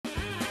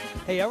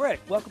Hey, Eric,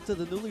 welcome to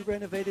the newly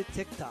renovated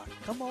TikTok.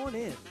 Come on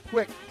in.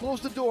 Quick,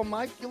 close the door,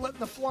 Mike. You're letting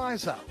the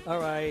flies out. All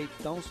right,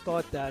 don't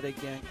start that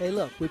again. Hey,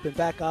 look, we've been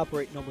back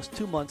operating almost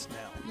 2 months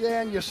now.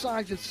 Yeah, and your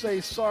sign should say,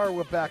 sorry,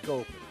 we're back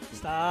open.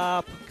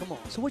 Stop. Come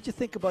on. So what you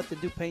think about the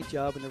new paint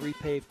job and the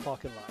repaved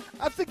parking lot?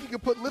 I think you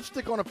could put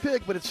lipstick on a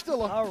pig, but it's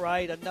still a... All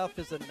right, enough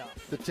is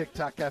enough. The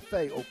TikTok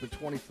Cafe, open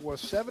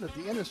 24/7 at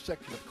the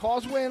intersection of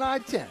Causeway and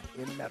I-10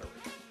 in Metairie.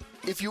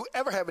 If you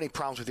ever have any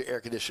problems with your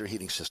air conditioner or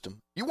heating system,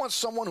 you want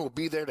someone who will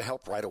be there to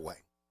help right away.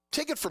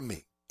 Take it from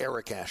me,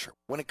 Eric Asher.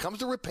 When it comes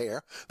to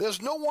repair,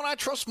 there's no one I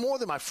trust more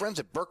than my friends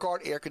at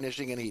Burkhardt Air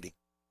Conditioning and Heating.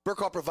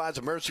 Burkhardt provides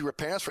emergency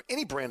repairs for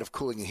any brand of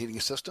cooling and heating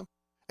system,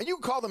 and you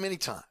can call them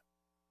anytime.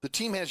 The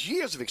team has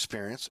years of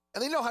experience,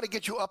 and they know how to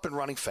get you up and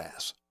running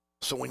fast.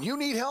 So when you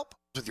need help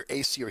with your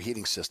AC or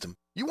heating system,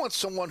 you want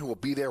someone who will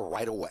be there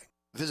right away.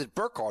 Visit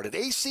Burkhardt at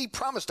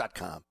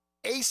acpromise.com,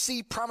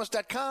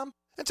 acpromise.com,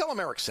 and tell them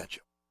Eric sent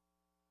you.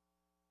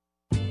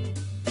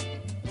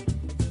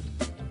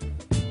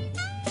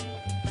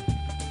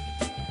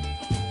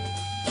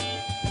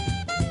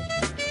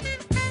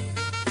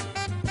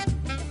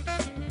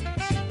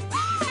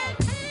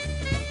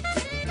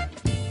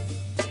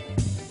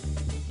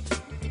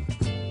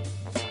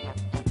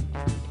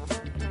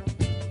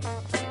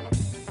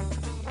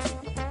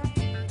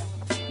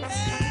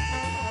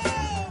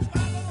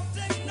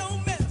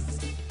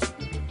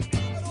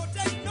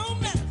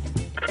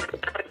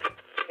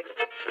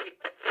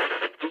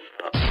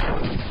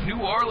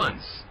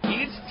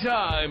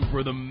 Time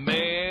for the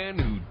man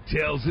who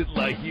tells it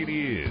like it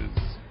is.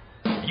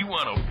 You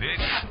want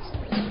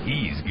opinions?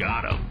 He's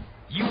got them.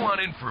 You want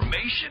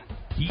information?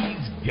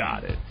 He's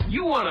got it.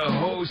 You want a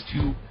host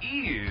who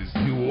is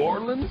New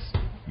Orleans?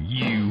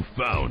 You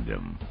found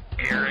him.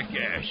 Eric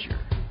Asher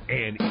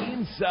and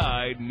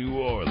Inside New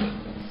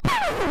Orleans.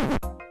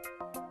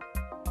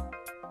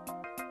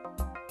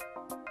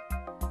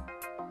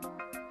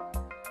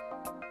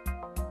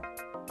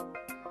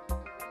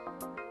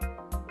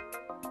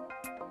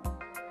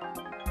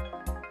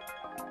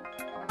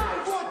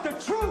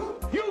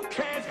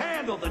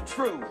 The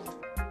truth.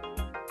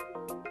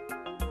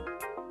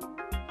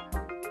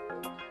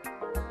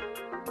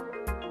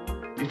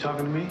 You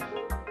talking to me?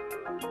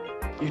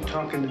 You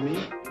talking to me?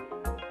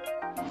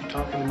 You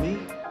talking to me?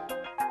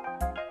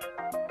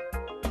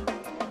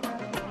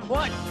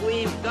 What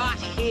we've got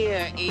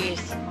here is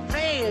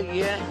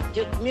failure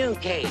to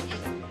communicate.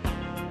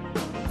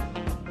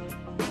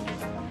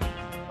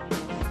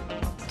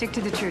 Stick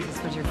to the truth is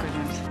what you're good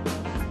at.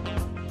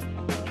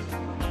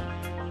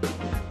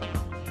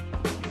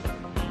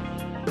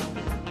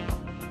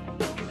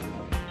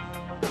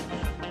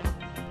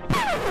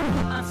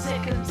 I'm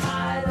sick and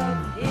tired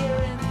of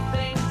hearing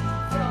things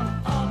from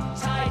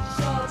uptight,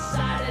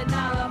 short-sighted,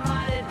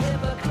 narrow-minded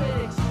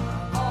hypocrites.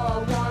 All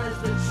I want is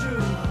the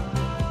truth.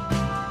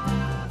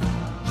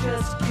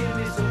 Just give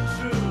me some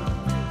truth.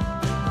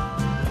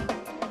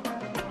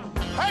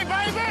 Hey,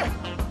 baby!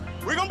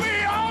 We're gonna be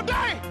here all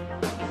day!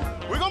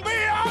 We're gonna be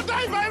here all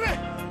day, baby!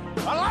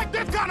 I like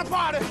this kind of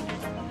party!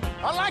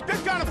 I like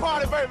this kind of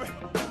party, baby!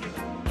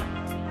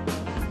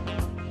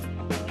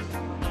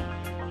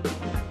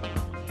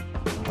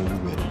 Are you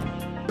ready?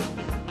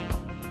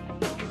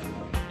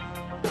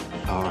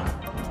 Are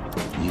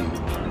you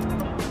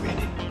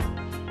ready?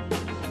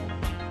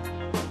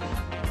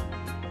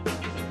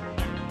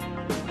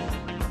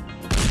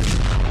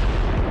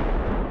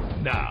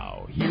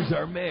 Now, here's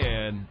our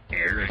man,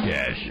 Eric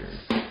Asher.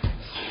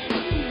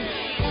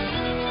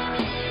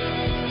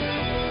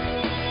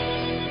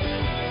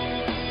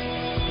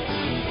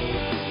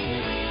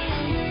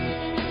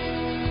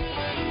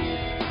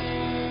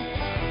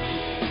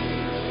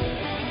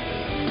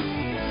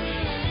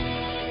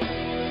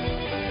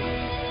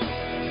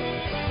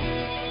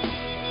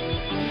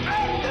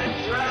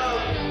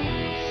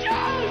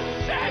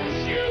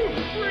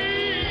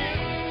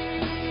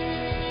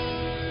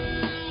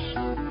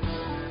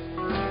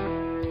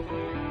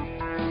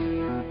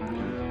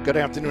 Good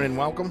afternoon and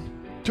welcome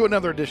to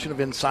another edition of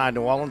Inside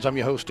New Orleans. I'm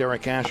your host,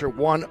 Eric Asher,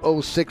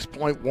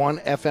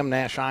 106.1 FM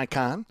Nash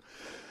Icon.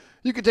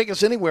 You can take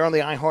us anywhere on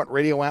the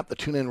iHeartRadio app, the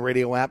TuneIn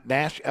Radio app,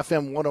 Nash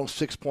FM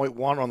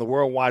 106.1 on the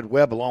World Wide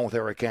Web, along with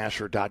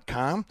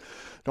ericasher.com.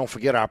 Don't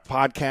forget our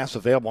podcasts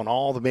available on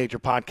all the major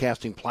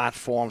podcasting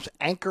platforms.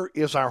 Anchor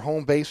is our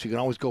home base. You can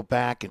always go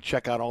back and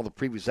check out all the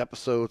previous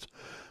episodes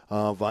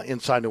of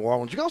Inside New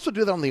Orleans. You can also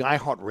do that on the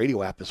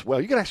iHeartRadio app as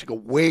well. You can actually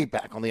go way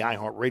back on the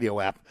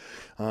iHeartRadio app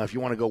if you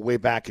want to go way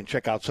back and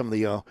check out some of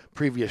the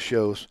previous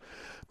shows.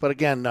 But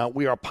again,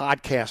 we are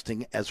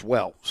podcasting as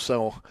well.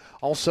 So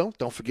also,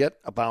 don't forget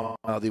about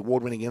the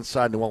award-winning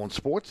Inside New Orleans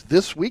Sports.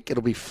 This week,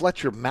 it'll be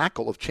Fletcher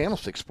Mackel of Channel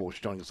 6 Sports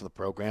joining us in the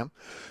program.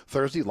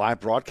 Thursday,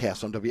 live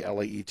broadcast on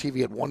WLAE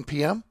TV at 1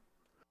 p.m.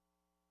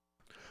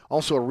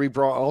 Also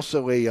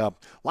a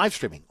live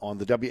streaming on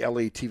the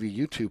WLAE TV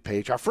YouTube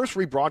page. Our first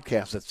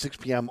rebroadcast at 6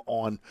 p.m.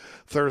 on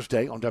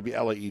Thursday on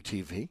WLAE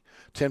TV,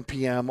 10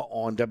 p.m.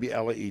 on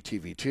WLAE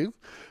TV 2.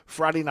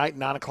 Friday night,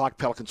 9 o'clock,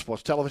 Pelican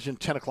Sports Television,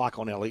 10 o'clock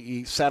on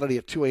LAE. Saturday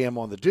at 2 a.m.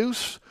 on The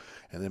Deuce.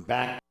 and then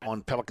back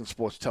on Pelican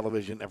Sports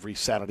Television every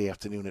Saturday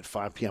afternoon at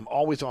 5 p.m.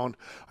 Always on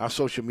our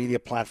social media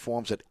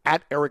platforms at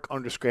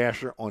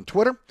Eric_Asher on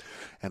Twitter,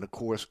 and, of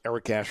course,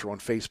 Eric Asher on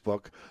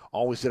Facebook,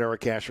 always at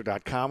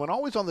ericasher.com, and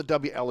always on the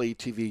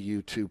WLE-TV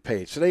YouTube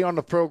page. Today on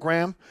the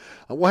program,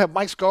 we'll have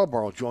Mike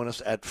Scarborough join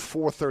us at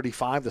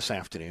 4:35 this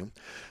afternoon,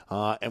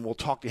 and we'll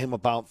talk to him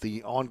about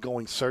the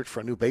ongoing search for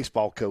a new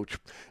baseball coach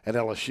at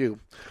LSU.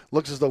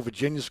 Looks as though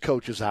Virginia's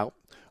coach is out.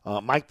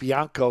 Mike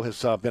Bianco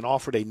has been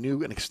offered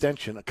an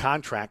extension, a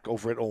contract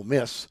over at Ole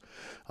Miss.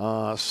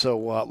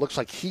 So it looks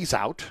like he's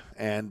out,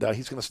 and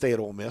he's going to stay at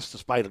Ole Miss,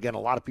 despite, again, a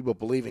lot of people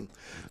believing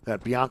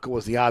that Bianco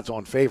was the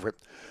odds-on favorite.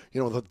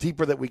 You know, the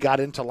deeper that we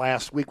got into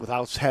last week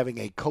without having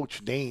a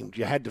coach named,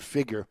 you had to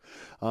figure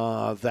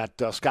that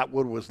Scott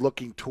Woodward was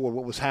looking toward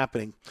what was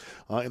happening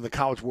in the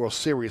College World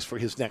Series for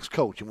his next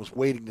coach and was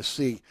waiting to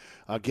see,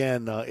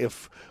 again,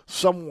 if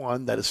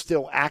someone that is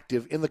still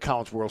active in the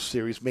College World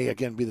Series may,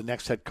 again, be the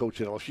next head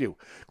coach at LSU.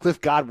 Cliff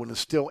Godwin is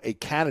still a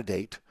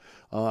candidate.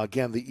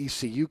 Again, the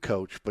ECU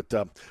coach, but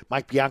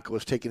Mike Bianco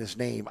has taken his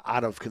name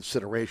out of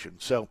consideration.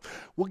 So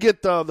we'll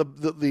get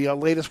the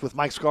latest with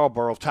Mike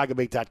Scarborough of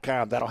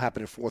TigerBait.com. That'll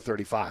happen at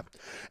 4:35.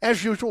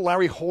 As usual,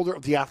 Larry Holder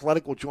of The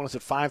Athletic will join us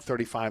at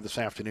 5:35 this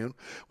afternoon.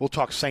 We'll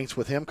talk Saints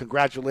with him.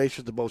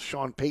 Congratulations to both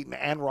Sean Payton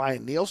and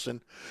Ryan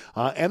Nielsen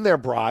and their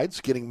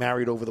brides getting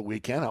married over the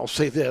weekend. I'll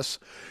say this.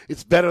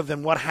 It's better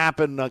than what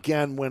happened,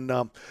 again,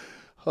 when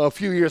a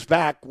few years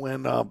back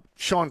when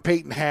Sean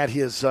Payton had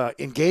his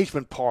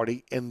engagement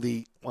party in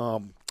the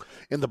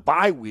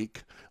bye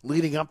week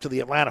leading up to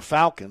the Atlanta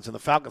Falcons, and the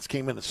Falcons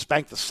came in and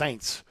spanked the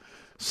Saints,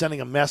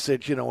 sending a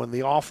message, in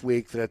the off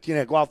week that,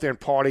 go out there and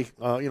party.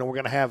 We're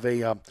going to have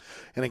an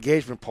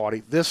engagement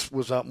party. This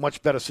was a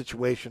much better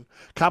situation.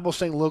 Cabo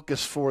St.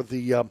 Lucas for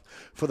the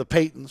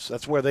Paytons.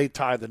 That's where they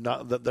tied the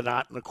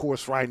knot. And, of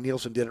course, Ryan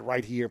Nielsen did it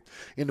right here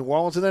in New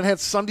Orleans. And then had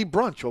Sunday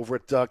brunch over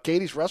at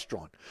Katie's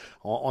Restaurant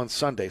on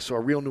Sunday. So a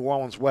real New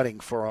Orleans wedding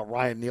for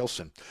Ryan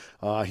Nielsen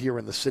here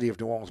in the city of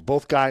New Orleans.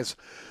 Both guys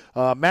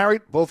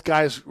married, both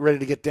guys ready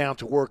to get down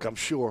to work, I'm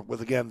sure,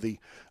 with, again, the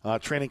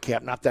training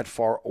camp not that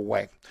far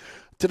away.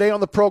 Today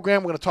on the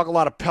program, we're going to talk a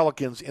lot of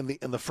Pelicans in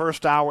the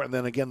first hour, and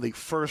then again the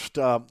first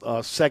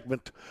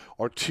segment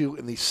or two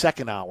in the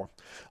second hour.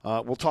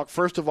 We'll talk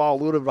first of all a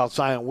little bit about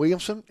Zion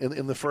Williamson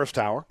in the first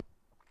hour.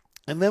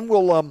 And then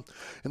we'll, in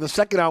the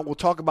second hour, we'll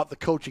talk about the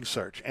coaching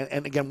search.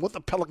 And again, what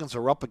the Pelicans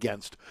are up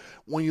against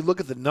when you look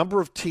at the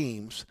number of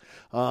teams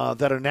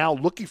that are now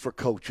looking for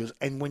coaches.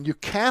 And when you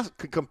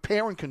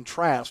compare and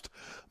contrast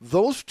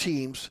those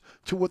teams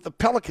to what the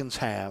Pelicans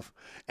have,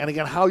 and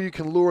again, how you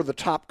can lure the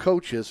top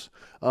coaches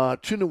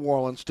to New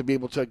Orleans to be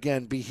able to,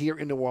 again, be here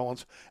in New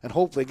Orleans and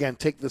hopefully, again,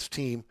 take this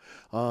team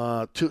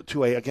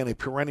to a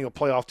perennial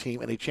playoff team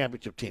and a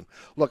championship team.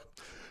 Look,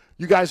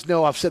 you guys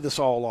know I've said this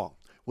all along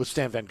with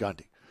Stan Van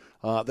Gundy.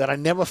 That I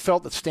never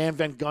felt that Stan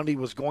Van Gundy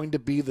was going to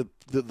be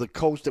the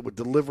coach that would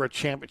deliver a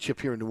championship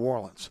here in New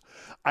Orleans.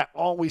 I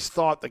always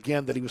thought,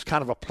 again, that he was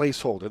kind of a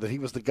placeholder, that he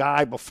was the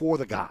guy before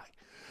the guy.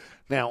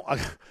 Now,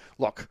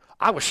 look,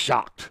 I was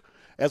shocked,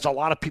 as a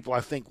lot of people I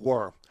think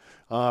were,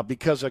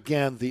 because,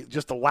 again,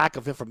 just the lack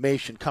of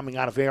information coming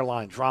out of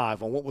Airline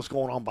Drive on what was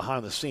going on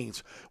behind the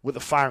scenes with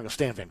the firing of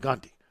Stan Van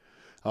Gundy.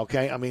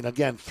 Okay, I mean,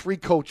 again, 3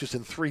 coaches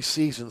in 3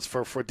 seasons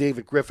for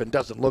David Griffin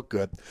doesn't look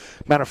good.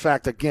 Matter of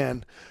fact,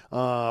 again,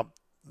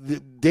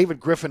 David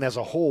Griffin as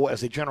a whole,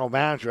 as a general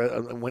manager,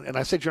 and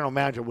I say general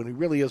manager when he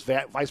really is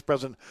vice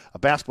president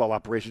of basketball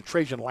operations,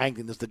 Trajan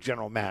Langdon is the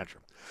general manager.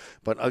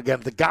 But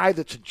again, the guy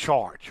that's in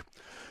charge,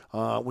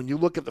 when you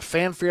look at the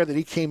fanfare that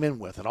he came in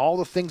with and all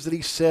the things that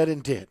he said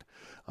and did,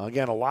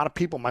 again, a lot of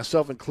people,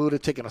 myself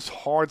included, taking a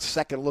hard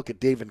second look at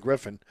David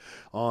Griffin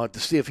to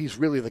see if he's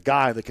really the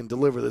guy that can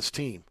deliver this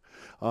team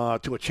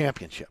to a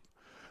championship.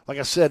 Like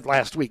I said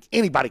last week,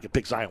 anybody can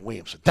pick Zion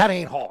Williamson. That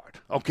ain't hard,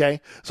 okay?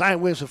 Zion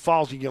Williamson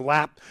falls in your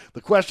lap. The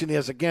question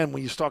is, again,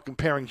 when you start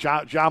comparing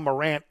Ja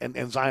Morant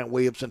and Zion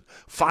Williamson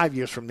 5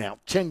 years from now,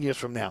 10 years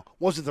from now,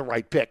 was it the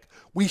right pick?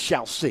 We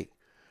shall see.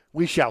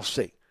 We shall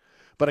see.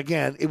 But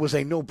again, it was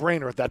a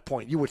no-brainer at that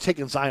point. You were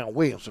taking Zion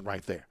Williamson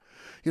right there.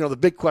 The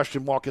big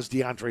question mark is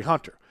DeAndre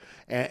Hunter.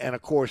 And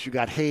of course, you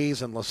got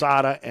Hayes and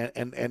Lozada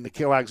and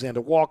Nickeil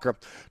Alexander-Walker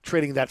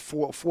trading that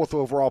fourth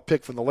overall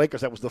pick from the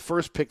Lakers. That was the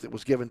first pick that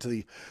was given to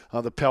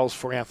the Pels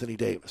for Anthony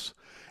Davis.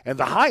 And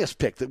the highest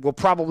pick that we'll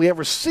probably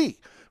ever see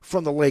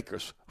from the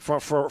Lakers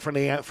for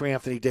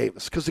Anthony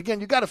Davis. Because,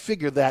 again, you got to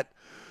figure that,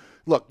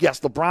 look,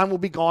 yes, LeBron will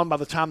be gone by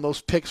the time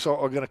those picks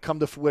are going to come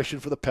to fruition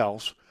for the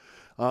Pels.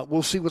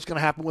 We'll see what's going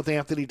to happen with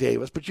Anthony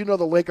Davis. But the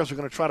Lakers are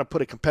going to try to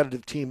put a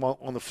competitive team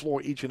on the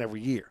floor each and every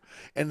year.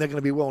 And they're going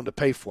to be willing to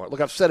pay for it. Look,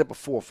 I've said it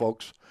before,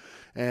 folks.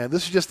 And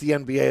this is just the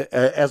NBA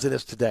as it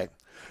is today.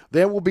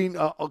 There will be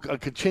a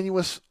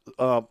continuous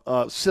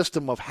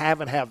system of have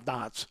and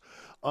have-nots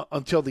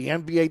until the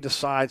NBA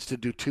decides to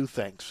do 2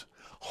 things.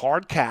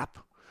 Hard cap,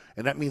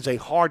 and that means a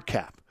hard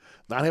cap.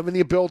 Not having the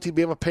ability to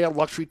be able to pay a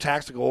luxury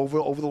tax, to go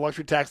over the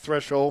luxury tax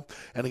threshold,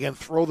 and again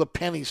throw the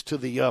pennies to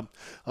the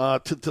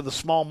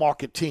small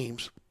market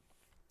teams,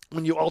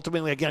 when you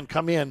ultimately, again,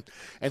 come in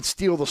and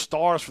steal the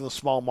stars from the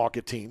small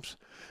market teams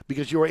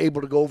because you are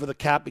able to go over the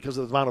cap because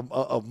of the amount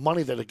of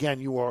money that, again,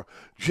 you are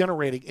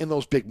generating in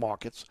those big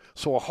markets.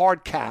 So a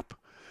hard cap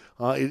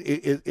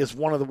is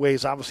one of the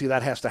ways, obviously,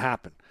 that has to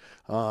happen.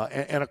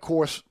 And, of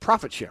course,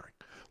 profit sharing,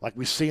 like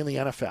we see in the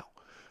NFL,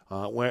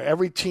 where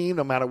every team,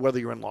 no matter whether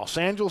you're in Los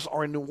Angeles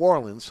or in New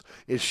Orleans,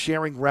 is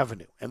sharing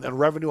revenue, and then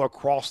revenue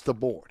across the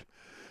board.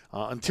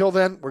 Until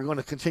then, we're going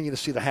to continue to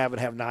see the have and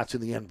have-nots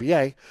in the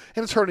NBA,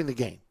 and it's hurting the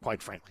game,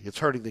 quite frankly. It's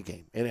hurting the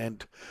game,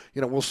 and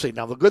we'll see.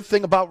 Now, the good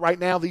thing about right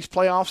now these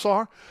playoffs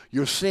are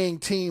you're seeing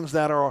teams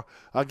that are,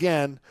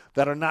 again,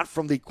 that are not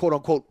from the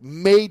quote-unquote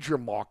major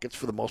markets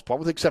for the most part,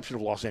 with the exception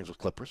of Los Angeles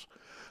Clippers.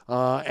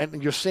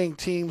 And you're seeing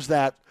teams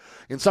that,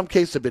 in some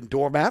cases, have been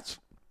doormats.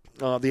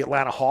 The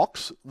Atlanta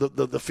Hawks,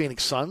 the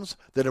Phoenix Suns,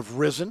 that have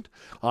risen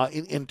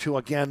into,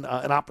 again,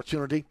 an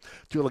opportunity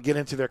to be able to get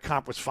into their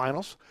conference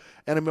finals,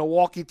 and a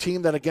Milwaukee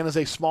team that, again, is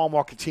a small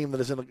market team that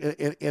is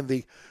in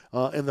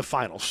the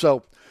finals.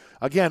 So,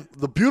 again,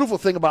 the beautiful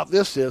thing about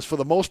this is, for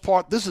the most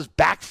part, this has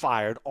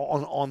backfired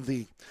on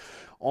the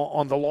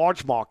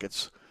large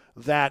markets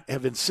that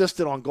have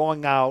insisted on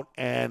going out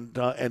and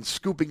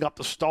scooping up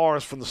the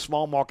stars from the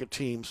small market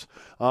teams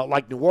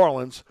like New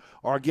Orleans,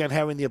 or, again,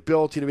 having the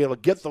ability to be able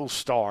to get those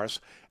stars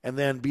and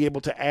then be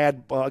able to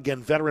add,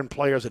 again, veteran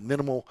players at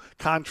minimal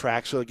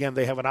contracts. So, again,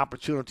 they have an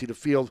opportunity to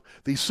field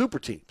these super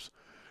teams.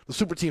 The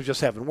super teams just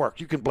haven't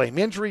worked. You can blame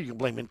injury. You can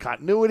blame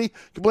incontinuity.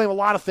 You can blame a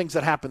lot of things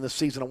that happened this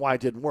season and why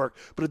it didn't work,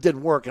 but it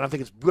didn't work, and I think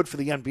it's good for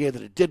the NBA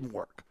that it didn't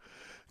work.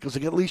 Because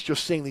at least you're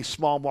seeing these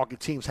small market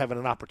teams having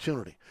an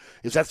opportunity.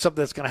 Is that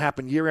something that's going to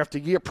happen year after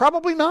year?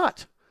 Probably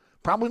not.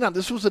 Probably not.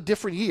 This was a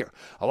different year.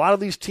 A lot of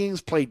these teams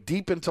played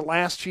deep into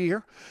last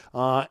year,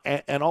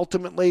 and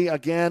ultimately,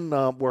 again,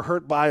 were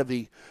hurt by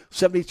the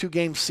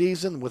 72-game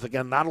season with,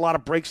 again, not a lot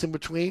of breaks in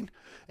between,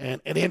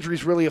 and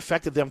injuries really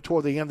affected them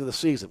toward the end of the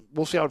season.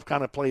 We'll see how it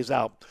kind of plays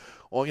out,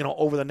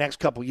 over the next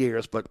couple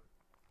years, but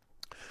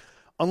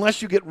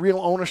unless you get real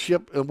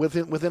ownership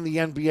within the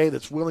NBA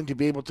that's willing to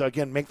be able to,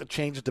 again, make the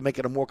changes to make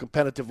it a more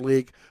competitive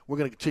league, we're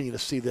going to continue to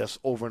see this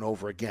over and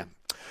over again.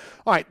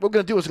 All right, what we're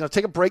going to do is we're going to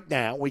take a break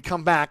now. When we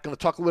come back, going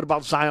to talk a little bit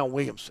about Zion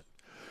Williamson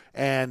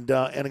and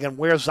again,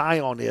 where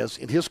Zion is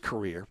in his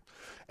career.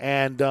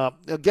 And,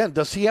 again,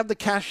 does he have the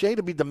cachet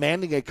to be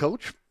demanding a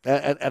coach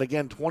at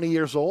again, 20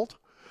 years old?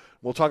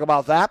 We'll talk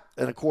about that.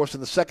 And, of course,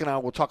 in the second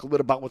hour, we'll talk a little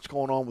bit about what's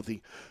going on with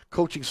the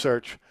coaching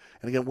search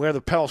and, again, where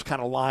the Pels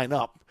kind of line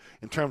up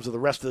in terms of the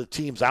rest of the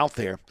teams out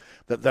there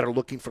that are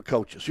looking for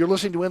coaches. You're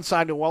listening to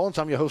Inside New Orleans.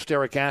 I'm your host,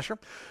 Eric Asher.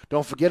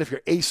 Don't forget, if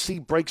your AC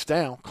breaks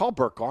down, call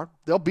Burkhardt.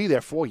 They'll be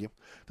there for you.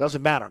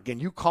 Doesn't matter. Again,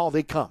 you call,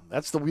 they come.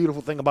 That's the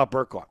beautiful thing about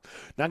Burkhardt.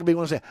 Not going to be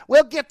one to say,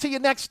 we'll get to you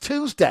next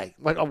Tuesday.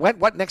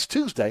 What next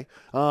Tuesday?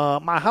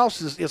 My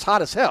house is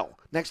hot as hell.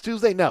 Next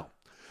Tuesday? No.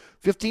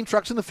 15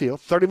 trucks in the field,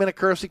 30-minute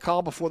courtesy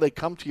call before they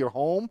come to your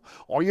home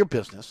or your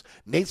business.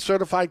 NATE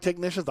certified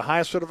technicians, the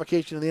highest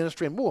certification in the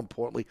industry, and more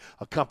importantly,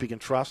 a company you can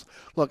trust.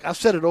 Look, I've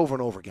said it over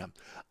and over again.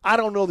 I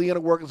don't know the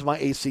inner workings of my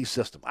AC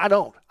system. I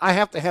don't. I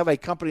have to have a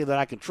company that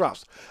I can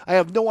trust. I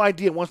have no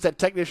idea once that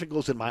technician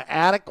goes in my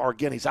attic or,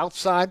 again, he's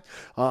outside,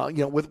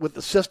 with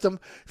the system.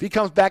 If he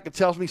comes back and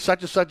tells me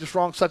such and such is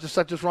wrong, such and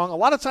such is wrong, a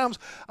lot of times,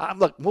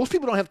 look, most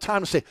people don't have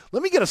time to say,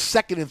 let me get a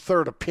second and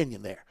third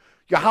opinion there.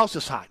 Your house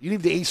is hot. You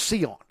need the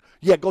AC on.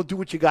 Yeah, go do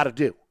what you got to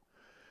do.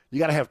 You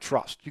got to have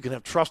trust. You can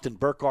have trust in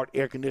Burkhardt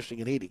Air Conditioning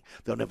and Heating.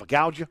 They'll never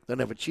gouge you. They'll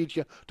never cheat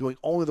you, doing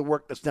only the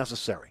work that's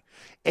necessary.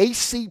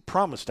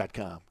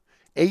 acpromise.com.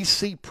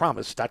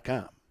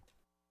 acpromise.com.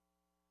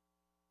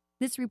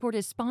 This report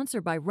is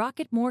sponsored by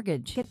Rocket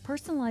Mortgage. Get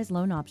personalized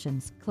loan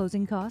options,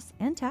 closing costs,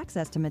 and tax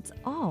estimates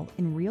all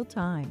in real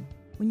time.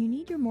 When you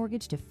need your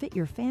mortgage to fit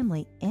your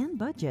family and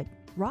budget,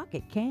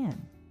 Rocket can.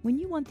 When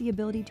you want the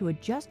ability to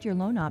adjust your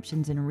loan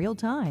options in real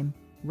time,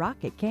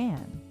 Rocket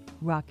can.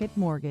 Rocket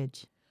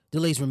Mortgage.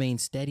 Delays remain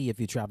steady if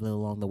you're traveling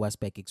along the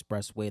West Bank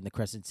Expressway and the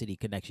Crescent City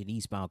connection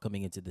eastbound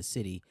coming into the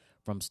city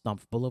from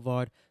Stumpf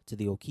Boulevard to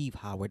the O'Keefe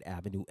Howard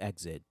Avenue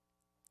exit.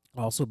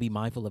 Also, be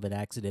mindful of an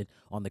accident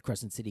on the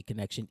Crescent City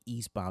connection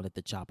eastbound at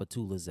the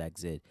Chapatulas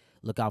exit.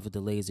 Look out for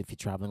delays if you're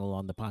traveling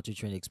along the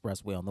Pontchartrain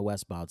Expressway on the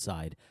westbound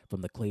side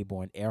from the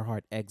Claiborne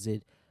Earhart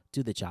exit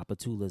to the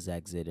Chapatulas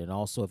exit. And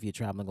also, if you're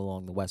traveling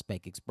along the West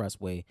Bank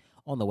Expressway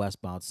on the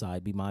westbound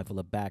side, be mindful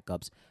of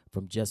backups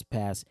from just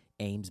past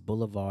Ames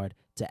Boulevard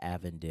to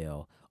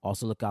Avondale.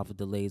 Also, look out for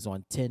delays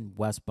on 10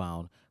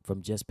 westbound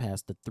from just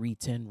past the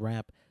 310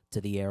 ramp to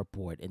the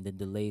airport, and then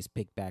delays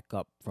pick back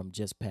up from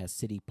just past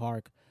City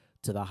Park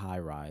to the high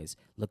rise.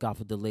 Look out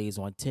for delays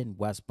on 10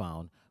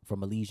 westbound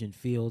from Elysian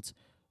Fields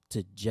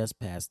to just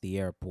past the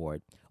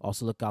airport.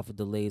 Also look out for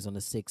delays on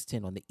the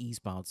 610 on the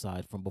eastbound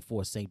side from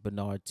before St.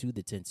 Bernard to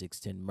the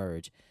 10610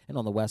 merge, and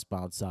on the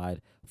westbound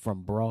side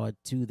from Broad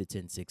to the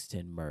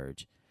 10610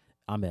 merge.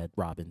 I'm Ed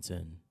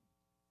Robinson.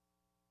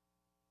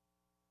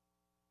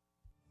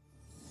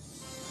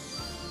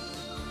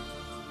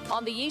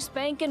 On the East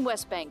Bank and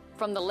West Bank,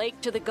 from the lake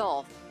to the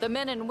Gulf, the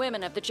men and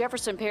women of the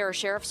Jefferson Parish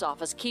Sheriff's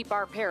Office keep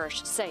our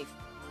parish safe.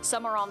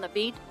 Some are on the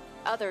beat,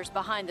 others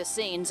behind the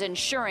scenes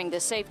ensuring the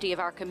safety of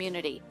our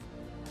community.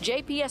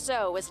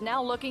 JPSO is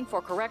now looking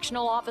for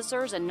correctional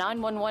officers and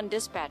 911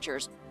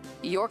 dispatchers.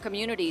 Your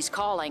community's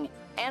calling.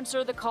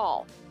 Answer the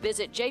call.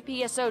 Visit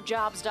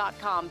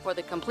jpsojobs.com for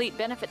the complete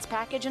benefits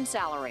package and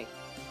salary.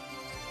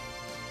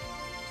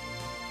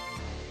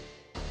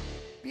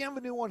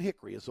 Bienvenue on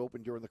Hickory is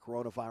open during the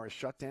coronavirus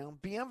shutdown.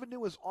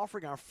 Bienvenue is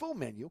offering our full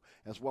menu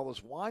as well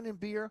as wine and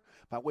beer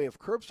by way of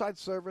curbside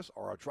service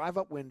or a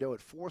drive-up window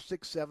at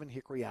 467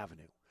 Hickory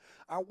Avenue.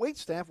 Our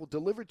waitstaff will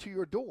deliver to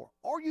your door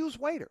or use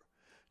waiter.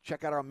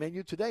 Check out our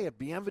menu today at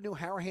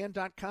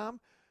bienvenueharahan.com.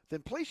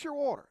 Then place your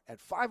order at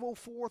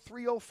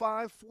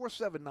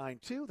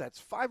 504-305-4792.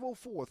 That's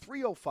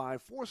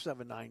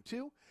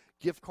 504-305-4792.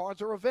 Gift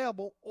cards are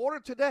available. Order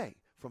today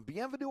from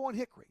Bienvenue on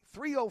Hickory,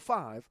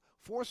 305-4792.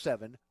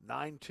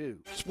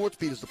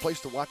 SportsBeat is the place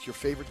to watch your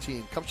favorite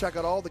team. Come check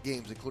out all the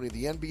games, including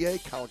the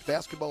NBA, college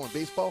basketball, and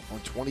baseball on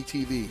 20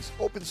 TVs.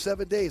 Open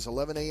 7 days,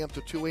 11 a.m.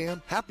 to 2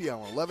 a.m. Happy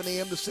hour, 11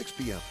 a.m. to 6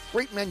 p.m.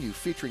 Great menu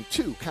featuring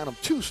two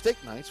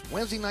steak nights.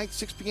 Wednesday night,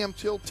 6 p.m.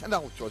 till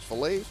 $10 choice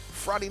fillets.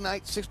 Friday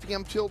night, 6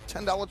 p.m. till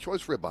 $10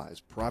 choice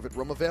ribeyes. Private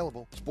room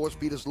available.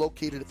 SportsBeat is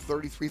located at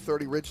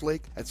 3330 Ridge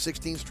Lake at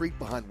 16th Street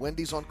behind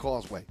Wendy's on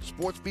Causeway.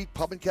 SportsBeat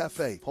Pub and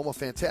Cafe, home of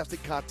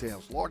fantastic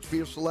cocktails, large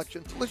beer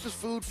selection, delicious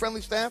food,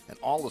 friendly staff, and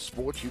all the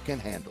sports you can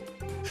handle.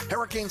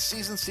 Hurricane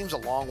season seems a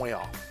long way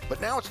off,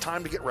 but now it's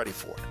time to get ready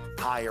for it.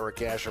 Hi,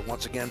 Eric Asher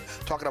once again,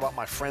 talking about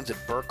my friends at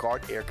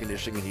Burkhardt Air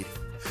Conditioning and Heating.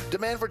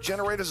 Demand for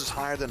generators is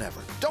higher than ever.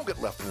 Don't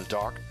get left in the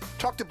dark.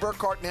 Talk to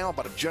Burkhardt now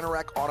about a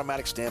Generac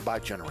automatic standby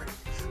generator.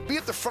 Be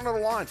at the front of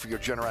the line for your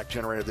Generac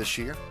generator this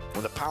year.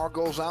 When the power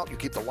goes out, you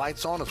keep the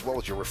lights on as well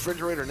as your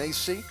refrigerator and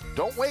AC.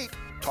 Don't wait.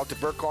 Talk to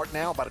Burkhardt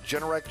now about a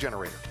Generac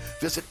generator.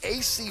 Visit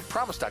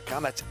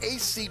acpromise.com. That's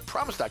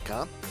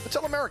acpromise.com. And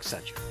tell them Eric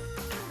sent you.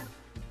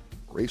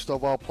 Ray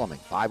Stovall Plumbing,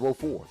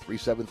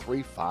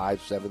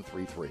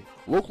 504-373-5733.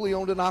 Locally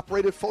owned and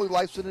operated, fully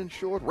licensed and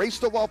insured, Ray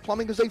Stovall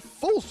Plumbing is a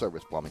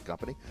full-service plumbing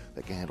company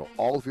that can handle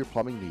all of your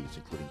plumbing needs,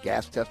 including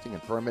gas testing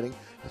and permitting,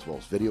 as well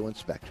as video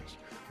inspections.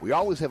 We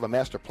always have a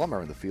master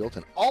plumber in the field,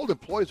 and all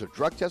employees are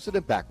drug tested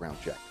and background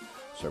checked.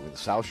 Serving the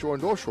South Shore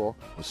and North Shore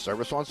with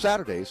service on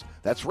Saturdays.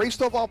 That's Ray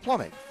Stovall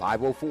Plumbing,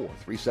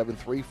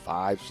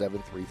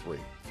 504-373-5733.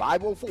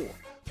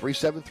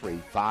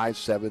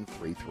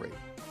 504-373-5733.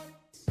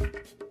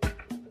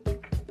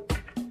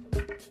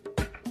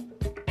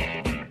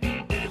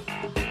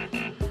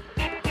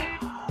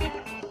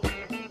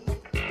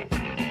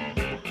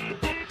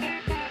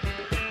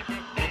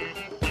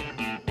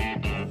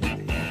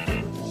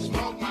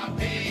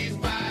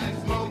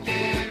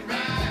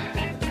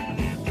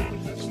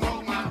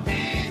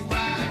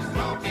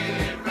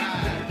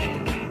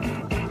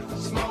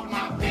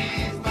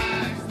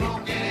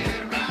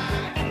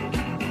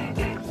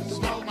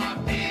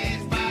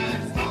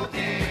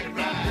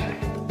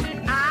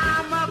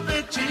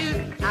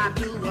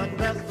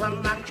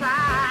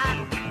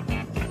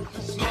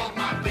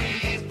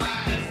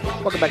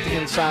 Welcome back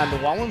to Inside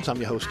New Orleans. I'm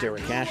your host,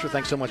 Eric Asher.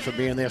 Thanks so much for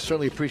being there.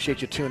 Certainly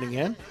appreciate you tuning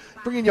in.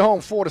 Bringing you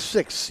home 4 to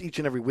 6 each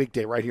and every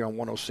weekday right here on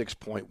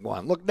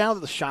 106.1. Look, now that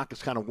the shock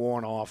is kind of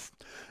worn off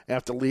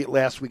after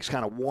last week's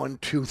kind of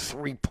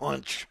 1-2-3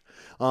 punch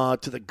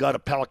to the gut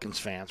of Pelicans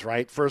fans,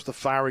 right? First, the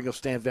firing of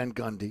Stan Van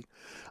Gundy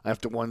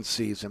after one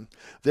season.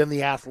 Then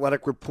the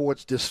Athletic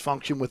reports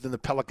dysfunction within the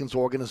Pelicans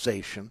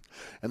organization.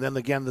 And then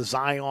again, the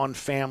Zion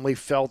family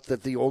felt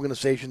that the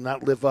organization did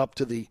not live up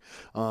to the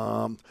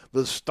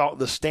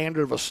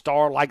standard of a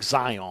star like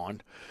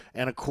Zion.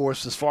 And, of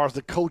course, as far as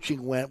the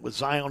coaching went with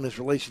Zion, his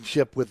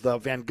relationship with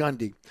Van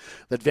Gundy,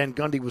 that Van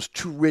Gundy was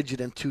too rigid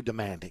and too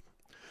demanding.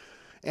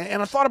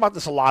 And I thought about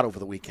this a lot over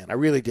the weekend. I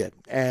really did.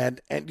 And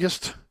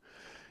just,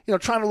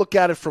 trying to look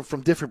at it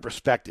from different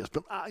perspectives.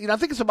 But, I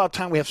think it's about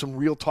time we have some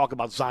real talk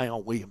about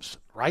Zion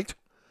Williamson, right?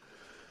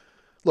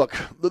 Look,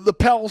 the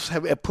Pels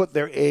have put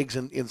their eggs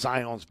in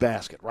Zion's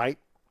basket, right?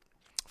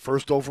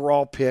 First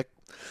overall pick,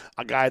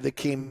 a guy that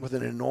came with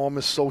an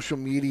enormous social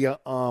media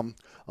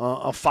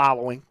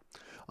following.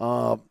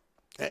 An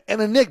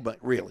enigma,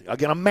 really.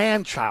 Again, a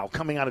man-child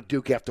coming out of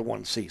Duke after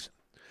one season.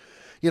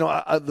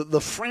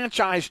 The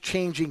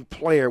franchise-changing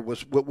player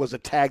was a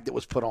tag that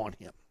was put on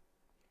him.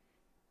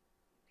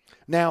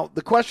 Now,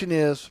 the question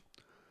is,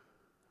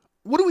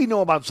 what do we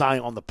know about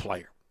Zion the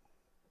player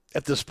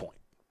at this point?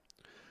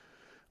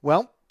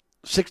 Well,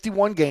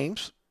 61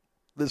 games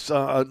in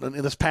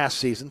this past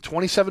season,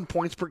 27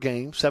 points per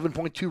game,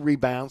 7.2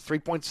 rebounds,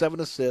 3.7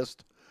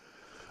 assists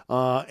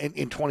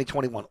in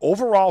 2021.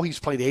 Overall, he's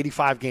played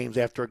 85 games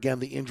after, again,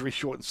 the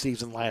injury-shortened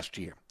season last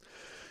year.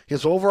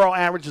 His overall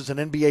average as an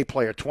NBA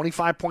player,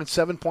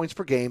 25.7 points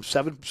per game,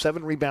 7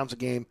 rebounds a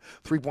game,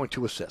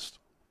 3.2 assists.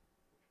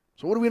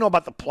 So what do we know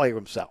about the player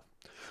himself?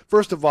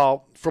 First of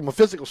all, from a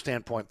physical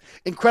standpoint,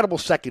 incredible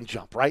second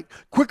jump, right?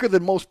 Quicker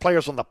than most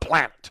players on the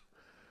planet.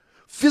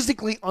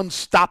 Physically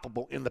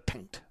unstoppable in the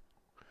paint.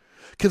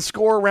 Can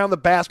score around the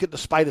basket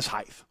despite his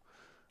height.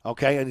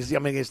 Okay? And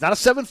he's not a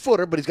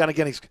 7-footer, but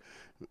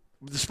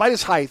despite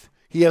his height,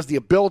 He has the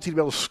ability to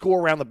be able to score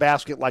around the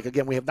basket like,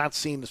 again, we have not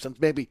seen since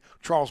maybe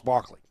Charles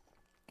Barkley.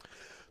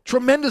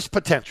 Tremendous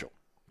potential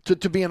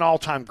to be an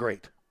all-time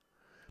great.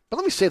 But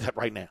let me say that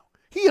right now.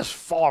 He is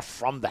far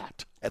from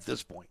that at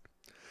this point.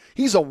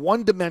 He's a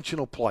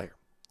one-dimensional player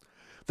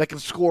that can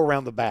score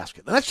around the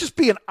basket. And that's just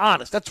being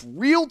honest. That's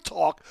real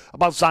talk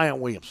about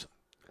Zion Williamson.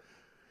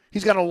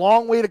 He's got a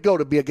long way to go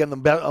to be, again,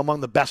 among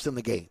the best in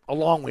the game. A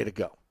long way to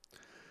go.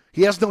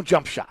 He has no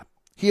jump shot.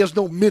 He has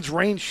no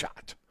mid-range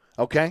shot,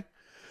 okay?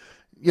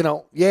 You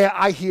know, yeah,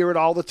 I hear it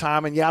all the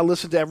time, and yeah, I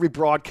listen to every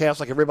broadcast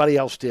like everybody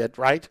else did,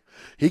 right?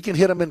 He can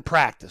hit them in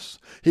practice.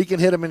 He can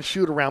hit them in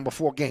shoot-around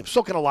before games.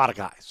 So can a lot of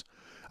guys.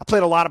 I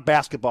played a lot of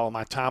basketball in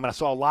my time, and I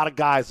saw a lot of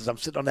guys as I'm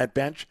sitting on that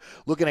bench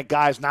looking at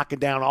guys knocking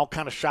down all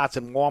kind of shots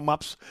in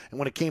warm-ups, and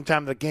when it came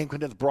time to the game,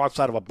 couldn't hit the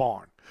broadside of a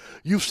barn.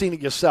 You've seen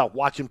it yourself,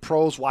 watching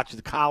pros, watching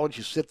the college.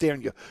 You sit there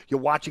and you're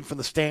watching from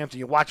the stands, and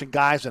you're watching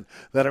guys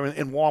that are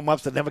in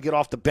warm-ups that never get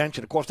off the bench,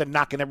 and, of course, they're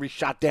knocking every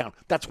shot down.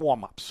 That's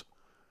warm-ups.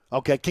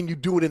 Okay, can you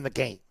do it in the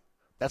game?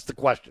 That's the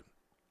question.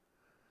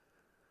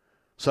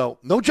 So,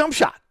 no jump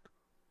shot.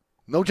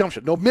 No jump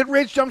shot. No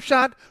mid-range jump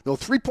shot. No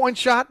three-point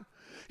shot.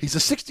 He's a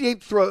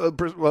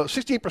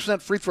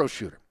 68% free throw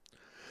shooter.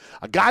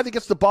 A guy that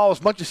gets the ball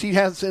as much as he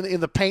has in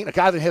the paint, a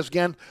guy that has,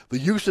 again, the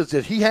usage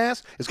that he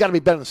has got to be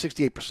better than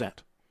 68%.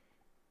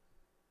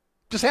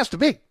 Just has to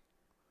be.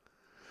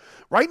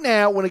 Right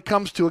now, when it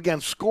comes to, again,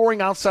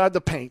 scoring outside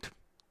the paint,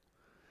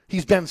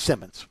 he's Ben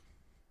Simmons.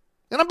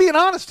 And I'm being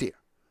honest here.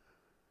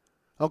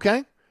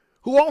 Okay?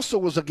 Who also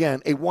was,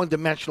 again, a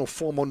one-dimensional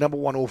former number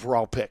 1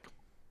 overall pick.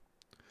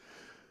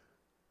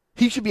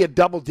 He should be a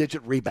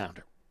double-digit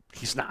rebounder.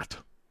 He's not.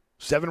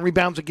 7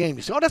 rebounds a game.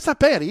 You say, oh, that's not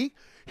bad.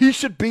 He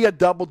should be a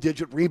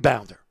double-digit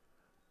rebounder.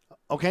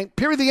 Okay?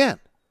 Period, the end.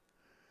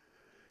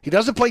 He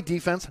doesn't play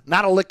defense,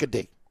 not a lick of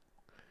D.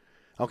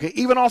 Okay?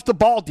 Even off the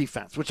ball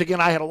defense, which,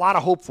 again, I had a lot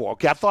of hope for.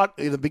 Okay? I thought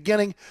in the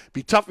beginning it'd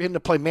be tough for him to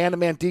play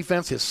man-to-man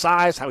defense, his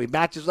size, how he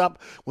matches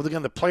up with,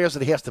 again, the players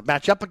that he has to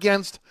match up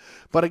against.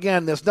 But,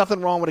 again, there's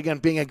nothing wrong with, again,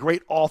 being a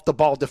great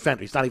off-the-ball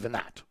defender. He's not even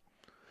that.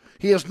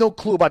 He has no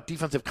clue about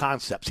defensive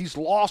concepts. He's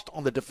lost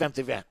on the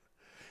defensive end.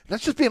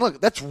 That's just being,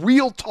 look, that's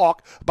real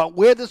talk about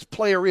where this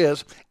player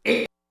is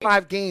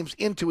 5 games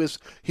into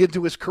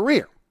his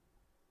career.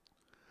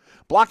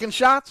 Blocking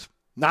shots,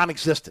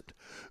 non-existent.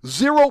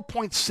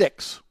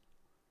 0.6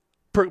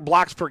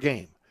 blocks per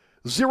game.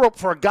 0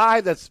 for a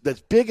guy that's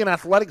big and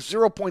athletic,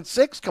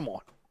 0.6, come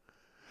on.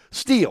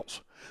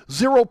 Steals,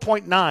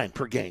 0.9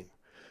 per game.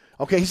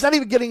 Okay, he's not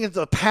even getting into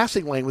the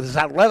passing lane with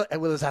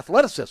his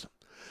athleticism.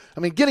 I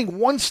mean, getting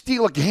 1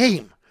 steal a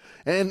game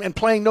and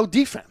playing no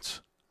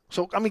defense.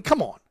 So, I mean,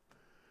 come on.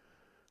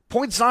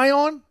 Point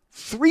Zion,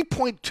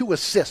 3.2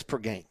 assists per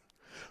game.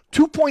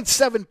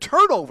 2.7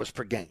 turnovers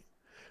per game.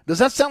 Does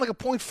that sound like a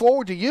point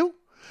forward to you?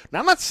 Now,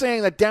 I'm not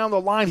saying that down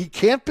the line he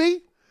can't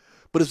be,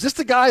 but is this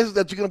the guy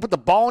that you're going to put the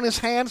ball in his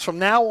hands from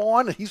now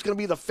on and he's going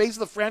to be the face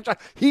of the franchise?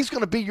 He's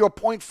going to be your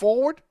point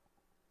forward?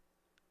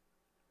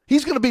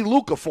 He's going to be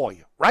Luka for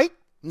you, right?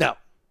 No.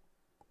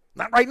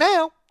 Not right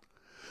now.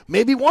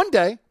 Maybe one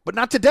day, but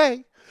not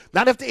today.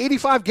 Not after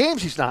 85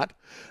 games he's not.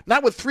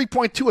 Not with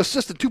 3.2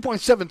 assists and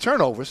 2.7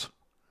 turnovers.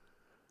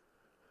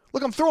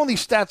 Look, I'm throwing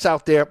these stats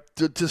out there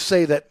to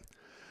say that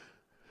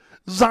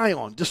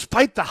Zion,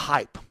 despite the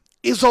hype,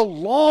 is a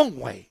long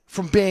way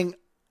from being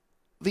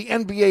the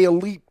NBA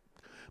elite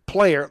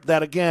player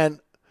that,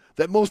 again,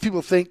 that most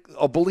people think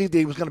or believe that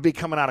he was going to be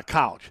coming out of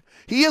college.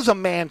 He is a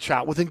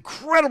man-child with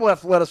incredible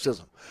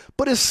athleticism,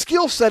 but his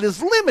skill set is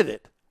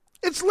limited.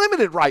 It's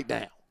limited right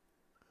now.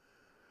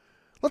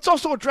 Let's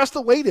also address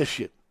the weight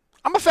issue.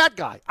 I'm a fat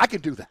guy. I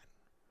can do that.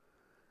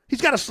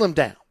 He's got to slim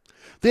down.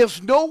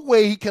 There's no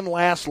way he can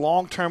last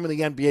long-term in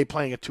the NBA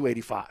playing at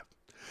 285.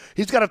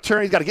 He's got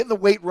to get in the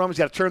weight room. He's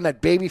got to turn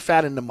that baby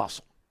fat into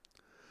muscle.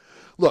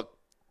 Look,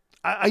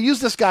 I use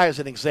this guy as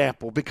an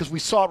example because we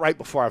saw it right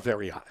before our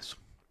very eyes.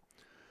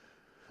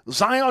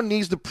 Zion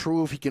needs to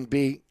prove he can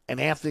be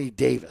an Anthony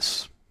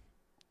Davis.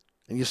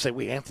 And you say,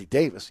 wait, Anthony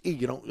Davis?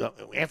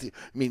 Anthony,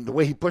 I mean, the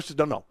way he pushed it,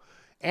 no.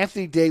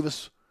 Anthony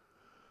Davis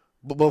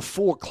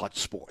before Clutch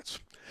Sports.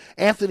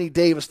 Anthony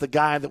Davis, the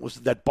guy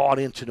that bought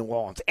into New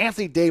Orleans.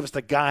 Anthony Davis,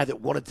 the guy that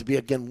wanted to be,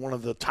 again, one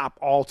of the top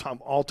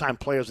all-time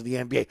players in the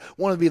NBA.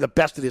 Wanted to be the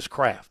best at his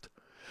craft.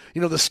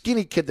 You know, the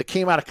skinny kid that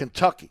came out of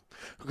Kentucky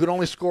who could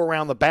only score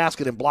around the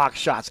basket and block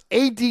shots.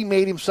 AD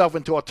made himself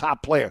into a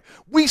top player.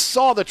 We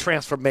saw the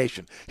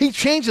transformation. He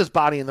changed his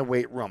body in the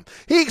weight room.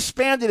 He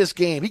expanded his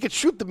game. He could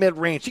shoot the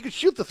mid-range. He could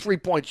shoot the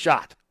three-point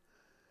shot.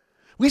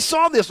 We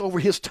saw this over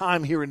his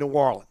time here in New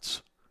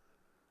Orleans.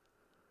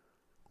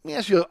 Let me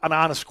ask you an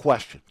honest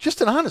question. Just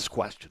an honest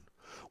question.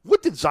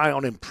 What did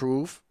Zion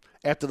improve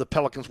after the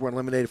Pelicans were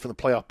eliminated from the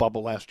playoff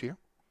bubble last year?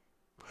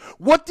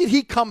 What did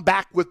he come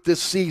back with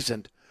this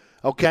season,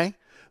 okay,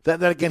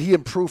 that again, he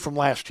improved from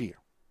last year?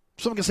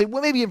 Someone can say,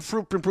 well, maybe he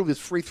improved his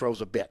free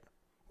throws a bit.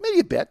 Maybe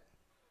a bit.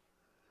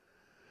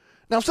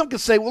 Now, some can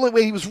say, well,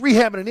 he was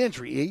rehabbing an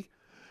injury, E.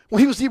 Well,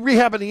 he was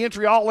rehabbing the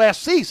injury all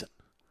last season.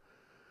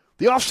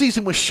 The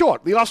offseason was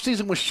short. The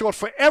offseason was short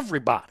for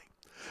everybody.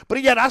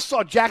 But yet I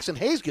saw Jackson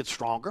Hayes get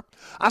stronger.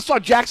 I saw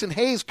Jackson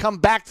Hayes come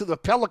back to the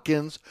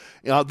Pelicans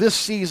this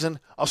season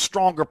a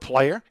stronger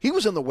player. He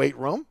was in the weight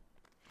room.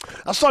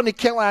 I saw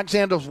Nickeil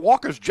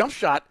Alexander-Walker's jump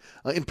shot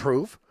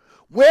improve.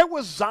 Where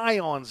was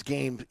Zion's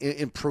game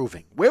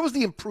improving? Where was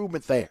the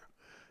improvement there?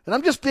 And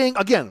I'm just being,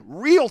 again,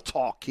 real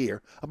talk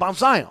here about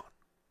Zion.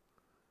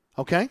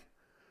 Okay?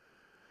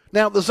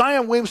 Now, the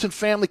Zion Williamson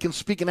family can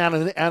speak in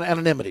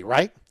anonymity,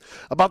 right?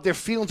 About their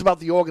feelings about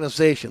the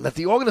organization, that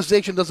the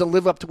organization doesn't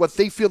live up to what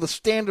they feel the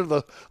standard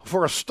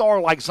for a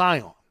star like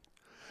Zion.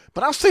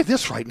 But I'll say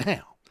this right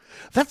now.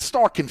 That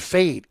star can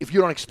fade if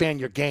you don't expand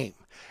your game.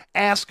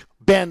 Ask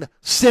Ben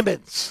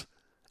Simmons.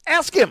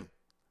 Ask him.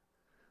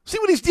 See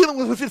what he's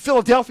dealing with in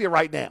Philadelphia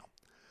right now.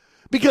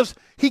 Because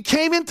he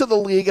came into the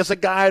league as a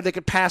guy that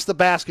could pass the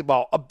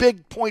basketball, a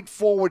big point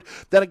forward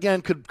that,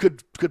 again,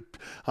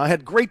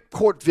 had great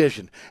court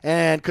vision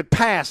and could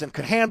pass and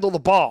could handle the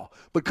ball,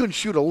 but couldn't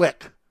shoot a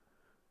lick.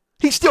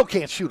 He still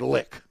can't shoot a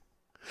lick.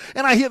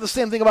 And I hear the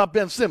same thing about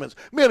Ben Simmons.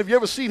 Man, have you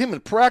ever seen him in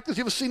practice?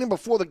 You ever seen him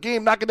before the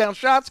game knocking down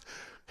shots?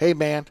 Hey,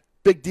 man,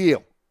 big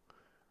deal.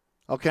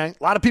 Okay?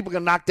 A lot of people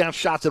can knock down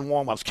shots in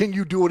warm-ups. Can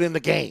you do it in the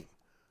game?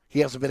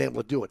 He hasn't been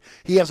able to do it.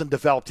 He hasn't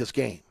developed his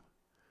game.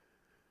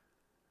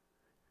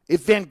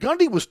 If Van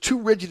Gundy was too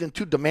rigid and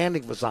too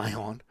demanding for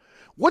Zion,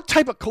 what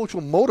type of coach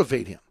will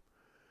motivate him?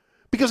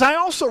 Because I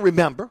also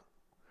remember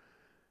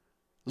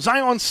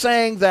Zion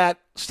saying that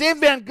Stan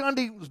Van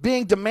Gundy was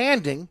being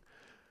demanding,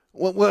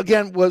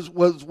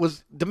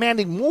 was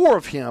demanding more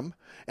of him,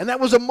 and that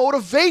was a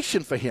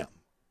motivation for him.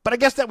 But I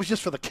guess that was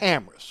just for the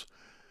cameras.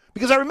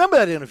 Because I remember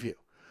that interview.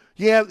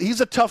 Yeah, he's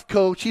a tough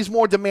coach. He's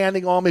more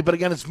demanding on me, but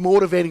again, it's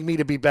motivating me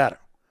to be better.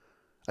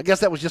 I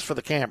guess that was just for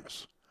the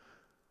cameras.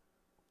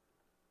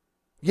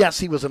 Yes,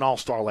 he was an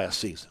all-star last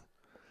season.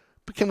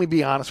 But can we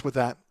be honest with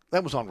that?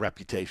 That was on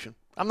reputation.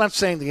 I'm not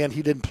saying in the end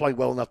he didn't play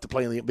well enough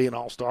to be an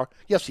all-star.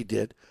 Yes, he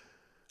did.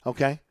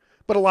 Okay?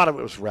 But a lot of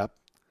it was rep.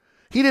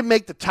 He didn't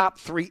make the top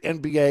 3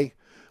 NBA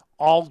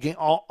all time.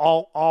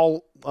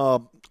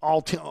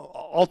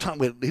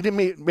 He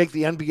didn't make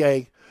the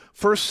NBA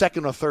first,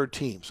 second, or third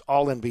teams,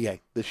 all NBA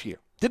this year.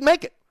 Didn't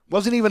make it.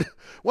 Wasn't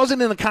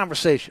in the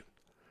conversation.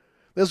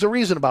 There's a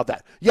reason about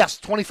that. Yes,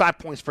 25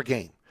 points per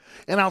game.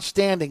 An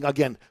outstanding,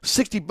 again,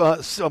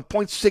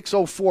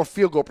 60.604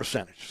 field goal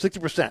percentage,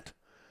 60%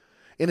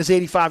 in his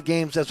 85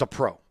 games as a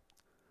pro.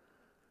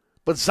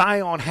 But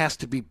Zion has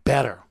to be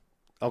better,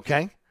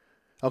 okay?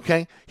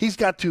 Okay? He's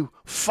got to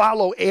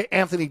follow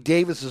Anthony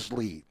Davis's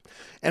lead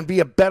and be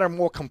a better,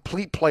 more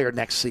complete player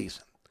next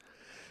season.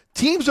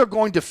 Teams are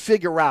going to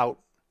figure out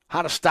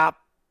how to stop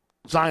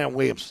Zion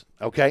Williamson,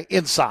 okay,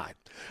 inside.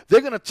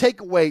 They're going to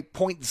take away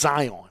point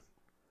Zion.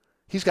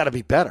 He's got to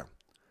be better.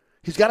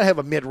 He's got to have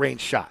a mid-range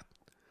shot.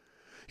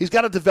 He's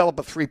got to develop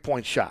a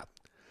three-point shot.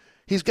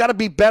 He's got to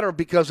be better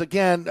because,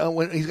 again,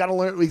 he's got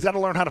to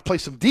learn how to play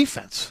some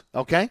defense,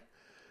 okay?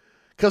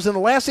 Because in the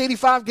last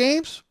 85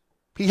 games,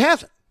 he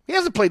hasn't. He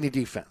hasn't played any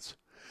defense.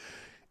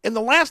 In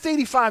the last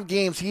 85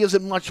 games, he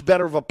isn't much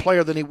better of a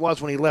player than he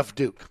was when he left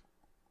Duke.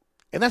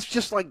 And that's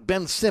just like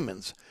Ben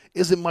Simmons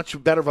isn't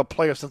much better of a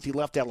player since he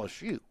left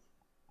LSU.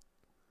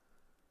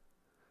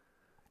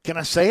 Can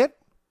I say it?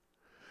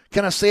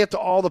 Can I say it to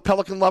all the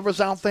Pelican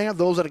lovers out there,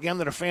 those that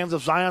are fans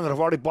of Zion that have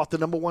already bought the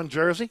number 1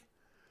 jersey?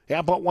 Yeah,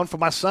 I bought one for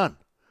my son.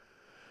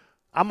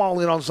 I'm all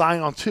in on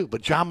Zion too,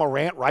 but Ja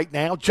Morant right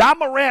now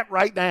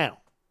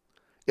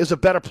is a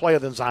better player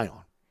than Zion.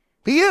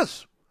 He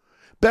is.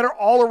 Better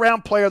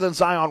all-around player than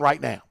Zion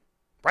right now.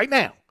 Right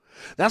now.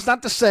 That's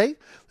not to say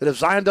that if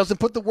Zion doesn't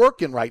put the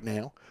work in right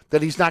now,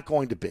 that he's not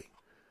going to be.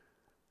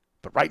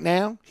 But right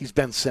now, he's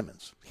Ben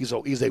Simmons. He's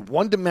a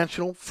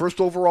one-dimensional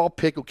first overall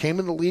pick who came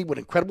in the league with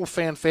incredible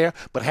fanfare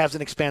but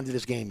hasn't expanded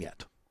his game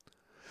yet.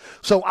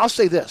 So I'll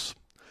say this.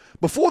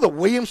 Before the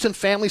Williamson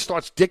family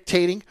starts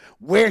dictating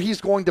where he's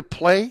going to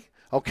play,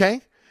 okay,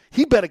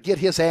 he better get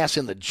his ass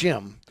in the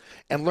gym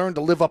and learn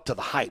to live up to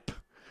the hype.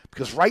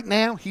 Because right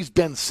now, he's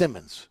Ben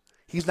Simmons.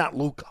 He's not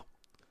Luka.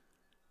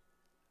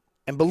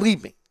 And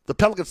believe me, the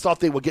Pelicans thought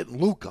they were getting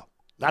Luka,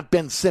 not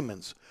Ben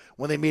Simmons,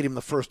 when they made him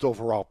the first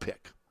overall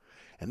pick.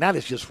 And that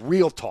is just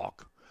real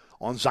talk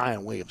on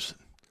Zion Williamson.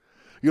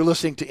 You're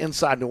listening to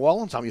Inside New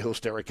Orleans. I'm your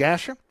host, Eric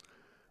Asher.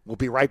 We'll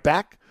be right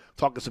back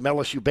talking some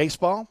LSU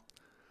baseball.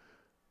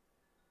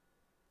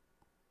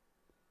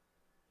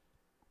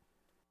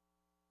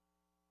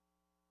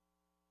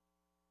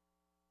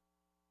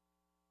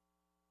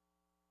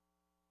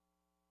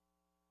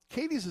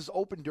 Katie's is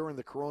open during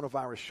the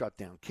coronavirus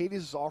shutdown.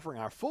 Katie's is offering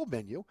our full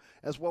menu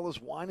as well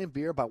as wine and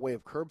beer by way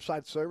of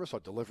curbside service or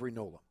delivery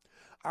NOLA.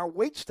 Our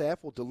wait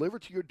staff will deliver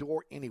to your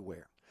door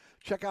anywhere.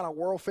 Check out our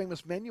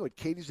world-famous menu at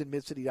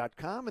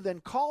katiesinmidcity.com and then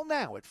call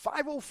now at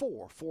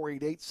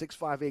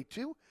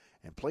 504-488-6582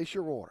 and place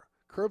your order.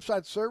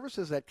 Curbside service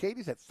is at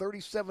Katie's at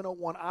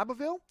 3701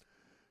 Iberville.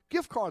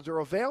 Gift cards are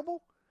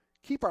available.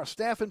 Keep our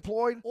staff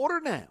employed.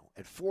 Order now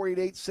at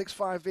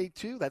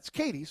 488-6582. That's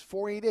Katie's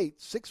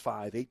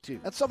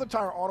 488-6582. At Southern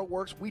Tire Auto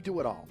Works, we do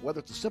it all. Whether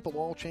it's a simple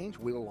oil change,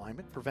 wheel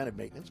alignment, preventive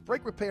maintenance,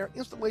 brake repair,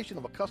 installation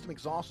of a custom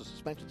exhaust or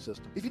suspension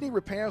system. If you need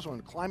repairs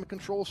on climate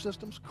control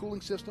systems,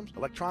 cooling systems,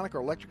 electronic or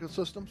electrical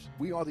systems,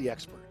 we are the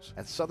experts.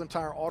 At Southern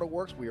Tire Auto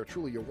Works, we are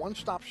truly your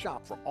one-stop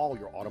shop for all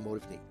your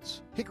automotive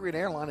needs. Hickory and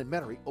Airline in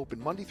Metairie open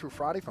Monday through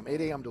Friday from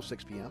 8 a.m. till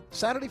 6 p.m.,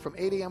 Saturday from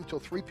 8 a.m. till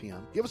 3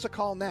 p.m. Give us a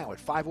call now at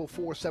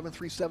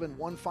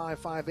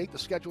 504-737-1558 to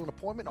schedule an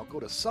appointment, or go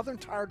to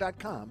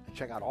southerntire.com and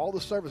check out all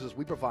the services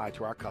we provide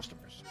to our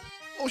customers.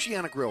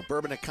 Oceana Grill,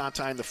 Bourbon at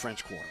Conti in the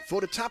French Quarter.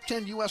 Voted top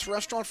 10 U.S.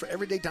 restaurant for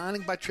everyday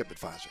dining by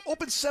TripAdvisor.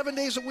 Open 7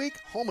 days a week,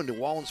 home of New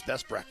Orleans'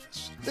 best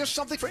breakfast. There's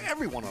something for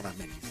everyone on our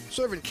menu.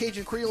 Serving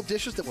Cajun Creole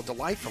dishes that will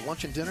delight for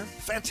lunch and dinner.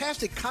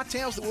 Fantastic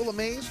cocktails that will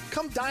amaze.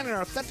 Come dine in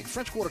our authentic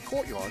French Quarter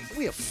courtyard.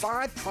 We have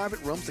 5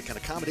 private rooms that can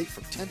accommodate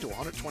from 10 to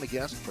 120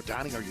 guests for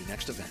dining or your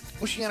next event.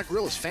 Oceana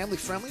Grill is family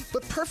friendly,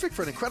 but perfect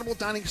for an incredible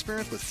dining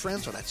experience with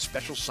friends or that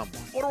special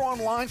someone. Order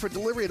online for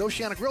delivery at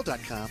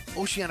oceanagrill.com.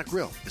 Oceana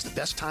Grill is the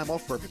best time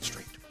off Bourbon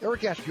Street.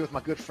 Eric Asher here with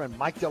my good friend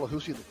Mike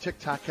Delahousie at the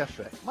TikTok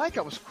Cafe. Mike,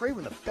 I was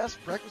craving the best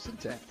breakfast in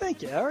town.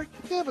 Thank you, Eric.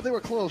 Yeah, but they were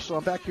closed, so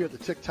I'm back here at the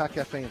TikTok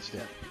Cafe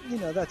instead. You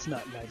know, that's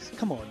not nice.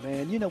 Come on,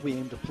 man. You know we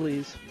aim to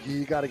please.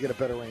 You got to get a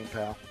better aim,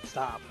 pal.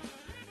 Stop.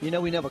 You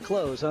know we never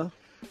close, huh?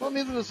 Well,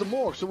 neither does the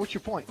morgue, so what's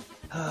your point?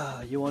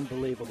 Ah, you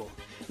unbelievable.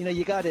 You know,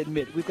 you got to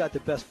admit, we've got the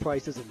best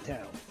prices in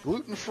town.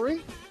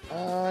 Gluten-free?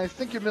 I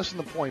think you're missing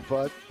the point,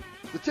 bud.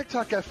 The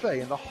TikTok Cafe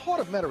in the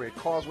heart of Metairie at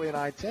Causeway and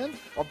I-10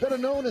 are better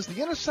known as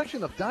the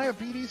intersection of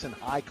diabetes and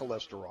high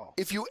cholesterol.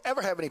 If you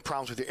ever have any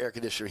problems with your air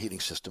conditioner heating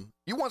system,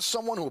 you want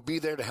someone who will be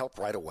there to help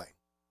right away.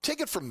 Take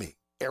it from me,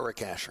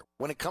 Eric Asher.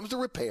 When it comes to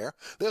repair,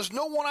 there's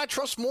no one I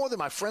trust more than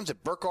my friends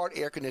at Burkhardt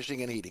Air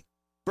Conditioning and Heating.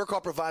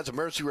 Burkhardt provides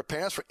emergency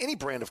repairs for any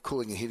brand of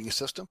cooling and heating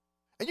system,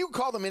 and you can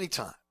call them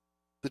anytime.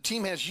 The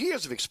team has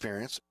years of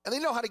experience, and they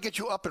know how to get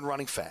you up and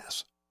running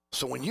fast.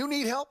 So when you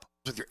need help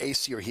with your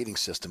AC or heating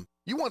system,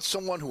 you want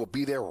someone who will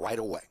be there right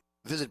away.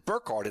 Visit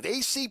Burkhardt at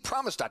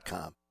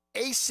acpromise.com,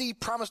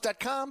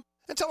 acpromise.com,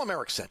 and tell them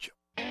Eric sent you.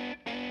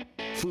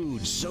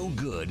 Food so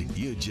good,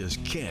 you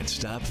just can't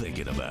stop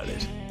thinking about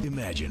it.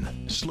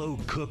 Imagine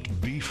slow-cooked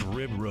beef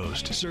rib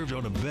roast served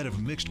on a bed of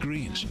mixed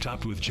greens,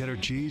 topped with cheddar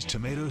cheese,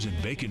 tomatoes, and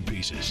bacon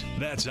pieces.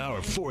 That's our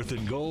 4th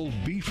and goal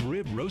beef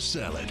rib roast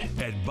salad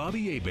at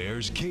Bobby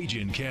Hebert's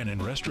Cajun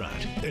Cannon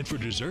Restaurant. And for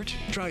dessert,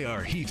 try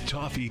our Heath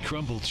Toffee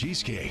Crumble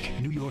Cheesecake,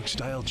 New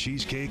York-style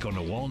cheesecake on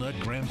a walnut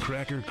graham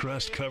cracker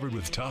crust covered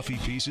with toffee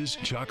pieces,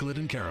 chocolate,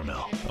 and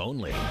caramel.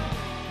 Only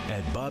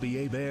at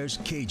Bobby Hebert's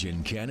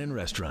Cajun Cannon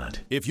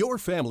Restaurant. If your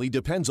family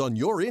depends on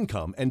your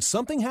income and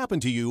something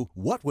happened to you,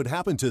 what would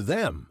happen to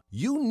them?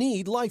 You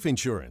need life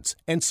insurance,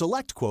 and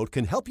SelectQuote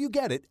can help you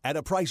get it at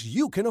a price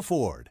you can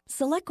afford.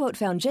 SelectQuote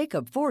found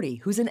Jacob, 40,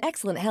 who's in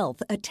excellent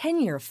health, a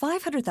 10-year,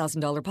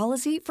 $500,000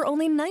 policy for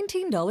only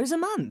 $19 a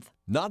month.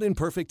 Not in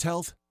perfect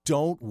health?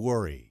 Don't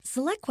worry.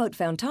 SelectQuote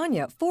found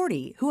Tanya,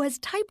 40, who has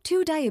type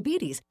 2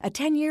 diabetes, a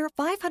 10-year,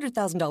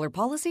 $500,000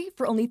 policy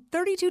for only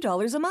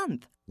 $32 a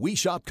month. We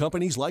shop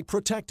companies like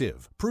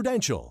Protective,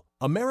 Prudential,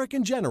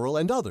 American General,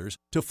 and others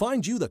to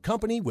find you the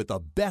company with the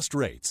best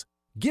rates.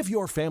 Give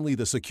your family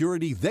the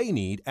security they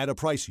need at a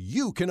price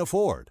you can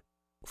afford.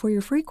 For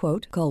your free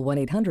quote, call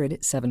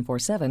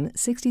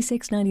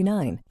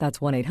 1-800-747-6699. That's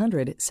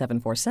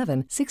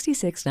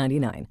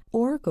 1-800-747-6699.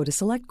 Or go to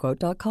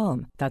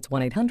SelectQuote.com. That's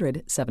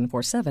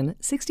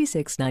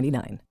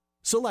 1-800-747-6699.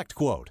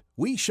 SelectQuote.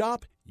 We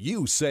shop,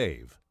 you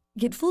save.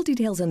 Get full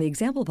details on the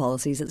example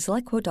policies at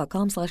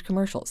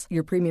SelectQuote.com/commercials.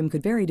 Your premium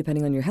could vary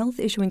depending on your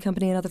health, issuing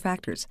company, and other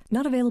factors.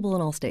 Not available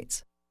in all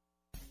states.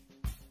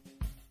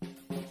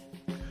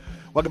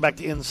 Welcome back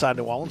to Inside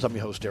New Orleans. I'm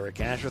your host, Eric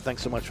Asher.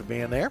 Thanks so much for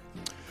being there.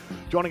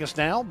 Joining us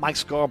now, Mike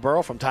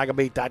Scarborough from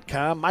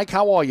TigerBait.com. Mike,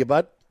 how are you,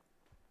 bud?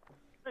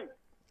 Hey.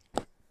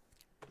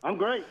 I'm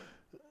great.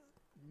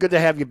 Good to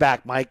have you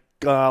back, Mike.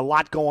 A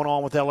lot going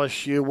on with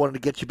LSU. Wanted to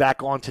get you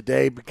back on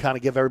today, but kind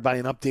of give everybody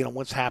an update on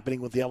what's happening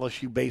with the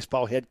LSU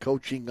baseball head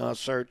coaching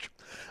search.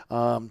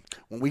 When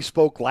we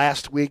spoke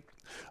last week,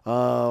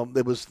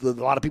 there was a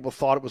lot of people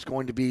thought it was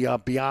going to be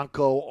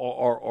Bianco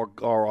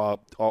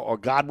or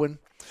Godwin.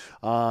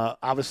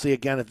 Obviously,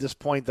 again, at this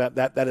point,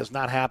 that has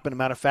not happened. As a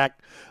matter of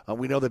fact,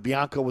 we know that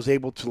Bianco was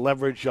able to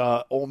leverage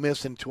Ole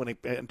Miss into a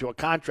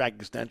contract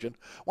extension.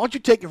 Why don't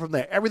you take it from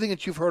there? Everything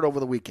that you've heard over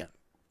the weekend.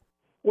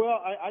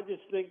 Well, I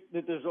just think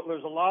that there's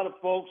a lot of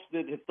folks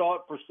that have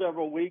thought for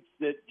several weeks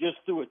that just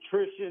through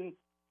attrition,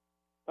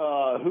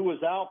 who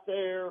was out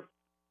there,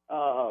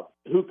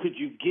 who could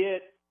you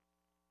get,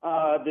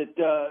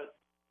 that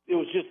it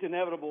was just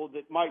inevitable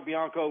that Mike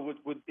Bianco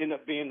would end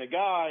up being the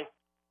guy.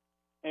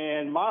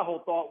 And my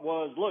whole thought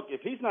was, look,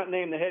 if he's not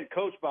named the head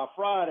coach by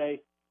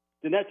Friday,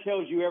 then that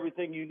tells you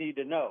everything you need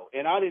to know.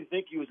 And I didn't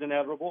think he was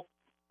inevitable.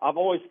 I've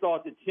always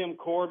thought that Tim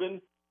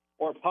Corbin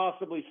or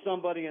possibly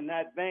somebody in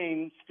that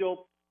vein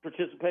still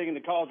participating in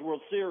the College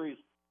World Series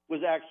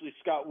was actually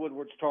Scott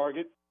Woodward's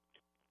target.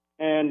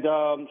 And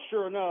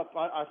sure enough,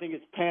 I think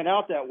it's panned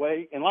out that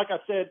way. And like I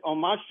said on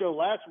my show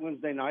last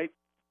Wednesday night,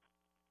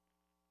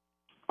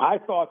 I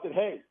thought that,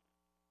 hey,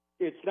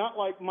 it's not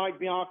like Mike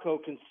Bianco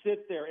can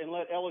sit there and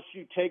let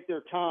LSU take their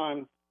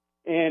time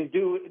and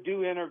do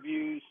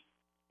interviews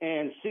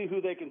and see who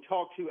they can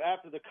talk to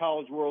after the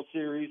College World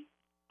Series,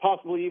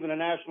 possibly even a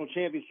national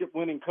championship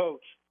winning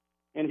coach,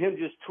 and him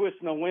just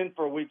twisting a win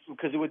for a week,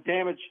 because it would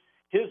damage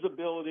his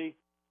ability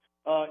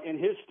and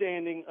his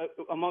standing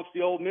amongst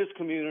the Ole Miss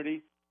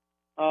community,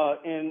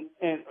 and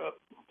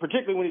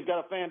particularly when he's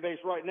got a fan base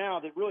right now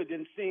that really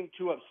didn't seem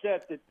too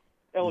upset that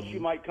LSU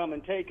might come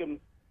and take him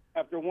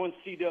after one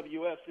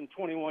CWS in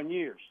 21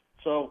 years.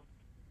 So,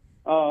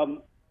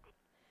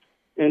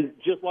 and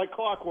just like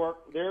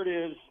clockwork, there it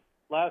is.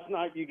 Last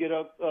night you get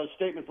a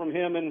statement from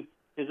him and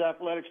his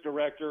athletics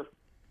director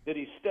that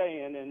he's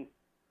staying. And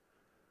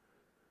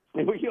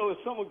as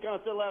someone kind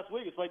of said last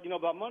week, it's like,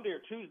 about Monday or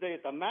Tuesday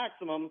at the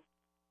maximum,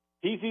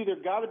 he's either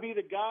got to be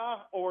the guy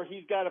or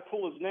he's got to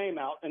pull his name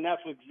out, and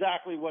that's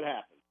exactly what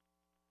happened.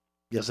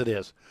 Yes, it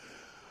is.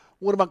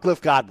 What about Cliff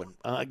Godwin?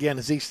 Again,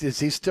 is he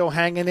still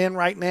hanging in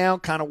right now,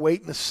 kind of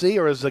waiting to see,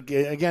 or is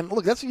again?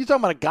 Look, you're talking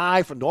about a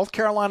guy from North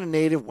Carolina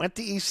native, went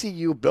to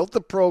ECU, built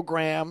the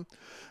program.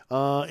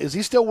 Is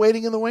he still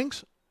waiting in the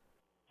wings?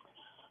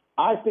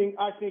 I think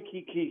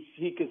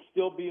he could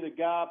still be the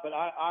guy, but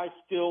I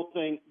still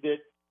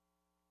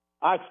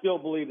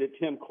believe that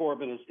Tim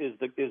Corbin is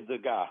the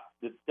guy.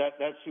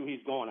 That's who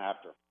he's going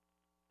after,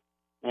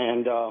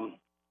 and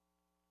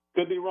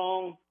could be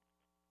wrong.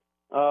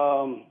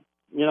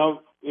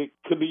 It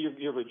could be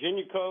your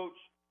Virginia coach.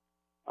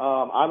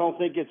 I don't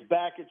think it's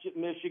Bakich at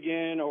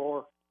Michigan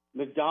or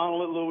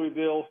McDonald at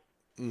Louisville.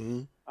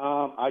 Mm-hmm.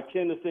 I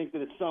tend to think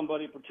that it's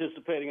somebody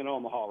participating in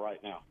Omaha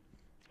right now.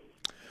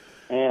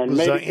 And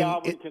maybe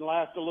Godwin can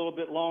last a little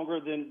bit longer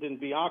than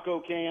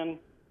Bianco can.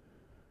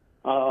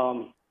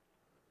 So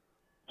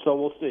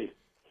we'll see.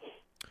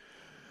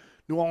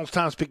 New Orleans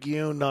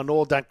Times-Picayune,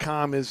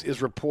 NOLA.com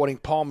is reporting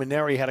Paul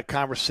Mainieri had a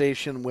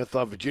conversation with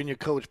Virginia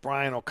coach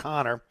Brian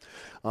O'Connor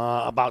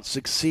about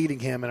succeeding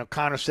him. And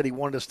O'Connor said he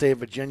wanted to stay at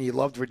Virginia. He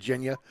loved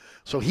Virginia.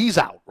 So he's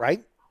out,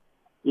 right?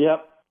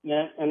 Yep.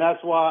 And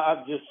that's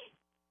why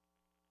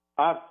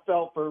I've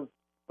felt for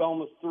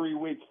almost 3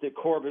 weeks that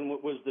Corbin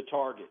was the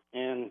target.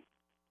 And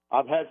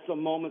I've had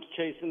some moments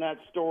chasing that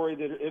story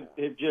that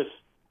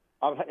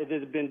it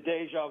has been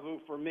deja vu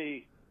for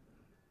me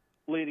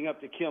leading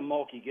up to Kim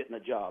Mulkey getting a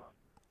job.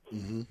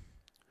 Mm-hmm.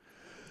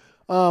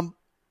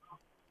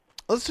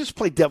 Let's just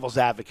play devil's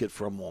advocate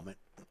for a moment.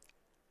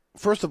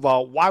 First of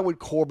all, why would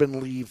Corbin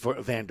leave for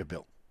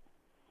Vanderbilt?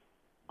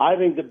 I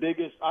think the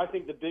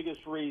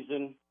biggest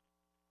reason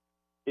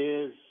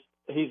is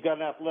he's got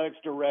an athletics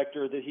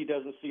director that he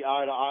doesn't see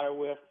eye to eye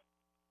with,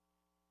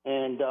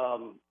 and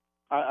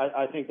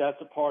I think that's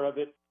a part of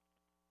it.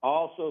 I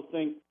also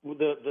think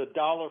the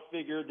dollar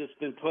figure that's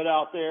been put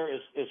out there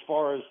as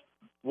far as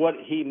what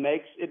he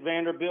makes at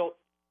Vanderbilt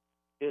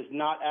is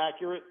not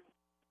accurate,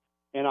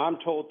 and I'm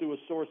told through a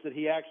source that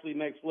he actually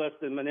makes less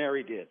than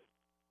Mainieri did.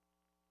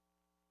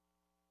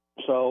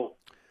 So,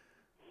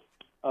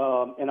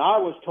 and I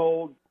was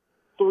told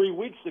 3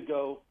 weeks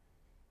ago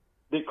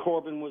that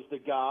Corbin was the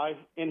guy,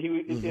 and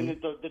and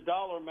the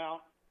dollar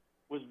amount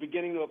was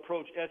beginning to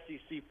approach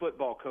SEC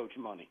football coach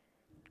money.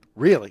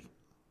 Really?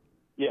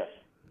 Yes.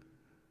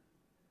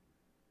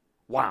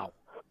 Wow.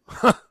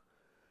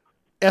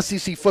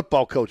 SEC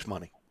football coach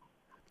money.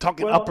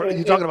 Talking upper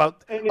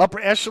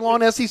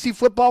echelon SEC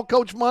football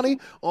coach money,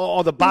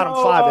 or the bottom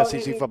five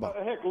SEC football?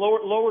 Heck,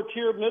 lower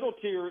tier, middle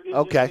tier.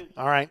 Okay,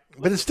 all right,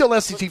 but it's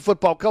still SEC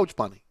football coach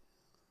money.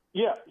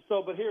 Yeah.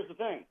 So, but here's the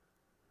thing.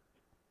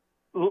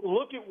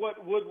 Look at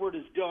what Woodward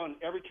has done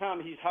every time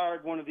he's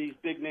hired one of these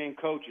big name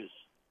coaches.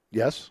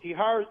 Yes. He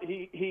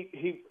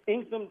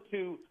inks them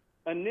to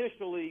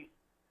initially,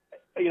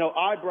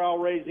 eyebrow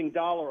raising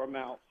dollar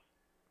amounts,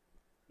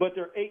 but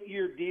they're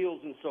 8-year deals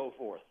and so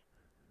forth.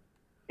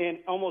 And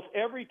almost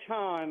every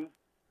time,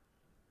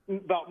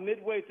 about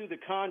midway through the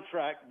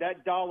contract,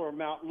 that dollar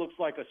amount looks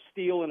like a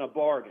steal and a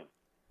bargain.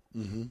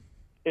 Mm-hmm.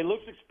 It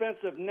looks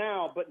expensive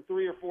now, but in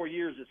 3 or 4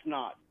 years, it's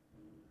not.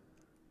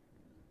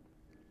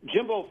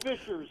 Jimbo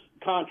Fisher's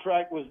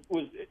contract was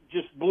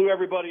just blew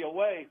everybody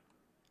away.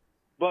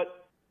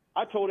 But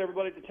I told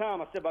everybody at the time,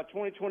 I said, by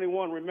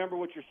 2021, remember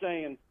what you're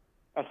saying.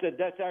 I said,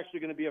 that's actually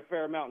going to be a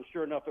fair amount, and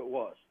sure enough, it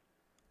was.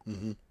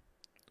 Mm-hmm.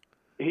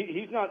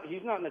 He's not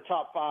in the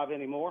top 5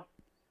 anymore.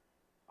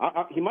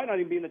 He might not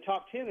even be in the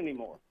top 10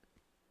 anymore.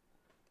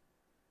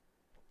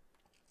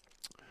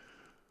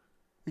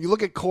 You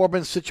look at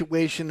Corbin's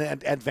situation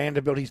at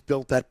Vanderbilt. He's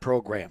built that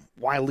program.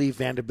 Why leave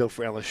Vanderbilt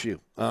for LSU?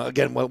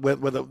 Again,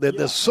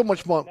 there's so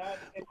much more.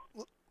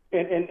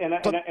 And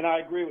I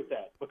agree with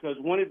that, because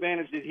one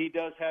advantage that he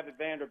does have at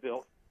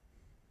Vanderbilt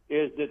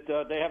is that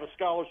they have a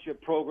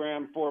scholarship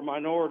program for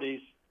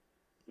minorities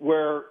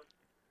where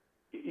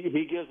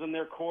he gives them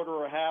their quarter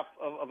or half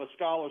of a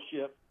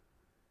scholarship,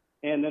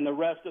 and then the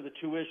rest of the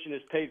tuition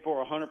is paid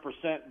for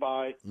 100%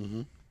 by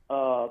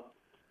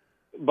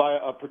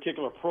a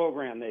particular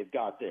program they've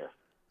got there.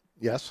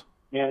 Yes.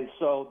 And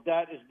so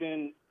that has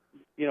been,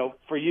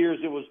 for years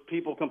it was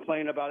people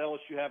complaining about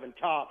LSU having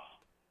tops.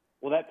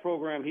 Well, that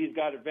program he's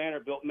got at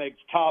Vanderbilt makes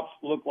tops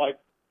look like,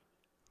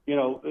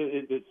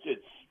 it's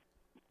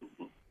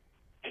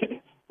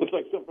looks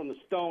like something from the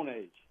Stone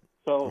Age.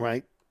 So,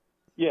 right.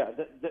 Yeah,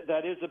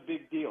 that is a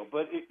big deal.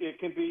 But it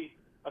can be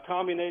a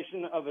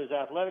combination of his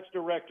athletics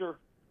director,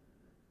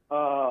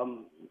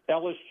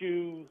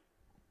 LSU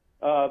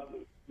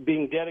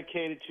being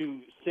dedicated to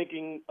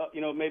sinking,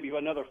 maybe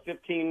another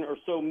 15 or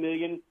so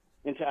million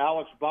into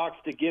Alex Box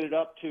to get it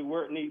up to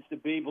where it needs to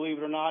be. Believe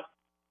it or not,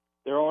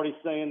 they're already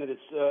saying that it's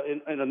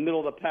in the middle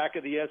of the pack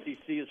of the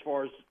SEC as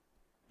far as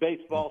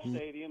baseball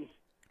stadiums.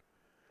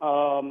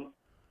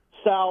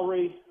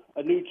 Salary,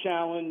 a new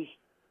challenge,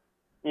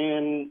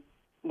 and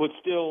what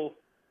it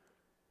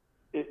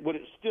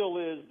still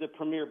is the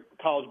premier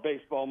college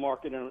baseball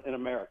market in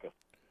America.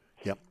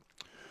 Yep.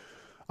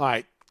 All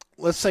right.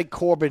 Let's say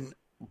Corbin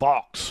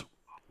balks.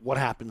 What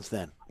happens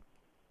then?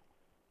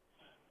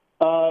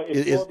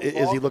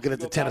 Is he looking at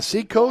the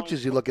Tennessee coach?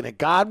 Is he looking at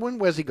Godwin?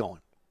 Where's he going?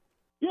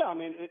 Yeah, I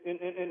mean,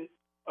 and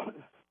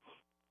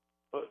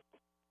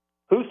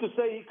who's to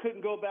say he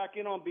couldn't go back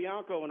in on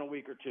Bianco in a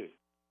week or two?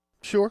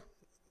 Sure.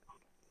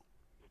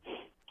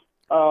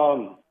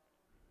 So,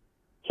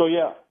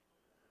 yeah,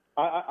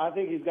 I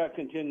think he's got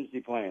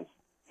contingency plans.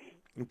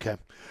 Okay.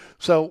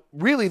 So,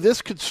 really,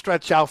 this could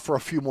stretch out for a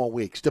few more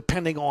weeks,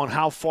 depending on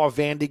how far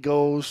Vandy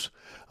goes.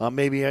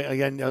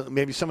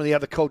 Maybe some of the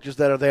other coaches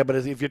that are there. But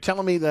if you're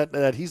telling me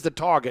that he's the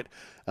target,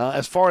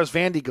 as far as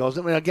Vandy goes,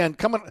 I mean, again,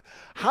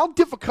 how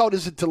difficult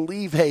is it to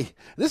leave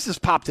this has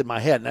popped in my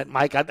head,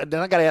 Mike, then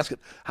I got to ask it,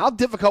 how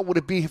difficult would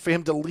it be for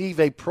him to leave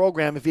a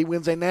program if he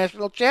wins a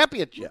national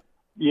championship?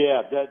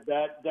 Yeah,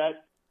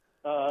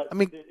 I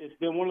mean, it's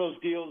been one of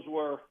those deals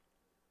where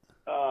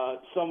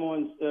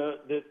someone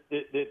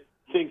that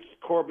thinks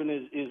Corbin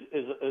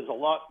is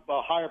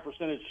a higher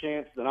percentage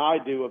chance than I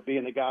do of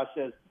being the guy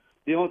says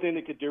the only thing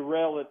that could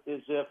derail it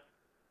is if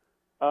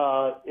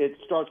it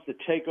starts to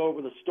take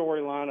over the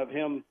storyline of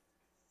him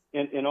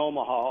in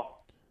Omaha,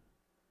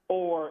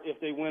 or if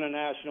they win a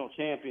national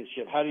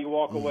championship. How do you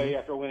walk away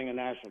after winning a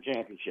national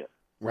championship?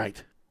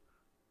 Right.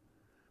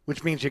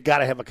 Which means you got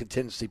to have a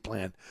contingency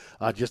plan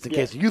just in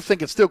case. You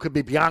think it still could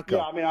be Bianco.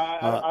 Yeah, I mean,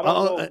 I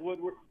don't know if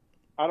Woodward.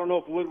 I don't know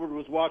if Woodward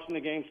was watching the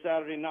game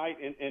Saturday night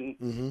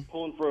and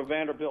pulling for a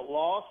Vanderbilt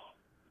loss,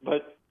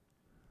 but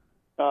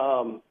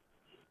I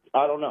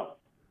don't know.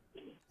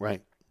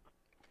 Right.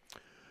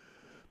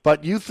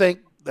 But you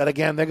think that,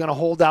 again, they're going to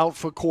hold out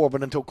for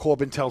Corbin until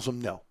Corbin tells them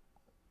no?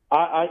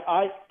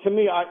 I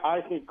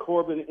think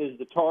Corbin is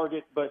the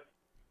target, but,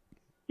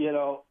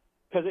 because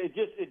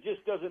it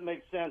just doesn't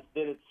make sense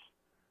that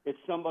it's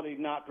somebody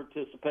not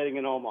participating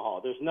in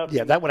Omaha. There's nothing.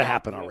 Yeah, that would have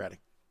happened already.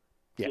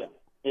 Yeah.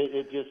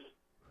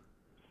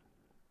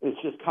 It's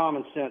just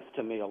common sense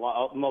to me.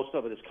 Most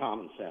of it is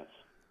common sense.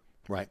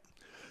 Right.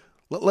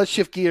 Let's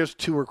shift gears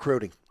to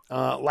recruiting.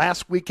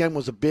 Last weekend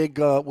was a big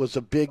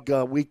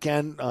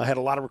weekend. Had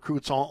a lot of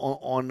recruits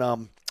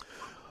on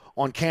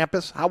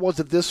campus. How was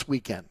it this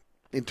weekend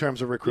in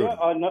terms of recruiting?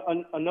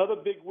 Yeah, another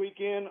big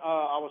weekend.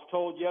 I was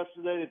told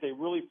yesterday that they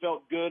really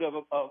felt good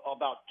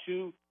about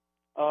two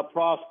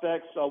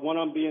prospects. One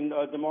of them being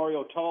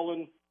Demario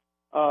Tolan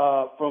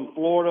from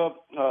Florida.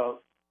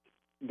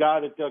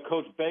 Guy that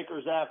Coach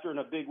Baker's after in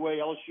a big way,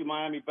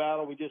 LSU-Miami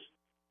battle. We just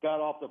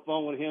got off the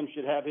phone with him,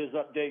 should have his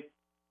update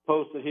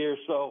posted here.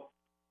 So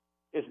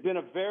it's been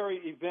a very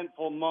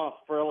eventful month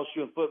for LSU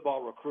in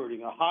football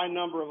recruiting. A high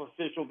number of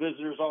official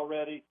visitors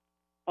already,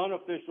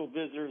 unofficial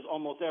visitors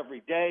almost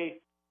every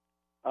day.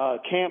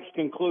 Camps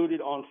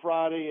concluded on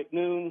Friday at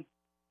noon.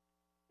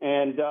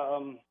 And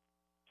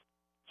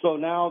so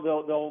now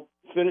they'll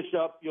finish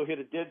up. You'll hit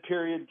a dead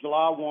period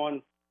July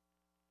 1.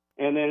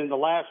 And then in the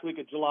last week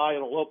of July,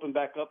 it'll open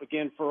back up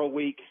again for a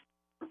week.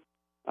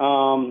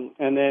 And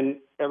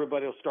then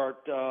everybody will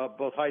start,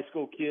 both high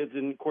school kids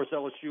and, of course,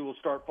 LSU will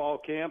start fall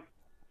camp.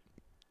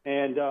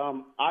 And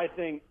I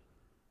think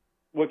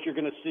what you're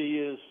going to see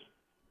is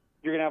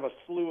you're going to have a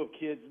slew of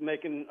kids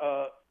making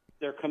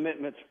their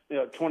commitments,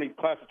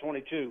 class of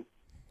 22,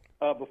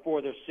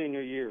 before their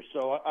senior year.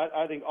 So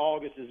I think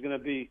August is going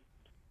to be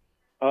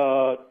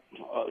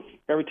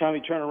every time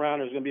you turn around,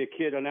 there's going to be a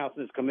kid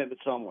announcing his commitment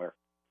somewhere.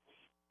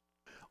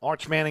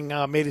 Arch Manning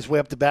made his way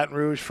up to Baton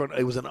Rouge.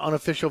 It was an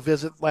unofficial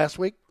visit last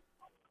week?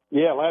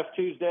 Yeah, last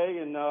Tuesday,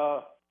 and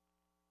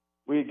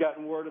we had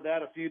gotten word of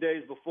that a few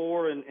days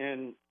before,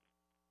 and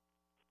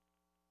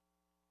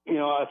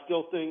I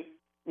still think,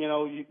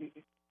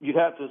 you'd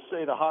have to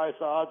say the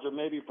highest odds are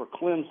maybe for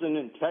Clemson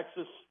and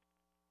Texas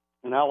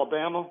and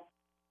Alabama.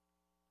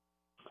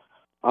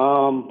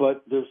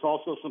 But there's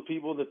also some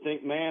people that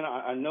think, man,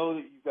 I know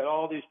that you've got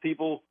all these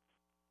people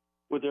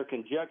with their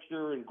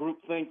conjecture and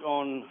groupthink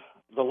on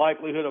the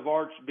likelihood of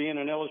Arch being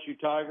an LSU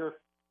Tiger.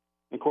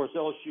 And, of course,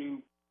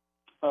 LSU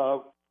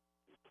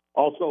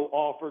also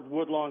offered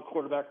Woodlawn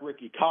quarterback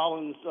Ricky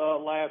Collins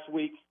last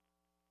week.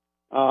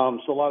 So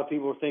a lot of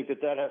people think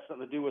that has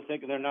something to do with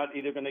thinking they're not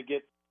going to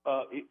get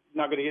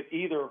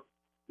either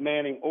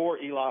Manning or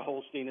Eli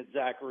Holstein at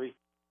Zachary.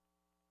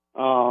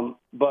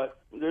 But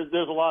there's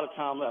a lot of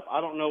time left.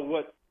 I don't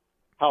know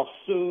how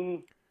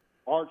soon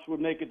Arch would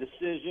make a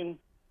decision.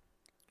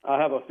 I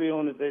have a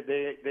feeling that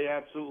they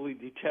absolutely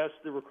detest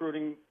the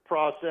recruiting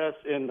process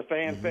and the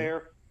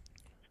fanfare,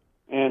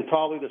 and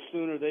probably the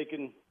sooner they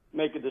can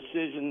make a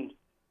decision,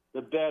 the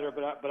better.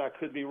 But I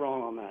could be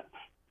wrong on that.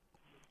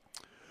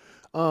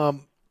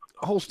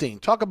 Holstein,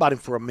 talk about him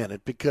for a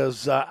minute,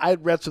 because I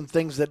had read some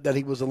things that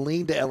he was a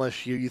lean to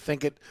LSU. You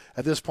think at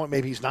this point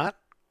maybe he's not?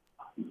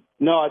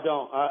 No, I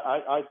don't.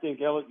 I think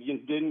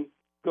LSU didn't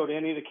go to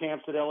any of the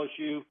camps at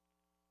LSU.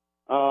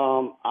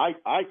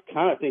 I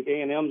kind of think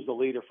A&M's the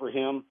leader for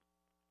him.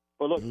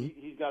 But look,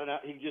 he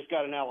just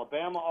got an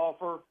Alabama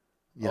offer,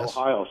 yes.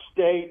 Ohio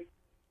State.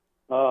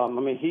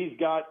 He's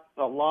got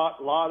a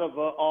lot of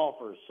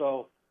offers.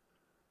 So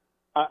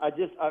I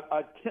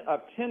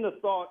tend to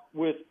thought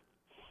with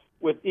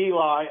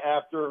Eli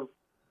after,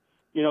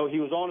 he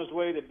was on his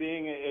way to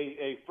being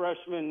a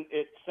freshman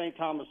at St.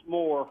 Thomas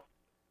More,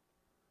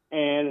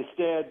 and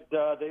instead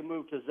they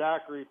moved to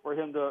Zachary for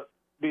him to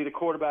be the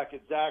quarterback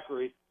at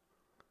Zachary.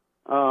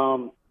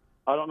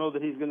 I don't know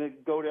that he's going to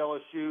go to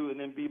LSU and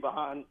then be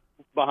behind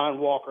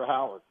Walker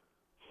Howard.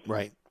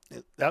 Right.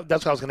 That's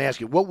what I was going to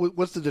ask you.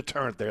 What's the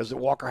deterrent there? Is it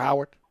Walker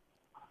Howard?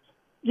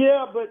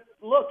 Yeah, but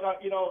look,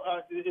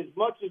 as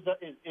much as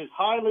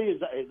highly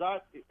as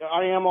I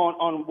am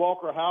on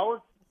Walker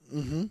Howard,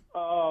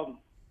 I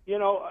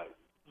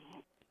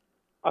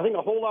think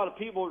a whole lot of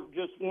people are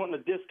just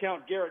wanting to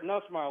discount Garrett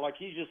Nussmeier like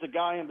he's just a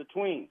guy in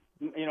between,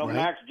 right.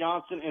 Max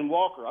Johnson and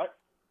Walker.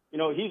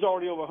 He's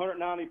already over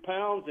 190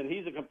 pounds, and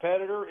he's a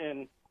competitor,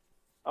 and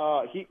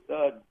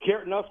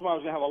Garrett Nussmeier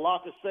is going to have a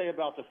lot to say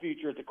about the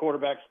future at the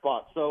quarterback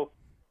spot. So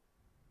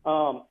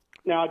now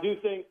I do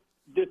think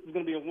this is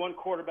going to be a one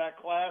quarterback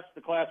class,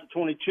 the class of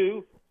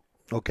 22.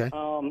 Okay.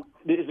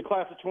 Is the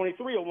class of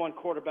 23 a one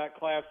quarterback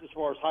class as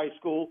far as high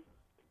school?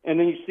 And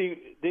then you see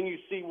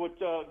what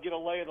get a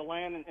lay of the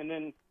land, and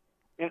then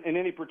in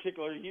any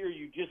particular year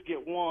you just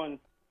get one.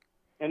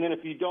 And then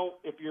if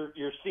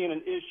you're seeing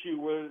an issue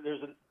where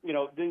there's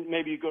then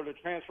maybe you go to the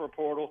transfer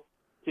portal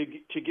to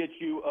get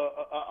you a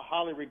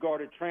highly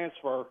regarded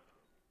transfer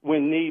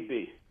when need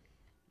be.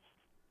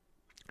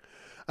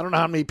 I don't know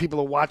how many people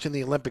are watching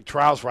the Olympic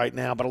trials right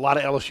now, but a lot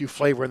of LSU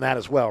flavor in that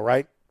as well,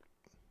 right?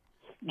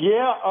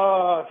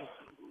 Yeah.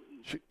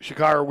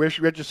 Shakara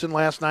Richardson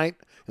last night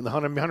in the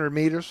 100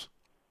 meters.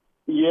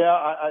 Yeah,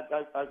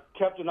 I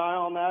kept an eye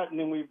on that, and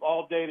then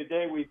all day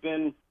today we've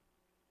been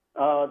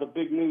the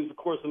big news, of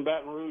course, in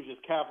Baton Rouge is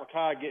Catholic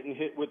High getting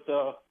hit with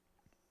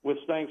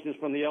sanctions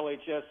from the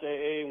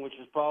LHSAA, which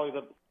is probably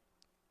the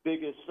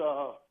biggest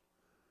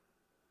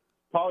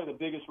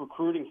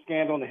recruiting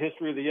scandal in the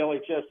history of the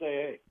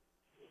LHSAA.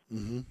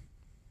 Mm-hmm.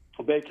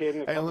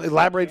 Vacating.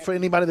 Elaborate for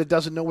anybody that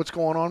doesn't know what's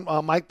going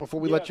on, Mike, before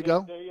we let you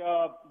go.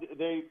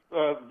 They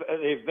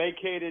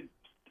vacated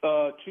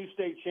 2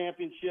 state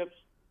championships,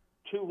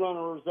 2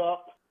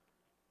 runners-up,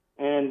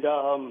 and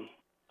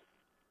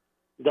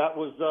that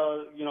was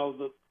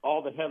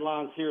all the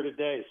headlines here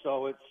today.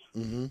 So it's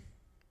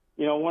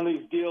one of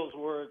these deals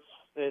where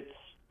it's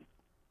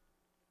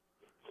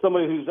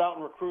somebody who's out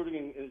in recruiting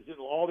and is in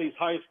all these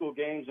high school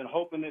games and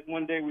hoping that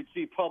one day we'd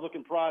see public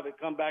and private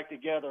come back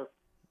together.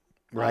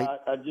 Right.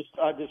 I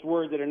just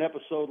worried that an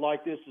episode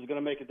like this is going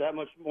to make it that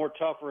much more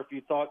tougher if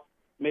you thought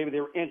maybe they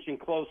were inching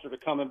closer to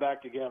coming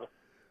back together.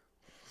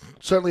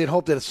 Certainly, had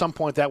hoped that at some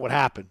point that would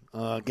happen.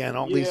 Again,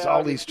 all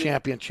these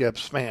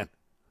championships, man.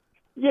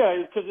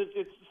 Yeah, because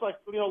it's like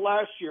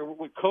last year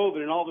with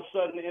COVID, and all of a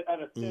sudden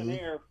out of thin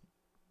air,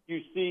 you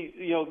see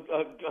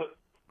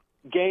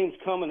games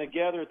coming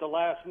together at the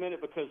last minute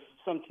because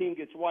some team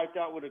gets wiped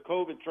out with a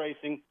COVID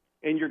tracing,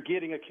 and you're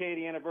getting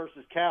Acadiana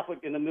versus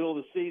Catholic in the middle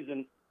of the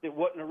season that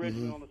wasn't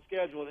originally on the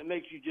schedule. It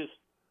makes you just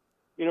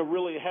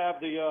really have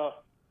the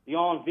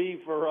envie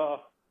for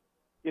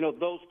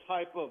those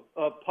type of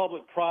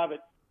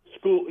public-private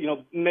school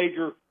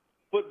major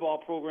football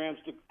programs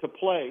to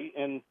play,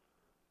 and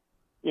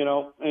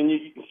and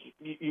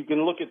you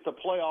can look at the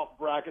playoff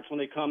brackets when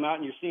they come out,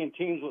 and you're seeing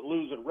teams with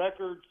losing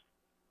records.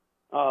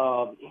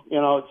 A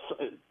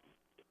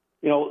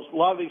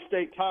lot of these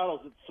state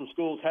titles that some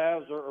schools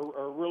have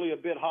are really a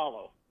bit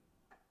hollow.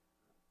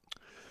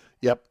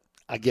 Yep,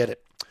 I get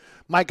it.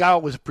 Mike, I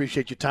always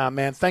appreciate your time,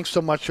 man. Thanks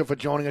so much for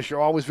joining us. You're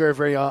always very,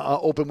 very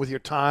open with your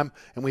time,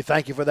 and we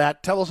thank you for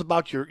that. Tell us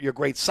about your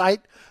great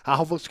site,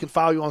 how folks can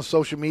follow you on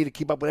social media to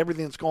keep up with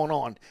everything that's going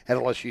on at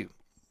LSU.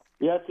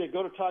 Yeah, that's it.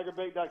 Go to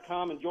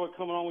TigerBait.com. Enjoy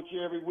coming on with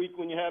you every week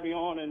when you have me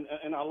on,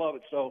 and I love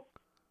it. So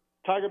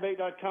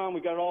TigerBait.com, we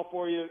got it all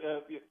for you.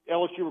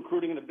 LSU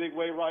recruiting in a big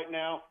way right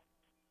now.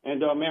 And,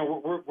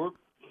 man, we're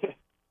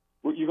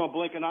you're going to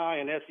blink an eye,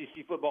 and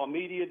SEC football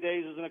media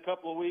days is in a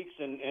couple of weeks,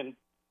 and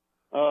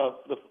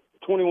the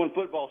 21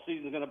 football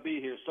season is going to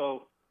be here.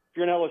 So if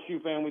you're an LSU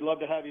fan, we'd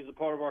love to have you as a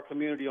part of our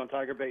community on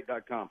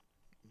TigerBait.com.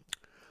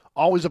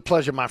 Always a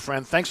pleasure, my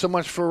friend. Thanks so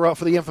much for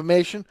the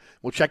information.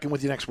 We'll check in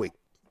with you next week.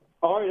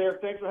 All right,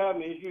 Eric. Thanks for having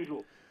me, as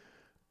usual.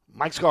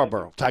 Mike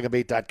Scarborough,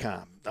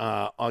 TigerBait.com.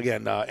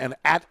 And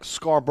at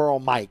Scarborough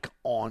Mike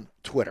on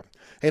Twitter.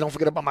 Hey, don't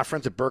forget about my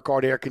friends at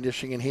Burkhardt Air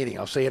Conditioning and Heating.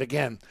 I'll say it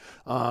again.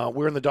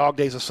 We're in the dog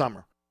days of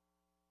summer.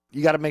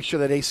 You got to make sure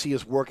that AC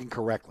is working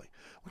correctly.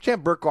 Why don't you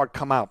have Burkhardt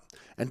come out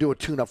and do a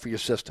tune-up for your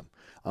system?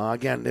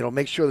 It'll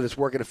make sure that it's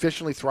working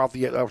efficiently throughout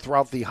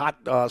the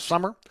hot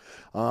summer.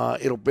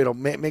 It'll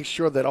make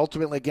sure that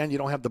ultimately, again, you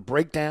don't have the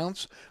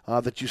breakdowns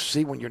that you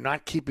see when you're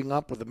not keeping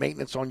up with the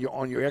maintenance on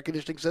your air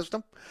conditioning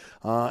system.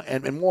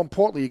 And more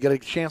importantly, you get a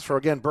chance for,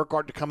 again,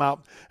 Burkhardt to come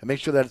out and make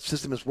sure that the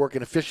system is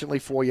working efficiently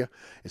for you.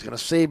 It's going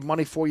to save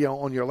money for you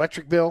on your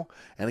electric bill.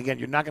 And again,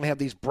 you're not going to have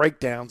these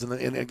breakdowns.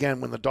 And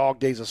again, when the dog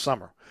days of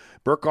summer,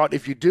 Burkhardt,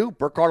 if you do,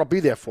 Burkhardt will be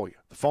there for you.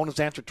 The phone is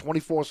answered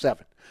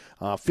 24/7.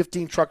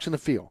 15 trucks in the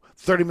field,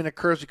 30-minute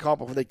courtesy call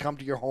before they come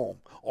to your home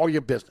or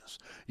your business.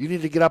 You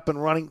need to get up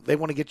and running. They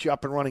want to get you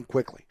up and running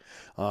quickly.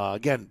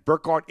 Again,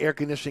 Burkhardt Air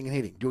Conditioning and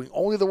Heating, doing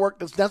only the work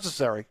that's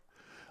necessary.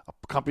 A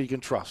company you can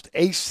trust.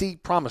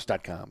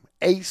 acpromise.com.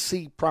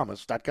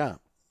 acpromise.com.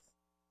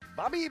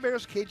 Bobby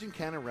Hebert's Cajun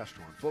Cannon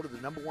Restaurant, voted the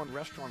 #1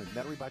 restaurant in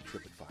Metairie by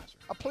TripAdvisor.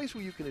 A place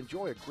where you can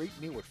enjoy a great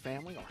meal with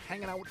family or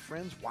hanging out with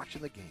friends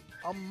watching the game.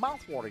 A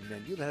mouth-watering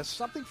menu that has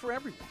something for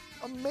everyone.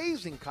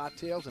 Amazing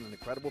cocktails and an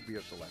incredible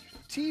beer selection.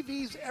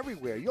 TVs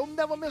everywhere. You'll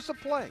never miss a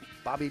play.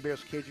 Bobby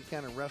Hebert's Cajun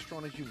Cannon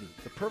Restaurant is unique.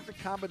 The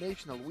perfect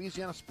combination of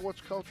Louisiana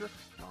sports culture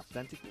and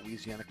authentic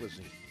Louisiana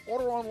cuisine.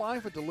 Order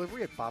online for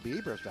delivery at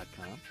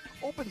BobbyHeberts.com.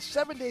 Open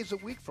 7 days a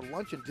week for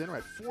lunch and dinner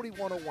at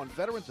 4101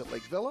 Veterans at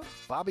Lake Villa.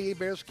 Bobby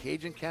Hebert's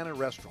Cajun Cannon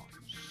Restaurant.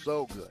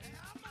 So good.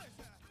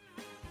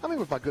 I'm here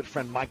with my good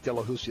friend Mike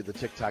Delahoussaye at the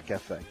TikTok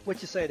Cafe.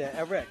 What you say there,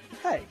 Eric?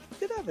 Hey,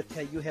 did I ever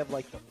tell you have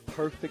like the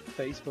perfect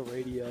face for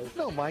radio?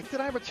 No, Mike. Did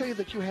I ever tell you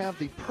that you have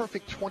the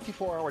perfect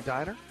 24-hour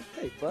diner?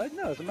 Hey, bud.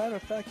 No, as a matter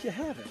of fact, you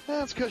haven't.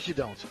 That's because you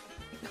don't.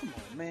 Come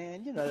on,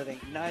 man. You know that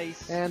ain't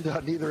nice. And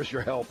neither is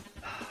your help.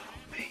 Oh,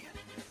 man.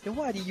 Then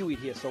why do you eat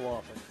here so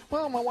often?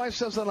 Well, my wife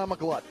says that I'm a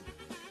glutton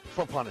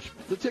for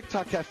punishment. The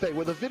TikTok Cafe,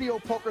 where the video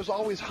poker is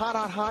always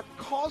hot,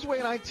 Causeway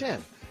and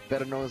I-10,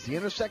 better known as the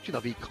intersection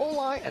of E.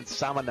 coli and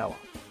salmonella.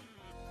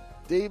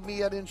 Dave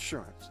Miette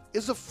Insurance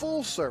is a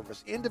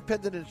full-service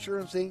independent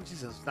insurance agency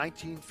since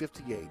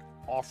 1958,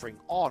 offering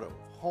auto,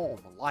 home,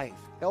 life,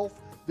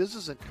 health,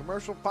 business, and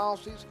commercial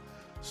policies,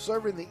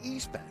 serving the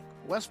East Bank,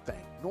 West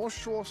Bank, North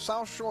Shore,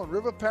 South Shore, and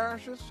River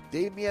parishes.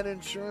 Dave Miette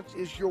Insurance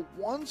is your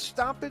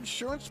one-stop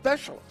insurance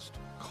specialist.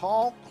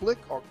 Call, click,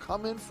 or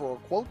come in for a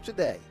quote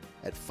today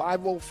at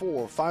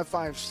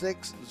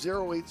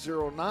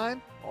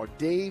 504-556-0809 or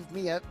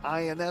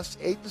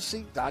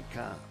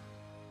DaveMietteINSAgency.com.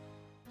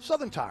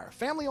 Southern Tire,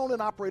 family-owned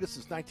and operated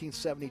since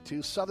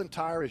 1972, Southern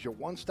Tire is your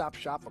one-stop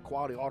shop for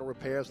quality auto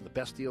repairs and the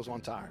best deals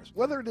on tires.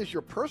 Whether it is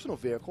your personal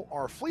vehicle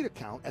or a fleet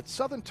account, at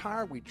Southern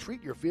Tire, we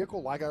treat your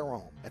vehicle like our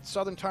own. At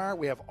Southern Tire,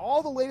 we have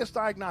all the latest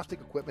diagnostic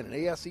equipment and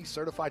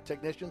ASE-certified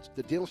technicians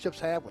the dealerships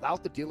have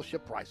without the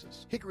dealership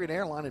prices. Hickory and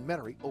Airline in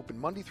Metairie, open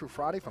Monday through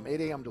Friday from 8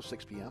 a.m. till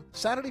 6 p.m.,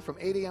 Saturday from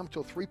 8 a.m.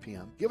 till 3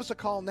 p.m. Give us a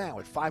call now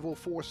at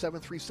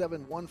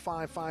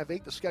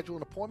 504-737-1558 to schedule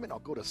an appointment, or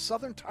go to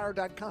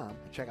southerntire.com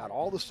and check out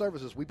all the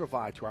services we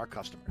provide to our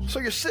customers. So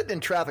you're sitting in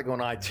traffic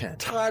on I-10,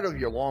 tired of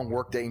your long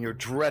workday, and you're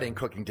dreading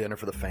cooking dinner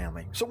for the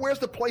family. So where's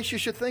the place you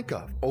should think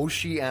of?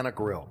 Oceana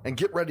Grill. And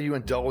get ready to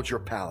indulge your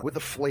palate with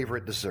the flavor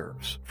it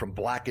deserves. From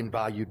blackened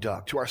Bayou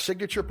duck to our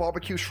signature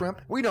barbecue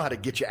shrimp, we know how to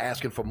get you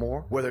asking for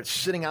more. Whether it's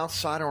sitting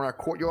outside or in our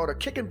courtyard or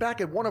kicking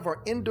back at one of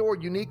our indoor,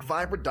 unique,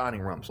 vibrant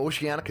dining rooms,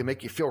 Oceana can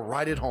make you feel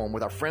right at home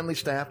with our friendly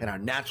staff and our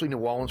naturally New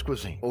Orleans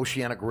cuisine.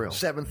 Oceana Grill,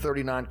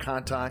 739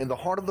 Conti, in the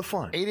heart of the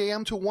fun, 8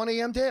 a.m. to 1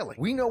 a.m. daily.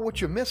 We know what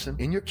you're missing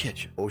in your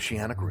kitchen.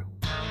 Oceana Grill.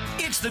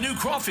 It's the new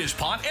crawfish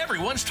pot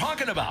everyone's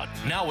talking about.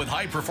 Now with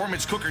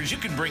high-performance cookers, you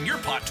can bring your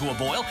pot to a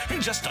boil in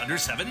just under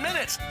 7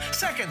 minutes.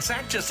 Second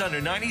sack just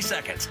under 90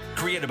 seconds.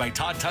 Created by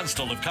Todd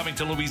Tunstall of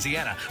Covington,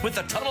 Louisiana, with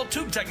the tunnel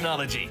tube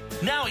technology.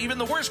 Now even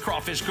the worst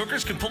crawfish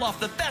cookers can pull off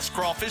the best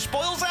crawfish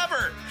boils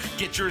ever.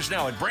 Get yours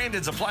now at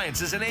Brandon's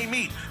Appliances in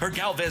A-Meat or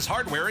Galvez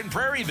Hardware in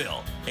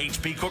Prairieville.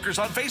 HP Cookers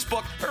on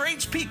Facebook or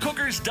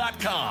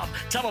hpcookers.com.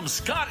 Tell them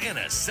Scott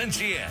Ennis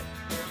sent you in.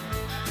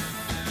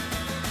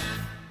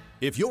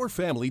 If your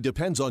family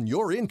depends on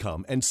your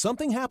income and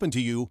something happened to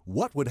you,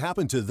 what would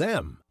happen to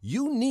them?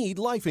 You need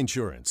life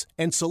insurance,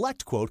 and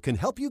SelectQuote can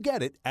help you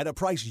get it at a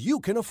price you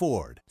can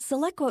afford.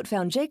 SelectQuote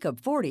found Jacob,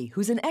 40,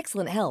 who's in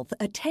excellent health,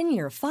 a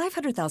 10-year,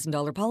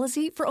 $500,000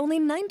 policy for only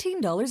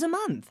 $19 a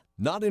month.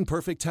 Not in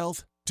perfect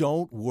health?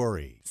 Don't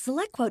worry.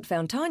 SelectQuote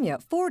found Tanya,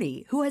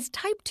 40, who has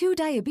type 2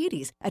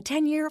 diabetes, a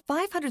 10-year,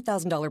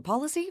 $500,000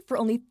 policy for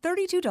only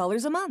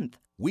 $32 a month.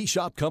 We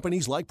shop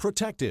companies like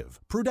Protective,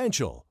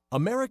 Prudential,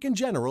 American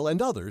General,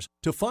 and others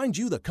to find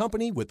you the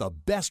company with the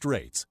best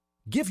rates.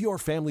 Give your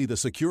family the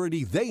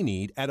security they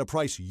need at a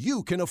price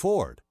you can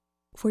afford.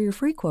 For your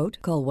free quote,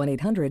 call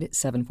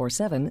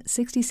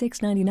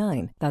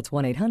 1-800-747-6699. That's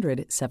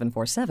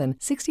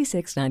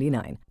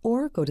 1-800-747-6699.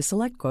 Or go to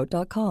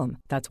SelectQuote.com.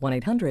 That's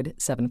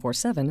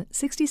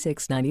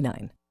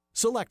 1-800-747-6699.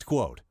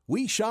 SelectQuote.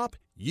 We shop,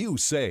 you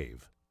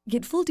save.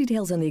 Get full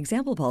details on the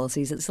example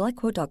policies at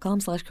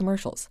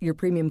selectquote.com/commercials. Your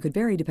premium could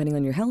vary depending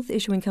on your health,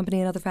 issuing company,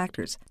 and other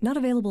factors. Not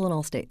available in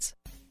all states.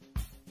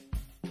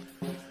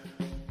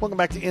 Welcome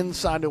back to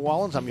Inside New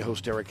Orleans. I'm your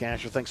host, Eric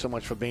Asher. Thanks so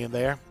much for being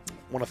there.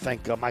 I want to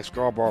thank Mike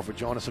Scarborough for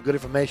joining us. Some good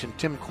information.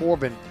 Tim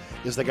Corbin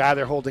is the guy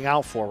they're holding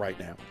out for right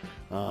now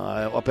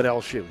up at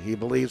LSU. He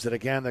believes that,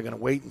 again, they're going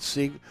to wait and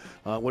see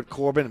what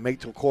Corbin, and make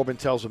till Corbin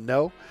tells them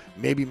no.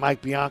 Maybe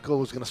Mike Bianco,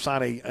 who's going to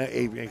sign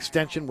an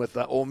extension with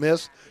Ole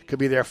Miss, could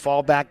be their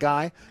fallback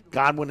guy.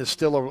 Godwin is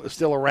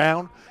still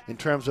around in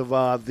terms of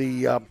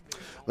the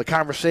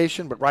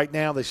conversation, but right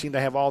now they seem to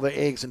have all their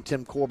eggs in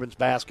Tim Corbin's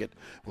basket.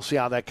 We'll see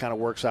how that kind of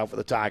works out for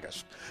the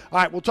Tigers. All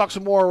right, we'll talk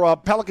some more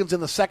Pelicans in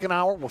the second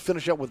hour. We'll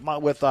finish up with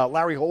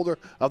Larry Holder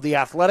of The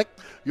Athletic.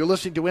 You're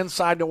listening to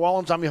Inside New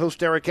Orleans. I'm your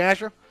host, Eric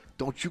Asher.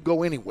 Don't you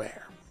go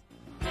anywhere.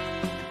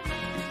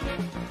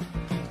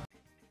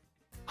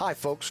 Hi,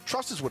 folks.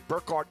 Trust is what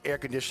Burkhardt Air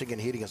Conditioning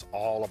and Heating is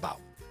all about.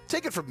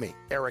 Take it from me,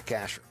 Eric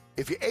Asher.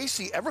 If your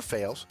AC ever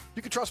fails,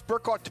 you can trust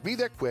Burkhardt to be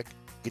there quick,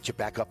 get you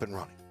back up and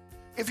running.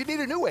 If you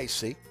need a new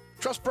AC,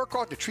 trust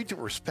Burkhardt to treat you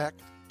with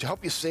respect, to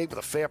help you save with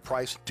a fair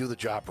price and do the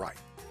job right.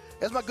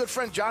 As my good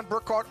friend John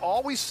Burkhardt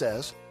always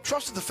says,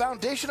 trust is the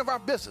foundation of our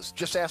business.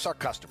 Just ask our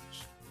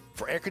customers.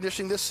 For air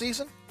conditioning this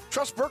season,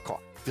 trust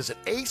Burkhardt. Visit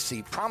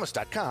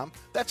acpromise.com.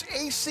 That's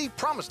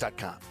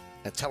acpromise.com.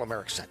 And tell them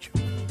Eric sent you.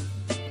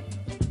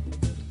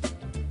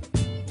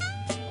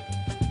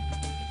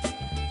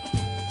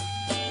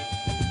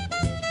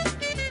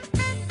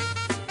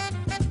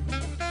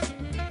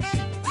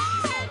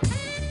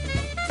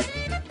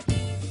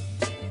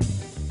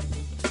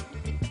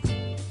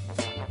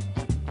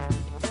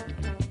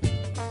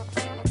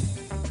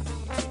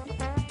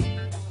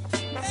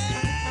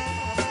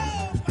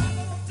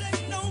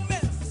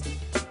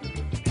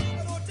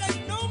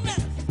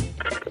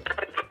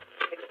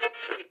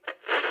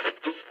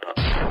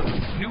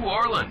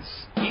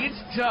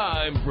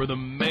 Time for the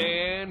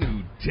man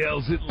who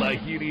tells it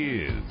like it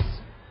is.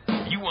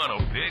 You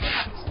want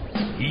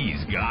opinions?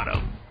 He's got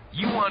them.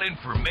 You want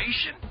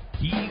information?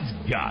 He's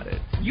got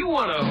it. You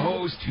want a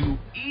host who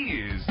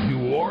is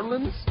New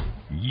Orleans?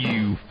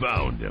 You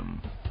found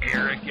him.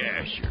 Eric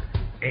Asher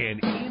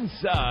and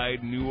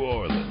Inside New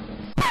Orleans.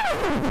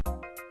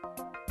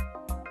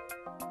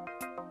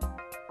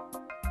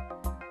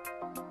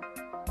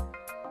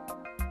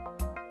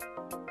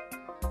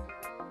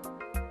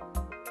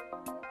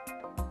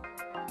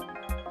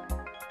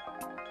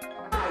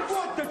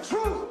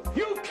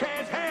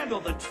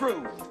 The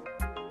truth.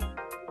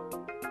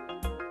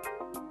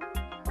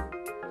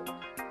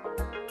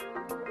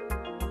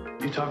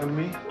 You talking to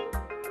me?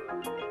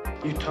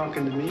 You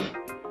talking to me?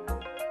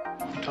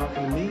 You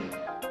talking to me?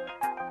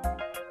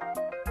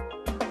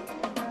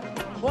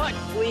 What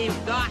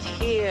we've got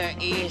here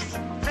is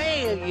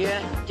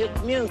failure to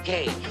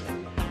communicate.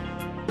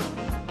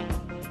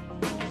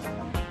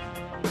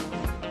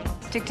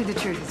 Stick to the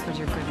truth is what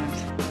you're good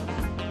at.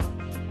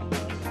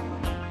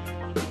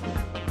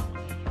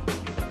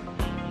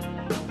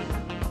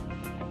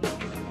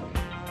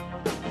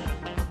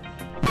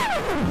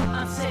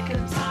 I'm sick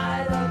and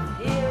tired of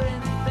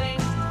hearing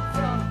things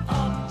from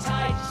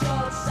uptight,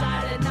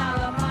 short-sighted,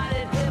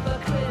 narrow-minded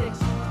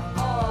hypocrites.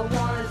 All I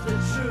want is the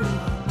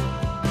truth.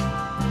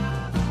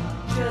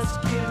 Just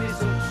give me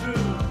some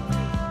truth.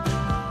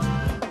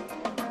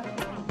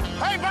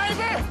 Hey,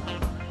 baby!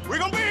 We're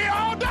gonna be here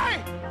all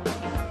day!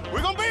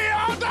 We're gonna be here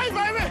all day,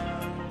 baby!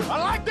 I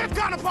like this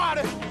kind of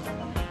party!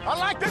 I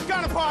like this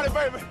kind of party,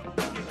 baby!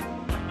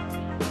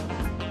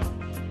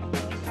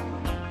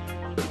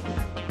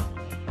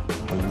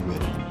 Are you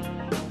ready?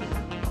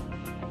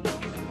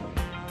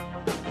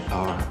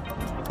 Are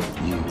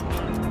you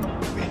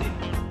ready?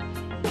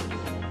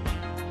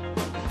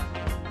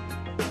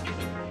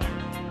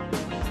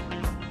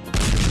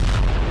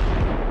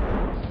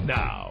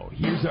 Now,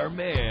 here's our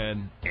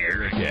man,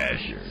 Eric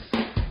Asher.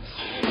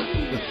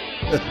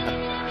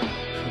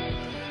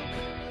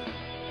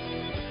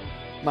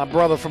 My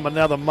brother from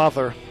another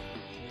mother,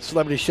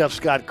 celebrity chef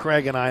Scott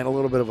Craig, and I in a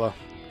little bit of a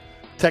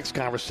text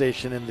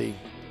conversation in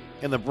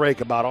the break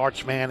about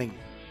Arch Manning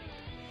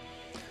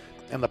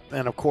and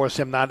of course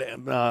him not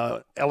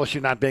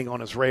LSU not being on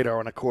his radar,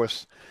 and of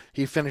course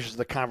he finishes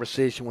the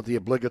conversation with the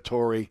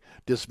obligatory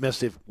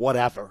dismissive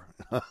whatever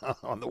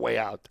on the way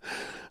out.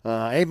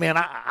 Hey man,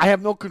 I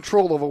have no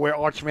control over where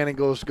Arch Manning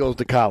goes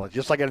to college,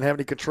 just like I didn't have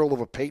any control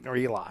over Peyton or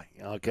Eli.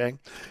 Okay,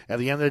 at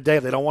the end of the day,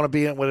 if they don't want to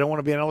be an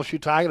LSU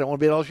Tiger, they don't want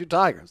to be an LSU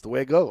Tiger. It's the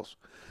way it goes.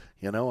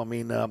 You know, I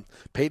mean,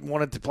 Peyton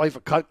wanted to play for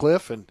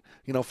Cutcliffe and,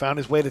 you know, found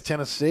his way to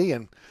Tennessee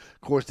and,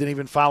 of course, didn't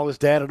even follow his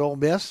dad at Ole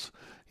Miss.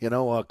 You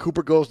know,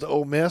 Cooper goes to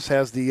Ole Miss,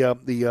 has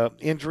the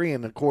injury,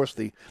 and, of course,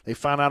 they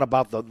found out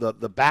about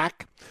the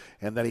back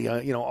and that he,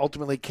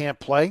 ultimately can't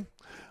play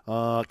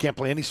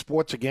any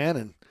sports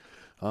again.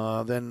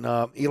 And then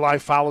Eli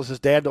follows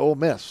his dad to Ole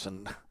Miss.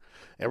 And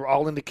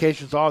all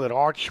indications are that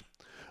Arch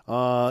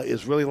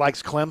really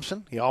likes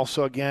Clemson. He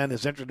also, again,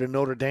 is interested in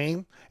Notre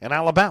Dame and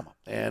Alabama.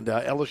 And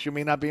LSU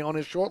may not be on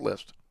his short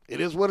list. It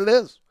is what it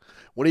is.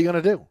 What are you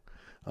going to do?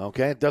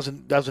 Okay, it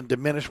doesn't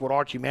diminish what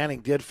Archie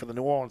Manning did for the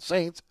New Orleans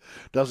Saints.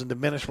 Doesn't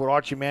diminish what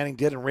Archie Manning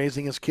did in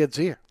raising his kids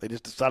here. They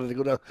just decided to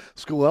go to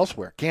school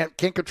elsewhere. Can't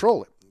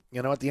control it.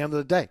 At the end of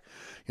the day,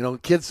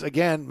 kids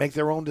again make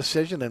their own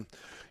decision, and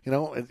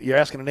you're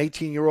asking an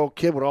 18-year-old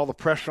kid with all the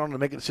pressure on them to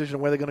make a decision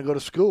on where they're going to go to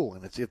school,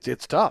 and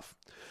it's tough.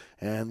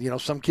 And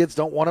some kids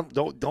don't want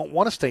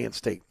to stay in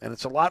state, and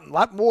it's a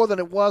lot more than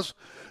it was,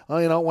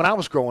 when I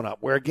was growing up,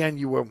 where again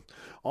it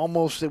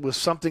was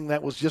something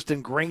that was just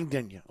ingrained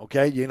in you.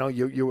 Okay,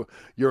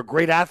 you're a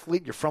great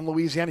athlete, you're from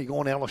Louisiana, you're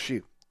going to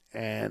LSU,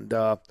 and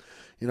a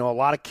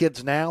lot of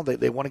kids now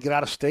they want to get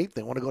out of state,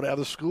 they want to go to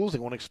other schools, they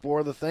want to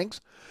explore other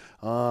things,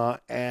 again,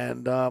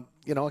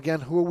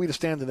 who are we to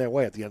stand in their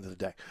way at the end of the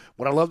day?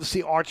 Would I love to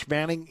see Arch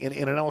Manning in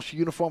an LSU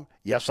uniform?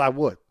 Yes, I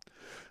would.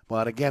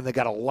 But, again, they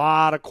got a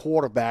lot of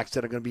quarterbacks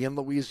that are going to be in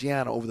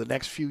Louisiana over the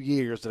next few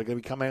years that are going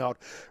to be coming out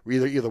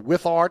either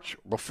with Arch,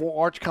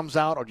 before Arch comes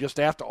out, or just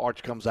after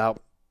Arch comes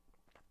out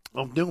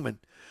of Newman.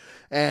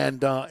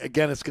 And,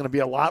 again, it's going to be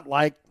a lot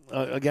like,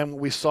 what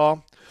we saw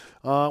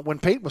when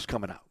Peyton was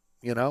coming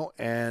out,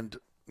 And,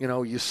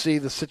 you see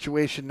the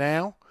situation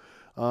now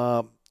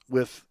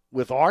with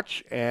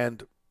Arch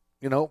and,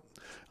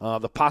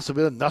 the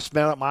possibility,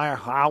 Nussmeier,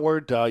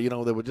 Howard,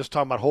 they were just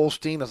talking about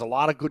Holstein. There's a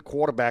lot of good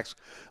quarterbacks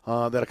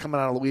that are coming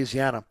out of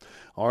Louisiana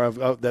or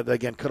that,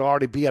 again, could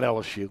already be at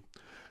LSU.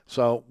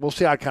 So we'll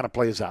see how it kind of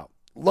plays out.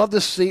 Love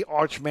to see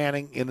Arch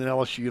Manning in an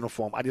LSU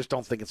uniform. I just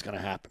don't think it's going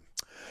to happen.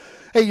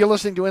 Hey, you're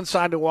listening to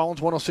Inside New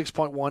Orleans,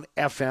 106.1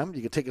 FM.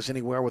 You can take us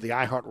anywhere with the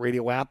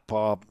iHeartRadio app,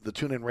 the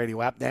TuneIn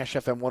Radio app, Nash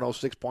FM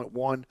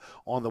 106.1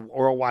 on the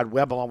World Wide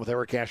Web, along with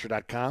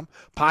ericasher.com.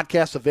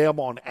 Podcast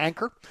available on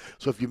Anchor.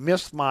 So if you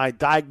missed my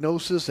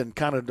diagnosis and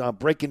kind of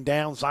breaking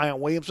down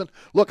Zion Williamson,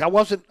 look, I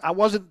wasn't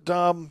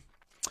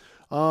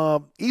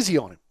easy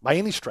on him by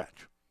any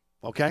stretch.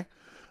 Okay,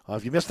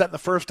 if you missed that in the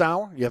first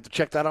hour, you have to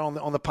check that out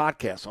on the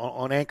podcast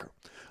on Anchor.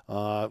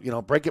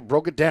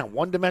 Broke it down.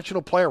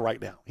 One-dimensional player right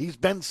now. He's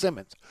Ben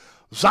Simmons.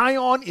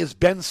 Zion is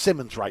Ben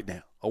Simmons right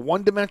now. A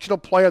one-dimensional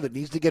player that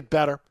needs to get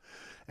better.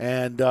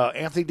 And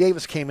Anthony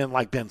Davis came in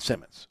like Ben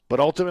Simmons. But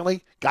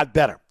ultimately, got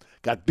better.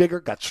 Got bigger,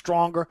 got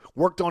stronger,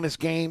 worked on his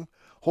game.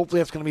 Hopefully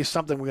that's going to be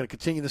something we're going to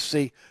continue to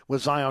see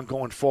with Zion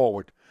going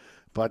forward.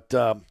 But,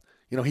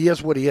 he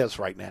is what he is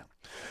right now.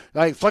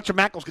 All right, Fletcher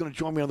Mackel's going to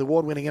join me on the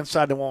award-winning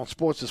Inside New Orleans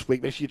Sports this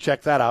week. Make sure you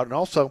check that out. And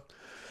also,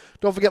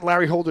 don't forget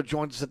Larry Holder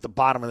joins us at the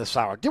bottom of this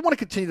hour. I did want to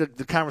continue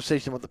the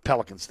conversation with the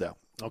Pelicans, though,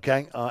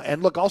 okay?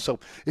 And look, also,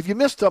 if you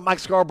missed Mike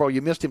Scarborough,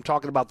 you missed him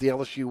talking about the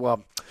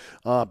LSU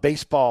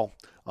baseball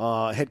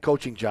head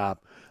coaching job.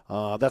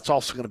 That's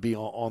also going to be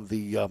on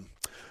the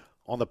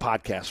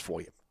podcast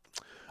for you.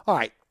 All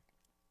right.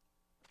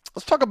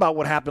 Let's talk about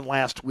what happened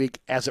last week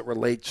as it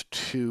relates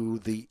to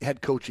the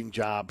head coaching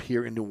job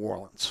here in New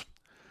Orleans.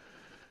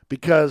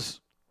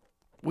 Because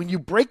when you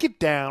break it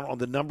down on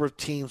the number of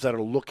teams that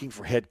are looking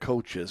for head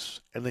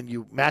coaches, and then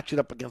you match it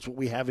up against what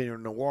we have here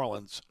in New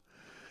Orleans,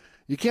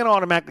 you can't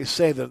automatically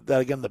say that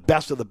again, the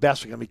best of the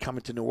best are going to be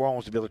coming to New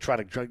Orleans to be able to try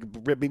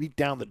to beat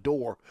down the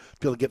door to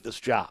be able to get this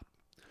job.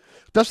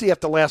 Especially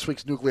after last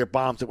week's nuclear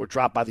bombs that were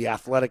dropped by the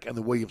Athletic and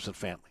the Williamson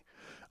family.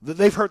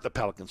 They've hurt the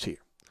Pelicans here.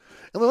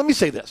 And let me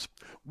say this.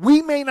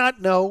 We may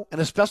not know, and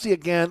especially,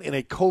 again, in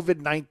a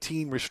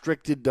COVID-19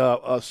 restricted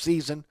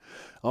season,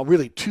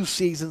 really 2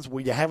 seasons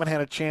where you haven't had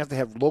a chance to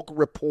have local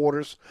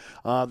reporters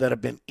that have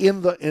been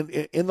in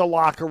the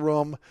locker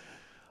room,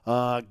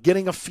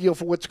 getting a feel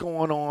for what's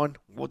going on,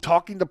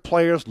 talking to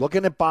players,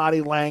 looking at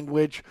body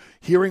language,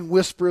 hearing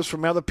whispers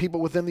from other people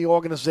within the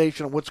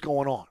organization of what's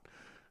going on.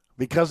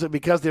 Because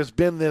there's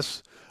been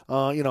this,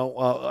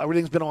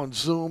 everything's been on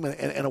Zoom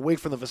and away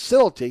from the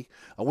facility,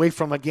 away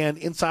from, again,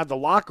 inside the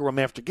locker room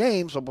after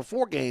games or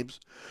before games,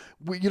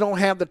 you don't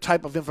have the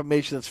type of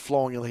information that's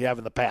flowing you have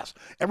in the past.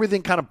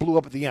 Everything kind of blew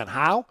up at the end.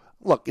 How?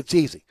 Look, it's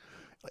easy.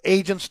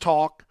 Agents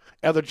talk,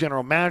 other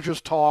general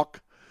managers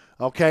talk,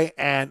 okay,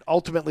 and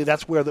ultimately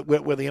that's where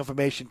the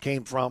information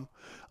came from.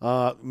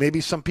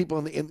 Maybe some people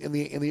in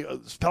the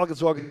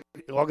Pelicans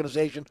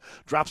organization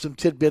dropped some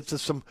tidbits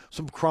of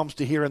some crumbs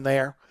to here and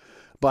there,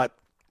 but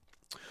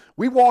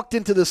we walked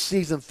into this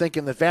season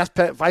thinking that Vice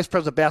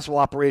President of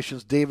Basketball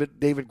Operations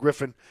David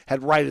Griffin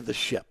had righted the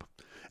ship.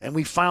 And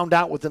we found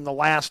out within the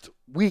last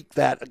week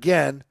that,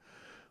 again,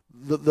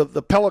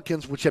 the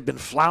Pelicans, which had been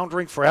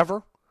floundering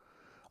forever,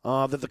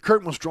 that the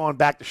curtain was drawn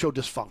back to show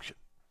dysfunction.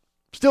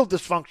 Still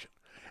dysfunction.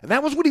 And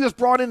that was what he was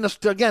brought in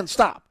to again,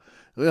 stop.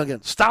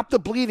 Again, stop the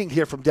bleeding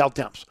here from Del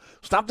Temps.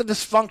 Stop the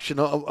dysfunction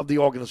of the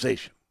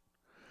organization.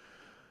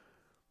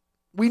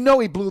 We know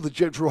he blew the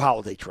Drew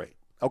Holiday trade.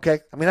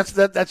 Okay? I mean,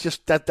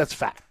 that's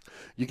fact.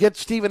 You get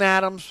Steven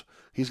Adams.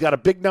 He's got a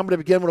big number to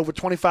begin with, over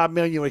 $25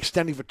 million. You're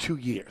extending for 2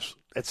 years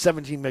at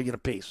 $17 million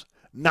apiece.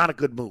 Not a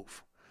good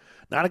move.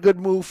 Not a good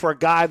move for a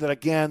guy that,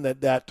 again,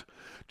 that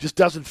just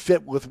doesn't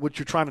fit with what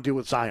you're trying to do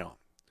with Zion.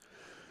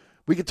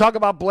 We can talk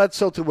about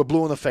Bledsoe till we're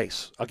blue in the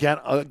face. Again,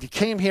 he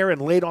came here and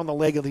laid on the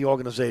leg of the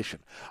organization.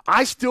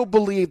 I still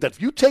believe that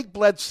if you take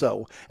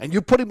Bledsoe and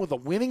you put him with a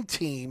winning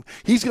team,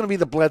 he's going to be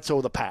the Bledsoe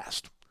of the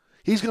past.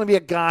 He's going to be a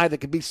guy that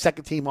can be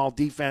second-team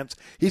all-defense.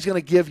 He's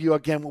going to give you,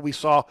 again, what we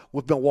saw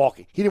with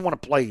Milwaukee. He didn't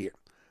want to play here.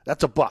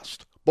 That's a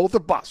bust. Both are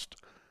bust,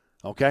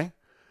 okay?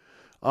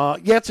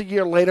 Yeah, it's a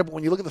year later, but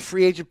when you look at the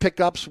free agent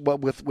pickups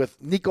with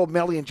Nico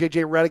Melli and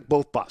J.J. Redick,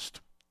 both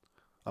bust,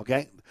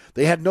 okay?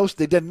 They did no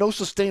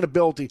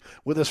sustainability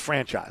with this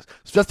franchise,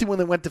 especially when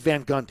they went to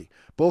Van Gundy.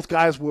 Both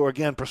guys were,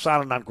 again,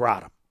 persona non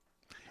grata.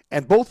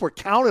 And both were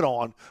counted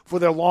on for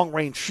their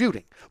long-range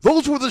shooting.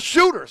 Those were the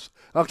shooters,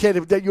 okay,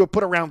 that you would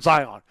put around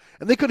Zion.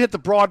 And they could hit the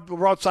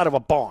broadside of a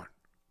barn.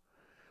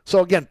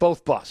 So, again,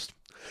 both bust.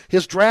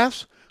 His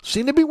drafts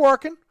seem to be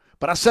working,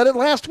 but I said it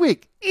last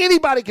week.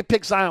 Anybody can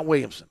pick Zion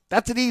Williamson.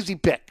 That's an easy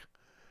pick.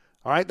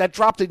 All right, that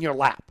dropped in your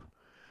lap.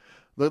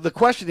 The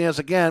question is,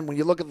 again, when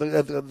you look at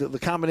the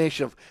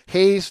combination of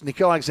Hayes,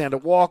 Nickeil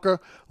Alexander-Walker,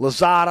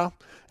 Lozada,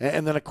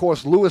 and then, of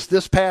course, Lewis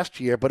this past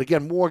year, but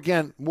again,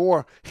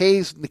 more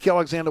Hayes, Nickeil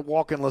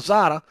Alexander-Walker, and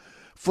Lozada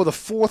for the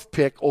 4th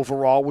pick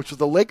overall, which was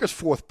the Lakers'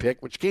 4th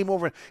pick, which came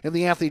over in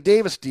the Anthony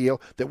Davis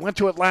deal that went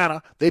to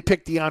Atlanta. They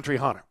picked DeAndre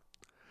Hunter.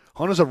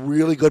 Hunter's a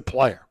really good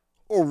player,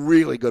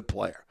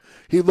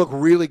 He looked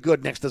really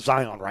good next to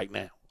Zion right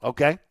now,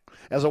 okay,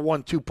 as a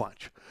 1-2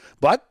 punch.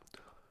 But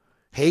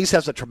Hayes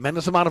has a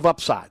tremendous amount of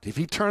upside. If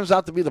he turns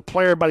out to be the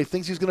player everybody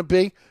thinks he's going to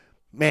be,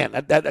 man,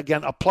 that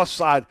again, a plus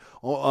side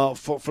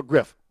for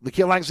Griff.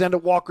 Nickeil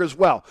Alexander-Walker as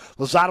well.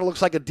 Lozada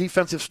looks like a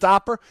defensive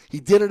stopper. He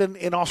did it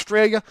in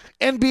Australia.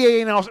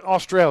 NBA in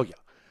Australia.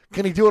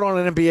 Can he do it on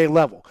an NBA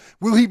level?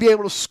 Will he be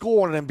able to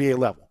score on an NBA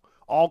level?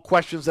 All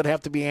questions that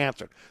have to be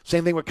answered.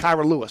 Same thing with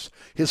Kyra Lewis.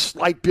 His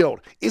slight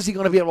build. Is he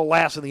going to be able to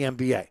last in the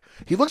NBA?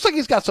 He looks like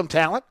he's got some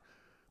talent.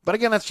 But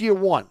again, that's year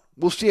one.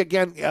 We'll see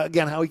again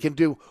how he can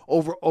do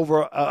over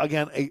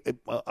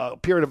a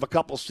period of a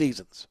couple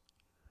seasons.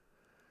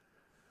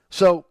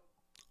 So,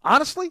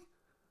 honestly,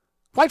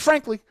 quite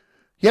frankly,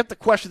 you have to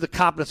question the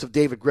competence of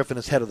David Griffin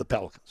as head of the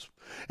Pelicans.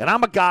 And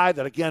I'm a guy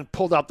that, again,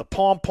 pulled out the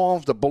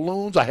pom-poms, the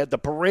balloons. I had the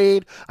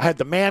parade. I had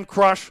the man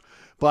crush.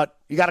 But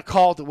you got to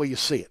call it the way you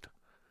see it.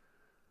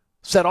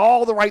 Said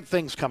all the right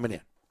things coming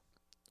in.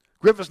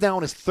 Griffin's now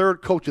in his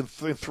 3rd coach in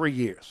 3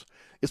 years.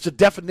 It's the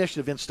definition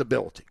of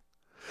instability.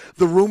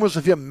 The rumors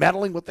of him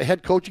meddling with the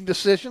head coaching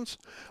decisions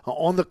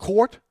on the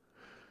court,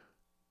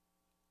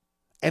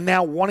 and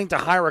now wanting to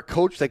hire a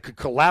coach that could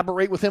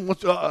collaborate with him,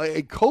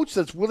 a coach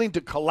that's willing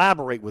to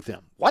collaborate with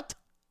him. What?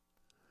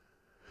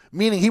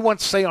 Meaning he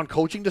wants say on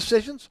coaching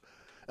decisions?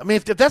 I mean,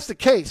 if that's the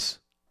case,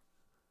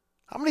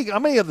 how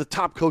many of the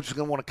top coaches are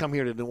going to want to come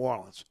here to New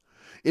Orleans?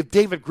 If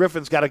David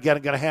Griffin's got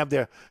to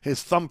have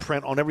his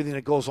thumbprint on everything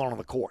that goes on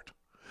the court.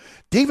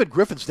 David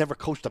Griffin's never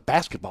coached a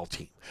basketball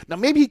team. Now,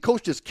 maybe he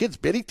coached his kids'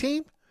 biddy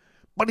team,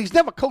 but he's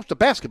never coached a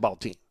basketball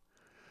team.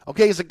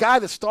 Okay, he's a guy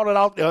that started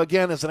out,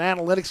 again, as an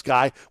analytics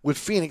guy with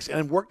Phoenix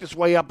and worked his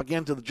way up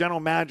again to the general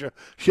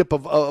managership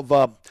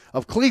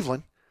of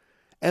Cleveland.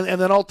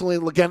 And then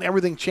ultimately, again,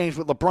 everything changed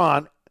with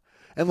LeBron,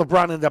 and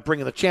LeBron ended up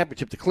bringing the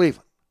championship to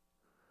Cleveland.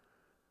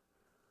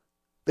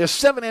 There's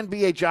 7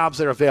 NBA jobs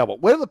that are available.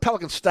 Where do the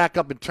Pelicans stack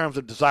up in terms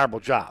of desirable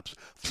jobs?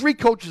 3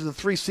 coaches in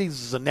 3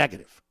 seasons is a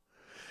negative.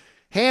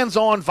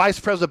 Hands-on vice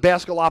president of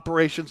basketball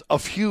operations, a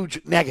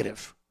huge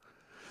negative.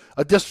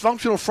 A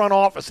dysfunctional front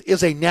office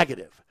is a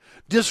negative.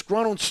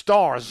 Disgruntled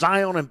stars,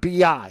 Zion and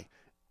B.I.,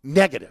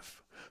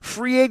 negative.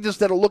 Free agents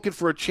that are looking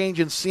for a change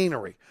in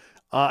scenery,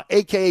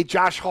 a.k.a.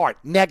 Josh Hart,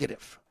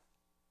 negative.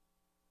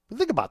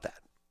 Think about that.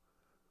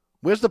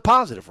 Where's the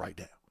positive right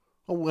now?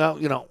 Oh,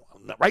 well,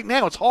 right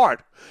now it's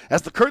hard,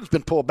 as the curtain's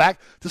been pulled back,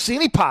 to see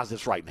any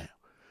positives right now.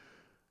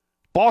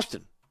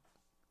 Boston,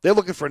 they're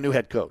looking for a new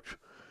head coach.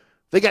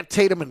 They got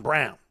Tatum and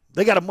Brown.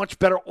 They got a much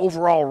better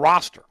overall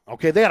roster.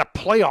 Okay, they got a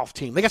playoff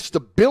team. They got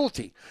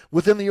stability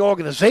within the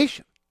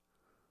organization.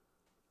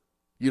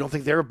 You don't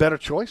think they're a better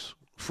choice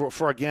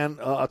for again,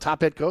 a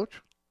top head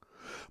coach?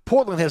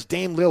 Portland has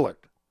Dame Lillard.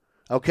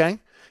 Okay,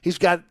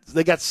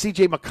 they got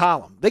C.J.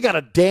 McCollum. They got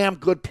a damn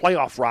good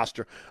playoff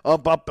roster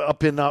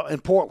up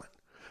in Portland.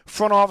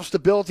 Front office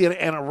stability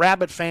and a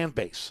rabid fan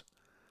base.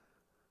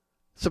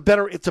 It's a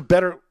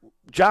better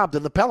job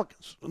than the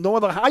Pelicans. No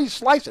matter how you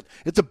slice it,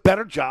 it's a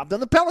better job than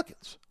the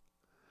Pelicans.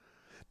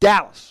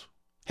 Dallas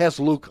has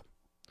Luka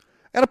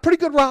and a pretty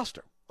good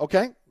roster.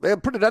 Okay, they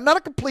have not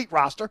a complete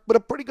roster, but a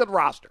pretty good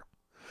roster.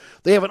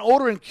 They have an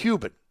Odin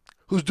Cuban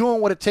who's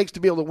doing what it takes to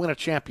be able to win a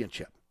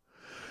championship.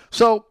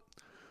 So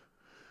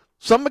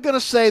some are going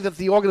to say that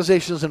the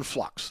organization is in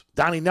flux.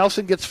 Donnie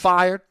Nelson gets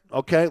fired.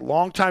 Okay,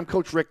 longtime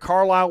coach Rick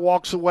Carlisle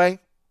walks away.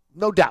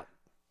 No doubt.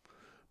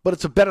 But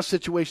it's a better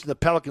situation than the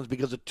Pelicans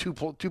because of two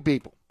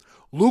people.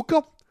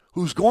 Luka,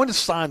 who's going to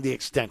sign the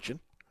extension,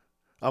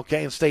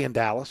 okay, and stay in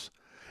Dallas,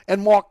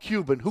 and Mark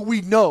Cuban, who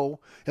we know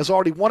has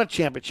already won a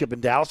championship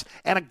in Dallas,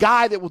 and a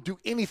guy that will do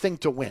anything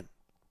to win.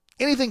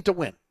 Anything to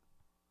win.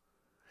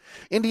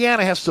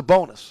 Indiana has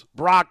Sabonis,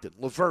 Brogdon,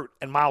 LeVert,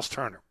 and Miles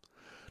Turner.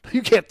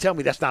 You can't tell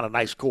me that's not a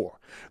nice core.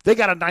 They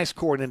got a nice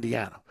core in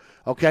Indiana,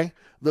 okay?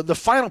 The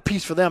final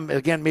piece for them,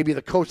 again, maybe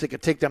the coach that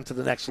could take them to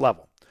the next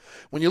level.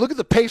 When you look at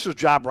the Pacers'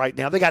 job right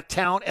now, they got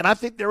talent, and I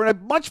think they're in a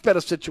much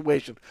better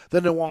situation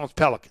than the New Orleans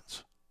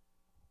Pelicans.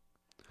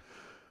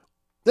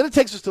 Then it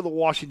takes us to the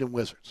Washington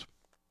Wizards.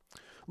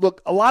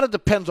 Look, a lot of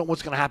depends on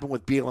what's going to happen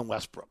with Beal and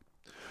Westbrook.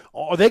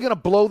 Are they going to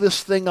blow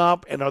this thing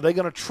up, and are they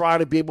going to try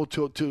to be able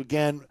to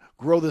again,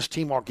 grow this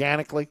team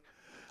organically?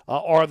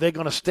 Or are they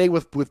going to stay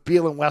with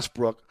Beal and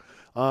Westbrook,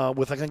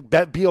 with, I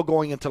think, Beal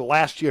going into the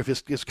last year of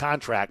his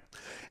contract,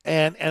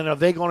 and are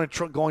they going to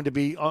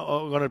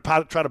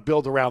try to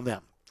build around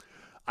them?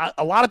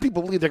 A lot of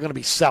people believe they're going to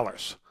be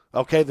sellers,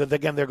 okay? That,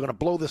 again, they're going to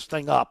blow this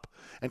thing up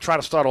and try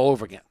to start all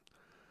over again.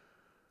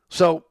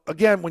 So,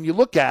 again, when you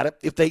look at it,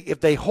 if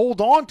they hold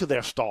on to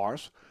their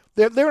stars,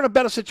 they're in a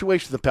better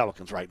situation than the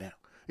Pelicans right now.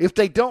 If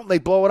they don't, they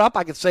blow it up,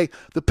 I could say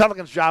the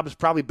Pelicans' job is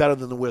probably better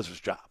than the Wizards'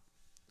 job.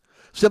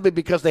 Simply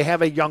because they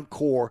have a young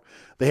core.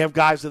 They have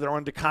guys that are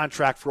under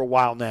contract for a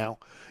while now.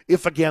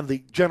 If, again,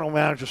 the general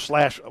manager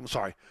vice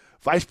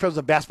president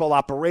of basketball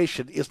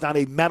operation is not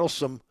a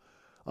meddlesome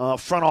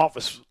front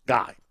office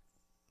guy.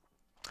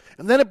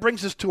 And then it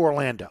brings us to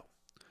Orlando.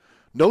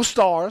 No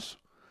stars,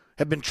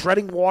 have been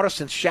treading water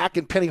since Shaq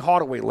and Penny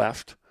Hardaway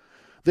left.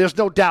 There's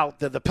no doubt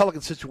that the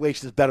Pelican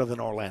situation is better than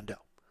Orlando.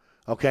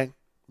 Okay?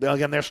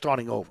 Again, they're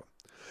starting over.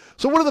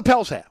 So what do the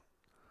Pels have?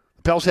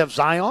 The Pels have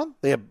Zion.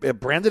 They have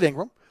Brandon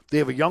Ingram. They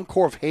have a young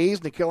core of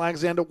Hayes, Nickeil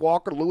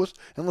Alexander-Walker, Lewis,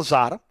 and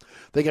Lozada.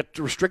 They get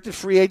restricted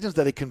free agents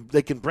that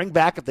they can bring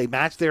back if they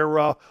match their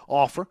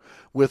offer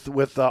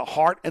with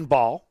Hart and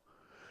Ball.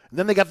 And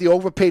then they got the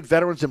overpaid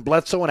veterans in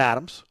Bledsoe and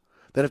Adams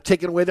that have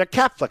taken away their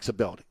cap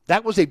flexibility.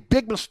 That was a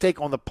big mistake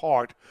on the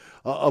part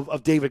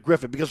of David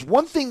Griffin, because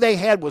one thing they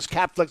had was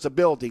cap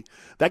flexibility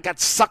that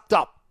got sucked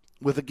up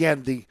with,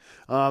 again, the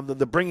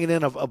bringing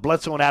in of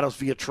Bledsoe and Adams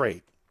via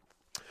trade.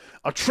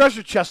 A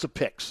treasure chest of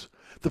picks.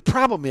 The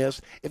problem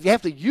is, if you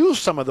have to use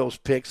some of those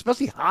picks,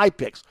 especially high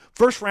picks,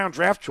 first-round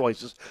draft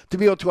choices, to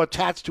be able to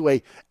attach to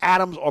a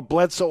Adams or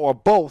Bledsoe or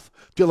both,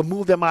 to be able to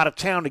move them out of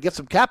town to get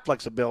some cap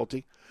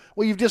flexibility,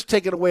 well, you've just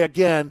taken away,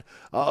 again,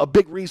 a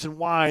big reason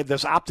why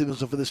there's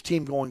optimism for this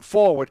team going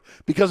forward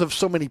because of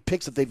so many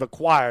picks that they've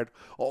acquired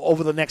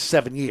over the next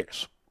 7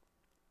 years.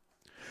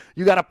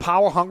 You got a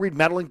power-hungry,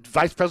 meddling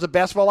vice president of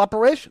basketball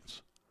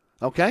operations,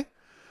 okay?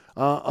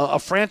 A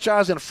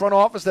franchise and a front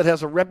office that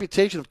has a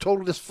reputation of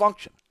total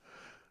dysfunction.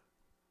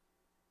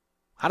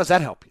 How does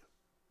that help you?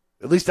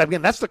 At least,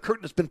 again, that's the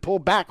curtain that's been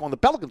pulled back on the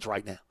Pelicans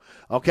right now.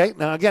 Okay?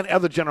 Now, again,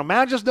 other general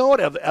managers know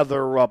it,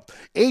 other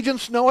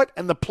agents know it,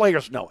 and the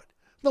players know it.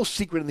 No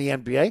secret in the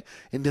NBA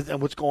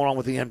and what's going on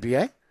with the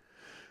NBA.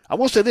 I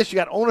will say this, you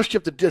got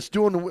ownership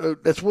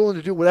that's willing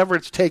to do whatever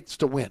it takes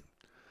to win.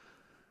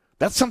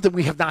 That's something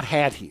we have not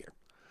had here.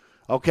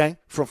 Okay?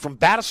 From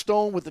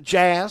Battistone with the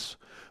Jazz,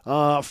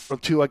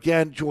 to,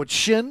 again, George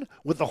Shinn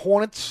with the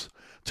Hornets,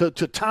 to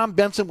Tom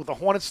Benson with the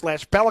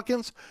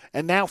Hornets/Pelicans,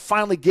 and now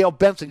finally Gail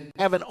Benson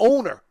have an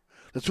owner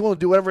that's willing to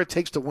do whatever it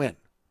takes to win,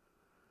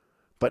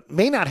 but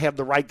may not have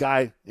the right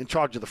guy in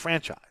charge of the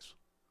franchise.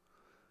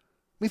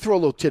 Let me throw a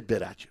little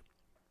tidbit at you.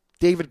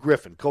 David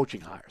Griffin,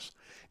 coaching hires.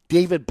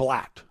 David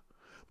Blatt.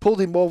 Pulled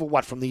him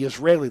over, from the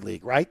Israeli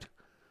League, right?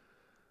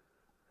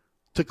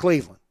 To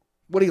Cleveland.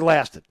 What he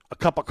lasted? A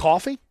cup of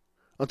coffee?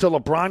 Until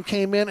LeBron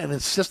came in and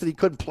insisted he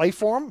couldn't play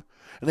for him?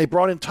 And they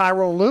brought in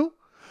Tyronn Lue?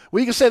 Well,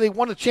 you can say they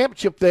won a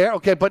championship there,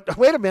 okay, but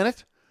wait a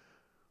minute.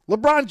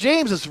 LeBron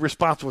James is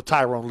responsible for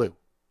Tyronn Lue.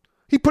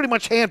 He pretty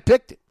much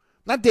handpicked him,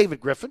 not David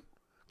Griffin.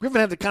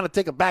 Griffin had to kind of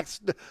take a back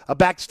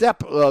step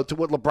to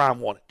what LeBron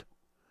wanted.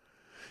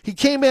 He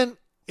came in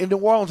New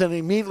Orleans and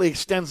immediately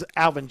extends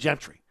Alvin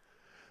Gentry,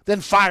 then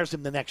fires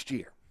him the next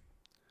year.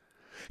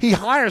 He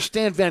hires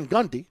Stan Van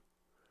Gundy,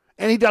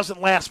 and he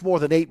doesn't last more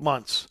than 8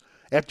 months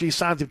after he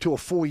signs him to a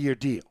 4-year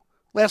deal.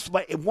 Lasts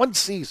by 1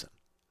 season.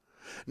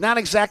 Not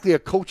exactly a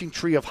coaching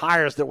tree of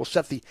hires that will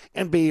set the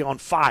NBA on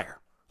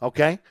fire,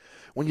 okay?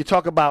 When you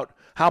talk about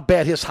how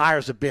bad his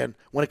hires have been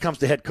when it comes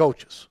to head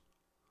coaches.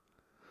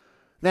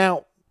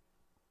 Now,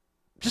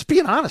 just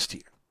being honest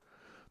here.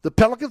 The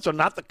Pelicans are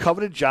not the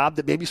coveted job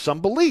that maybe some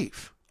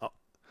believe.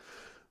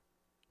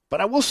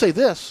 But I will say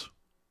this,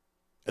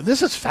 and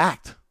this is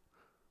fact.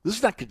 This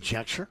is not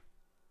conjecture.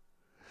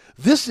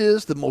 This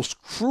is the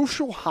most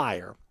crucial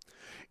hire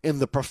in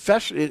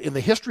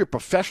the history of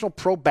professional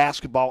pro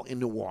basketball in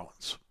New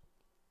Orleans.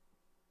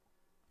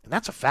 And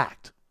that's a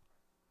fact.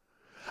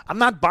 I'm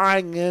not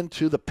buying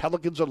into the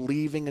Pelicans are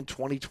leaving in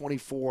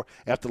 2024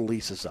 after the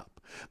lease is up.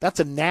 That's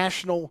a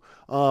national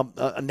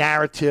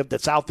narrative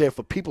that's out there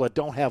for people that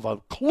don't have a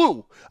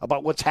clue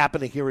about what's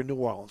happening here in New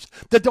Orleans,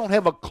 that don't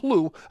have a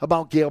clue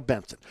about Gail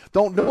Benson,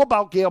 don't know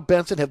about Gail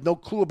Benson, have no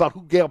clue about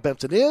who Gail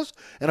Benson is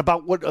and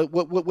about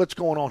what's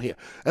going on here.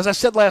 As I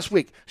said last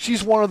week,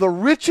 she's one of the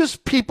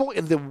richest people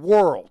in the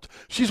world.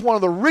 She's one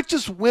of the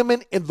richest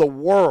women in the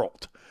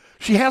world.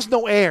 She has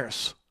no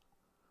heirs.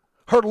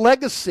 Her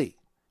legacy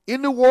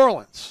in New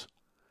Orleans,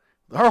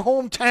 her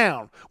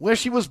hometown, where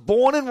she was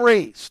born and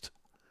raised,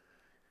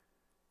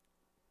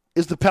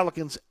 is the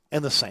Pelicans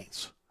and the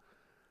Saints.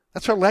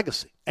 That's her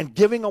legacy. And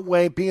giving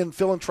away, being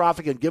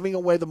philanthropic and giving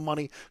away the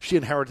money she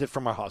inherited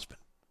from her husband.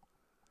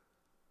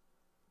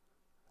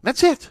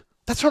 That's it.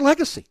 That's her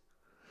legacy.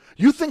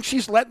 You think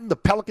she's letting the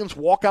Pelicans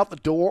walk out the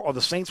door or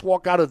the Saints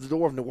walk out of the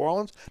door of New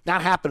Orleans?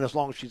 Not happen as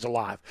long as she's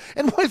alive.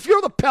 And if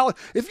you're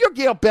if you're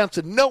Gail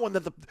Benson, knowing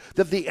that the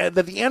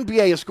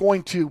NBA is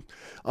going to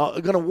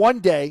one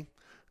day,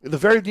 in the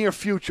very near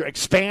future,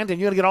 expand, and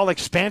you're going to get all the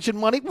expansion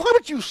money, why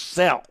don't you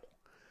sell?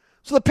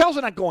 So the Pels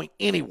are not going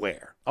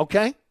anywhere,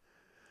 okay?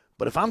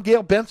 But if I'm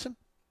Gail Benson,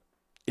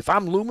 if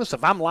I'm Loomis,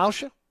 if I'm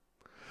Lauscher,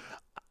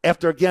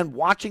 after, again,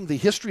 watching the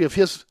history of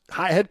his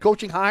head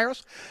coaching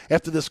hires,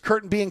 after this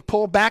curtain being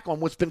pulled back on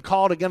what's been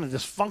called, again, a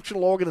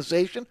dysfunctional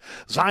organization,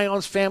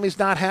 Zion's family's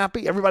not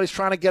happy, everybody's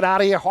trying to get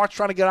out of here, Hart's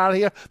trying to get out of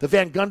here, the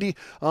Van Gundy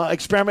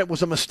experiment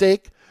was a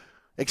mistake,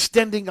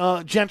 extending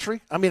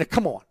Gentry, I mean,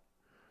 come on.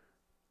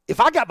 If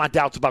I got my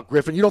doubts about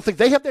Griffin, you don't think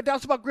they have their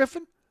doubts about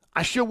Griffin?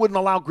 I sure wouldn't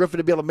allow Griffin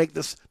to be able to make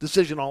this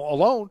decision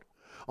alone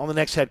on the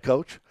next head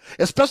coach,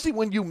 especially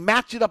when you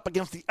match it up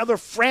against the other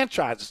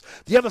franchises,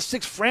 the other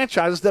 6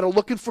 franchises that are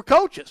looking for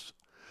coaches.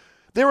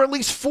 There are at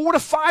least 4 to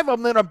 5 of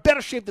them that are in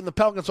better shape than the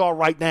Pelicans are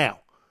right now.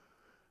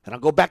 And I'll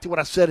go back to what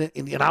I said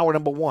in hour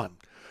number 1.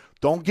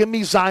 Don't give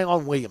me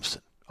Zion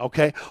Williamson,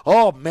 okay?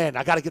 Oh, man,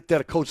 I got to get there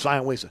to coach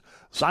Zion Williamson.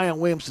 Zion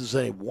Williamson is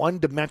a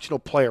one-dimensional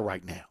player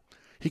right now.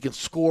 He can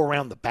score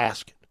around the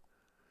basket.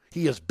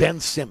 He is Ben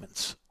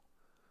Simmons.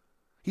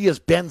 He is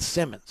Ben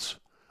Simmons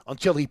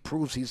until he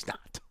proves he's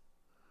not.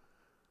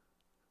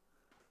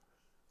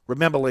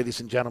 Remember, ladies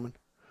and gentlemen,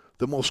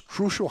 the most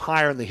crucial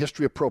hire in the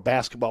history of pro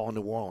basketball in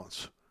New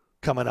Orleans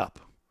coming up.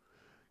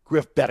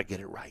 Griff better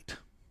get it right.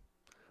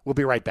 We'll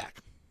be right back.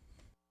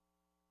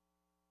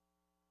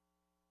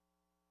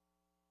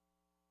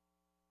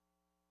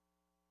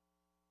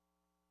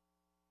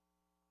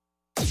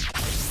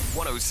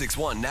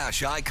 .1061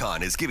 Nash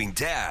Icon is giving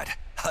Dad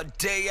a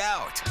day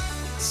out.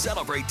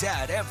 Celebrate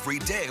Dad every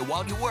day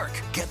while you work.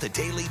 Get the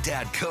Daily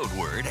Dad code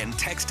word and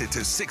text it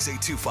to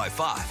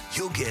 68255.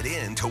 You'll get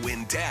in to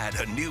win Dad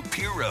a new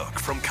Pirogue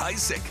from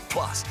Kaisik.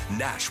 Plus,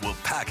 Nash will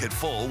pack it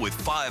full with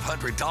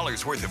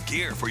 $500 worth of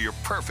gear for your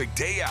perfect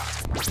day out.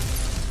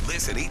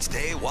 Listen each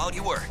day while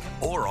you work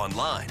or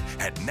online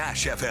at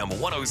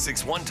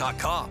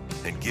NashFM1061.com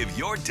and give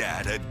your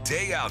dad a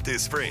day out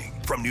this spring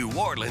from New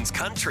Orleans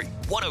country.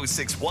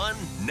 1061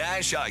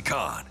 Nash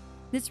Icon.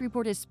 This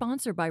report is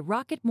sponsored by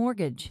Rocket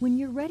Mortgage. When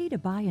you're ready to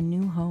buy a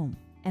new home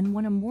and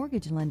want a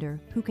mortgage lender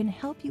who can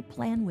help you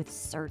plan with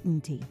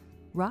certainty,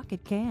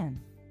 Rocket can.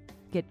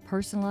 Get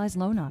personalized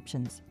loan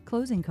options,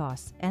 closing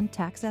costs, and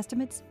tax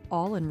estimates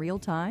all in real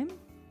time?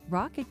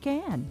 Rocket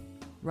can.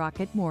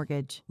 Rocket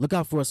Mortgage. Look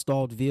out for a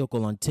stalled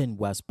vehicle on 10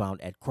 westbound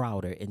at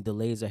Crowder, and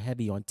delays are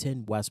heavy on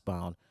 10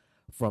 westbound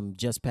from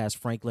just past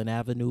Franklin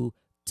Avenue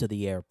to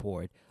the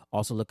airport.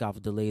 Also look out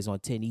for delays on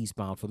 10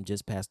 eastbound from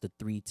just past the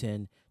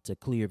 310 to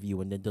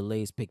Clearview, and then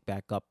delays pick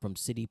back up from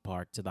City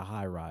Park to the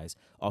high rise.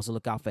 Also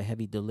look out for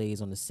heavy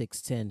delays on the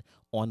 610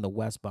 on the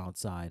westbound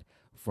side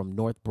from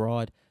North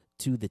Broad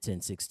to the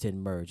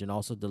 10610 merge, and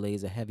also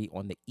delays are heavy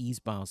on the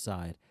eastbound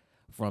side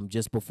from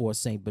just before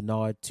St.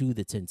 Bernard to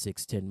the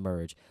 10610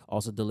 merge.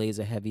 Also, delays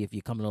are heavy if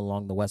you're coming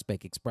along the West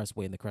Bank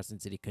Expressway and the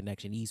Crescent City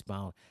Connection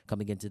eastbound,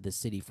 coming into the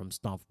city from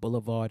Stomp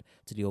Boulevard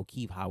to the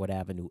O'Keefe Howard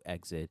Avenue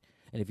exit.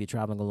 And if you're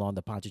traveling along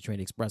the Pontchartrain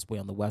Expressway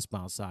on the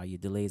westbound side, your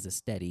delays are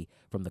steady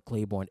from the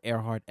Claiborne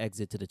Earhart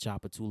exit to the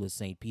Chapatoulas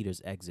St.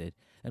 Peter's exit.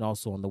 And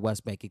also on the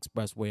West Bank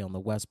Expressway on the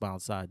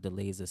westbound side,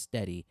 delays are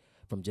steady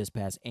from just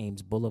past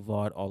Ames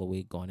Boulevard all the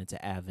way going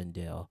into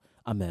Avondale.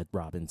 I'm Ed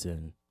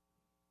Robinson.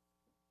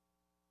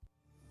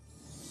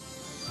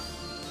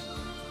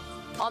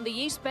 On the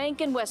East Bank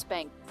and West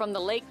Bank, from the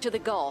lake to the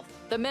Gulf,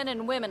 the men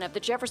and women of the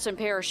Jefferson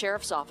Parish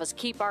Sheriff's Office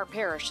keep our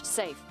parish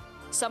safe.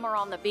 Some are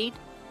on the beat,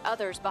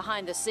 others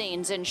behind the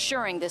scenes,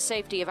 ensuring the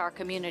safety of our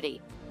community.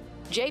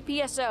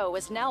 JPSO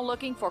is now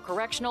looking for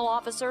correctional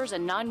officers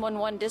and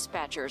 911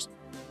 dispatchers.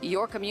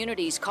 Your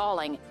community's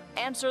calling.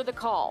 Answer the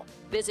call.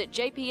 Visit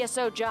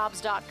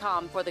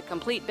jpsojobs.com for the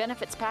complete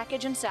benefits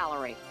package and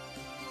salary.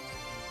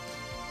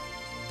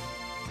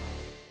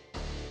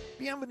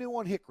 Bienvenue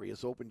on Hickory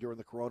is open during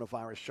the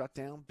coronavirus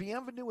shutdown.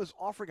 Bienvenue is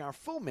offering our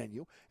full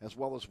menu as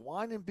well as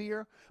wine and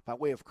beer by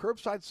way of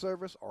curbside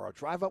service or a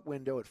drive-up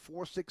window at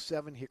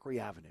 467 Hickory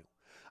Avenue.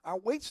 Our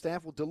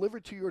waitstaff will deliver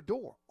to your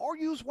door or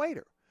use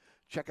waiter.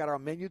 Check out our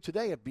menu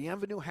today at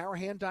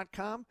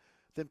bienvenueharahan.com.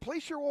 Then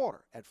place your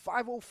order at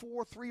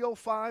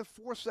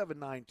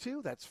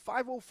 504-305-4792. That's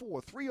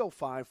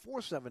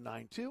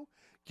 504-305-4792.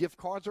 Gift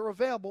cards are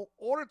available.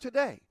 Order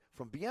today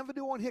from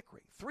Bienvenue on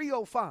Hickory,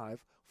 305-4792.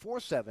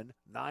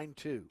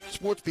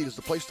 SportsBeat is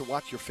the place to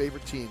watch your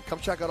favorite team. Come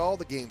check out all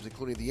the games,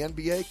 including the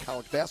NBA,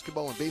 college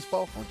basketball, and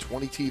baseball on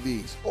 20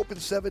 TVs. Open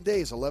 7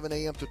 days, 11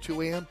 a.m. to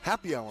 2 a.m.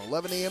 Happy hour,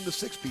 11 a.m. to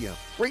 6 p.m.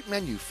 Great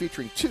menu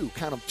featuring two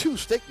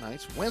steak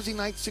nights. Wednesday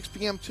night, 6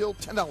 p.m. till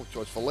 $10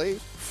 choice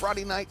fillets.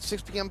 Friday night,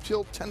 6 p.m.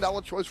 till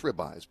 $10 choice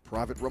ribeyes.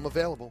 Private room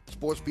available.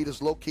 SportsBeat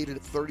is located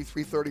at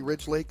 3330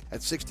 Ridge Lake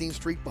at 16th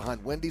Street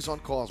behind Wendy's on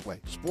Causeway.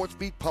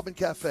 SportsBeat Pub and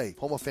Cafe,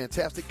 home of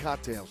fantastic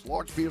cocktails,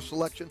 large beer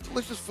selection,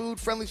 delicious food,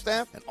 friendly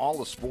staff, and all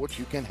the sports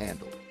you can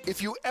handle.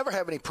 If you ever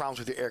have any problems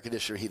with your air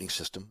conditioner heating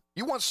system,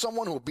 you want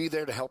someone who will be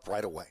there to help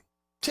right away.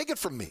 Take it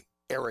from me,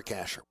 Eric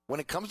Asher. When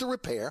it comes to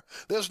repair,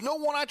 there's no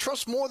one I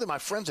trust more than my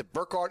friends at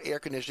Burkhardt Air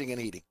Conditioning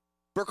and Heating.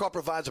 Burkhardt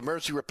provides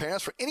emergency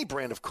repairs for any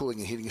brand of cooling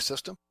and heating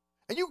system,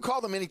 and you can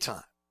call them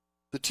anytime.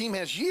 The team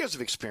has years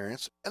of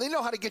experience, and they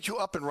know how to get you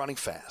up and running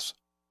fast.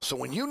 So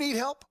when you need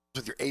help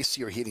with your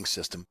AC or heating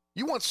system,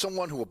 you want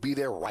someone who will be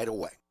there right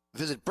away.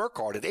 Visit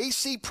Burkhardt at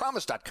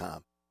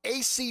acpromise.com,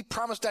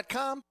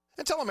 acpromise.com,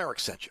 and tell them Eric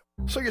sent you.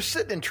 So you're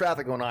sitting in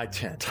traffic on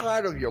I-10,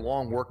 tired of your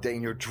long workday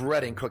and you're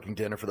dreading cooking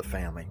dinner for the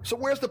family. So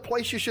where's the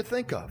place you should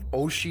think of?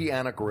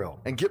 Oceana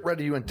Grill. And get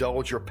ready to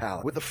indulge your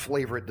palate with the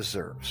flavor it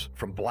deserves.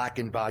 From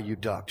blackened bayou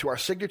duck to our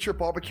signature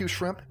barbecue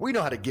shrimp, we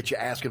know how to get you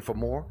asking for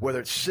more.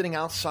 Whether it's sitting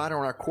outside or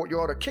in our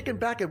courtyard or kicking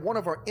back at one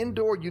of our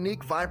indoor,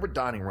 unique, vibrant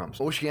dining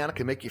rooms, Oceana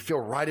can make you feel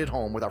right at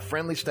home with our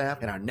friendly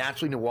staff and our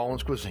naturally New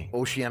Orleans cuisine.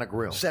 Oceana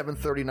Grill,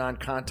 739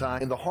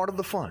 Conti, in the heart of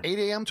the fun, 8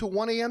 a.m. to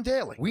 1 a.m.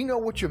 daily. We know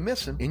what you're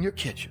missing in your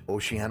kitchen.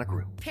 Oceana Grill.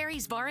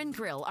 Perry's Bar and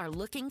Grill are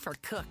looking for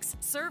cooks,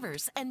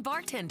 servers, and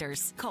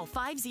bartenders. Call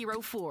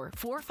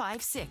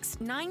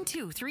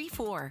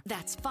 504-456-9234.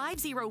 That's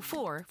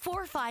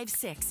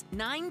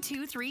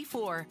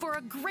 504-456-9234 for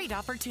a great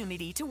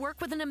opportunity to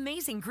work with an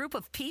amazing group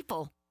of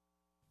people.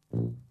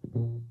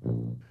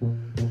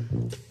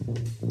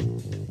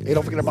 Hey,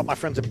 don't forget about my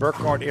friends at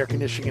Burkhardt Air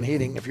Conditioning and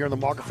Heating. If you're in the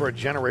market for a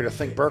generator,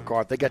 think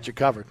Burkhardt. They got you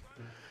covered.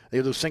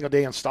 They do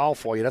single-day install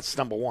for you. That's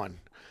number one.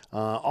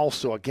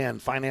 Also, again,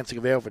 financing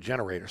available for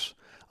generators.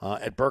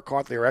 At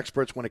Burkhardt, they are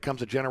experts when it comes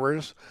to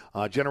generators.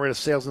 Generator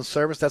sales and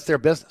service, that's their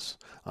business.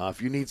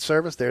 If you need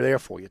service, they're there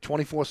for you,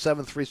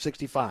 24/7,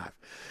 365.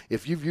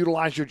 If you've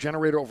utilized your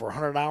generator over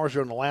 100 hours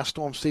during the last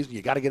storm season,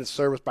 you got to get it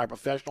serviced by a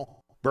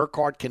professional.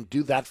 Burkhardt can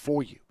do that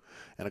for you.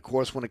 And, of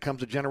course, when it comes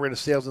to generator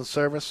sales and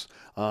service,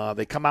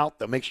 they come out.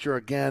 They'll make sure,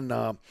 again,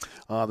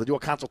 they do a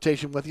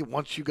consultation with you.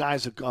 Once you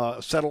guys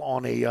settle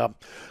on a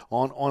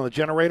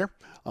generator,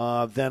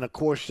 then, of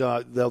course,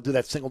 they'll do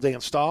that single-day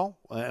install.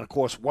 And, of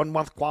course, 1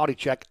 month quality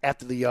check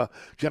after the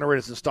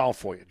generator's installed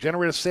for you.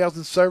 Generator sales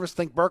and service,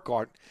 think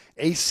Burkhardt,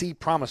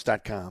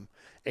 acpromise.com,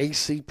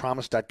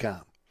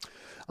 acpromise.com.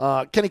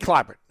 Kenny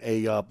Clybert,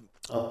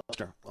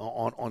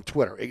 on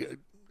Twitter,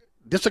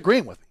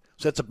 disagreeing with me.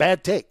 So it's a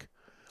bad take.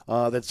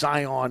 That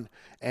Zion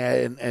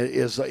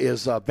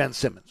is Ben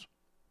Simmons.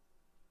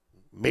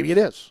 Maybe it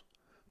is.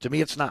 To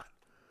me, it's not.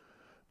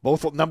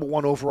 Both number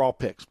one overall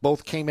picks.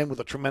 Both came in with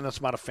a tremendous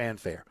amount of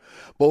fanfare.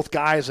 Both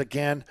guys,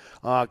 again,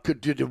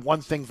 could do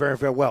one thing very,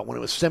 very well. When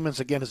it was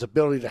Simmons, again, his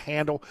ability to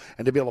handle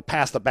and to be able to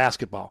pass the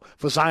basketball.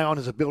 For Zion,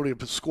 his ability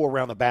to score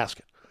around the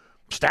basket.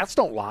 Stats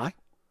don't lie.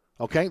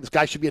 Okay, this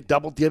guy should be a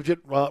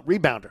double-digit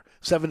rebounder.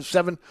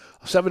 7.0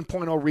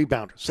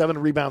 rebounder. 7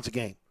 rebounds a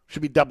game.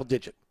 Should be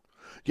double-digit.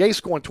 Jay's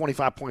scoring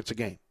 25 points a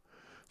game,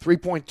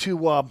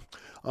 3.2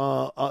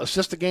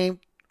 assists a game,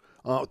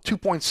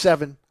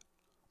 2.7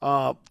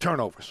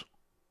 turnovers.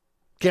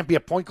 Can't be a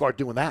point guard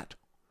doing that.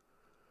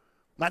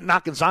 Not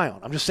knocking Zion.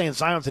 I'm just saying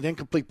Zion's an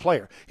incomplete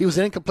player. He was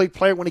an incomplete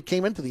player when he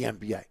came into the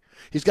NBA.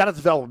 He's got to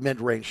develop a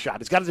mid-range shot.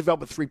 He's got to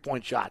develop a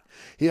three-point shot.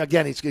 He's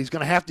going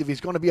to have to, if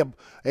he's going to be a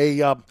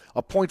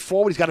point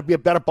forward, he's got to be a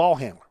better ball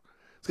handler.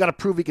 He's got to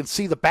prove he can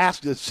see the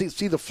basket,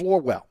 see the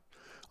floor well.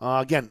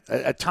 Again,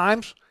 at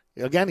times,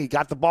 again, he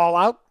got the ball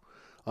out,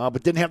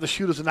 but didn't have the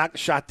shooters to knock the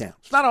shot down.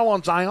 It's not all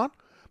on Zion,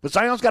 but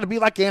Zion's got to be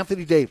like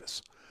Anthony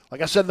Davis.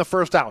 Like I said in the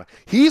first hour,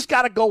 he's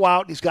got to go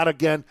out. He's got to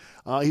get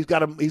in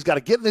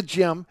the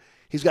gym.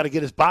 He's got to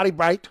get his body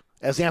right,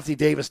 as Anthony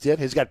Davis did.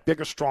 He's got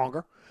bigger,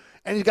 stronger,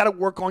 and he's got to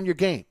work on your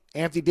game.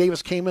 Anthony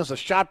Davis came in as a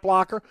shot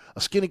blocker,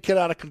 a skinny kid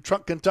out of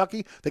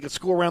Kentucky that could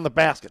score around the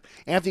basket.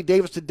 Anthony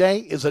Davis today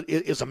is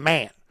a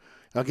man.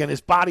 Again,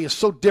 his body is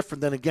so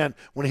different than, again,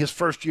 when his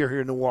first year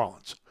here in New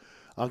Orleans.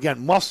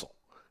 Again, muscle.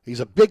 He's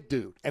a big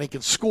dude, and he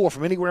can score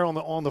from anywhere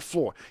on the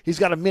floor. He's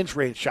got a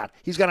mid-range shot.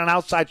 He's got an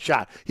outside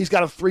shot. He's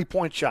got a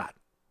three-point shot.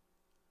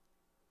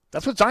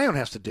 That's what Zion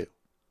has to do.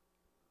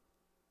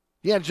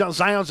 Yeah,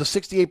 Zion's a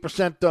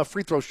 68%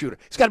 free throw shooter.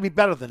 He's got to be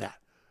better than that.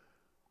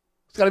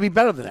 He's got to be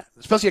better than that,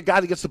 especially a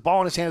guy that gets the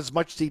ball in his hand as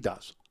much as he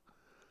does.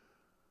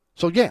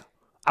 So, yeah,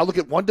 I look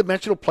at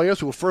one-dimensional players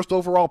who are first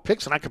overall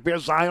picks, and I compare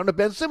Zion to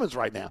Ben Simmons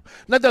right now.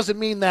 And that doesn't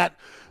mean that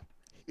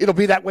it'll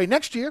be that way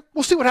next year.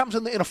 We'll see what happens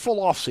in a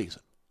full off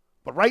season.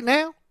 But right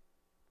now,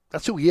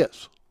 that's who he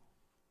is,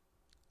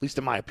 at least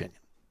in my opinion.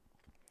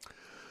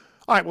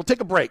 All right, we'll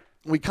take a break.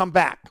 When we come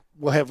back,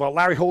 we'll have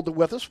Larry Holder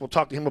with us. We'll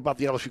talk to him about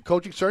the LSU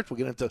coaching search. We'll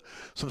get into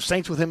some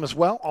Saints with him as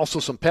well, also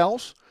some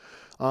Pels.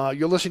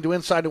 You're listening to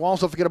Inside New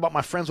Orleans. Don't forget about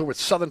my friends over at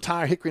Southern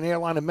Tire, Hickory and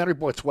Airline, and Metairie.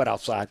 Boy, it's wet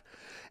outside.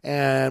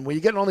 And when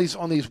you get on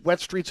these wet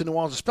streets in New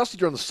Orleans, especially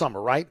during the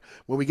summer, right,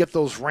 where we get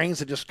those rains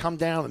that just come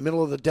down in the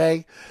middle of the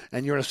day,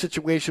 and you're in a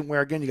situation where,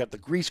 again, you got the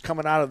grease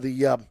coming out of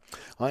the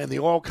and the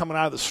oil coming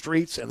out of the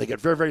streets, and they get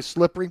very, very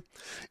slippery.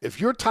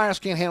 If your tires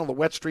can't handle the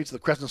wet streets of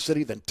the Crescent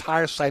City, then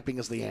Tire Siping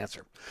is the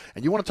answer.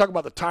 And you want to talk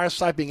about the tire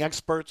siping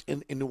experts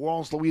in New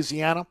Orleans,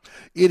 Louisiana?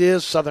 It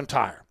is Southern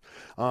Tire.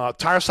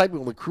 Tire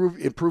Siping will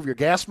improve your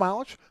gas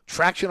mileage,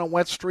 traction on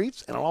wet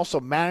streets, and it'll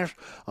also manage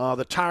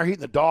the tire heat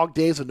in the dog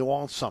days of New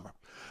Orleans summer.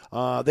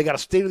 They got a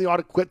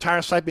state-of-the-art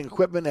tire siping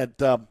equipment at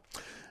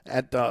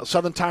at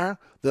Southern Tire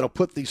that'll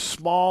put these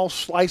small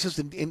slices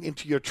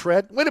into your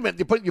tread. Wait a minute,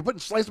 you're putting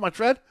slices in my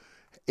tread?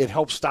 It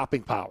helps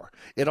stopping power.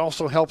 It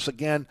also helps,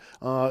 again,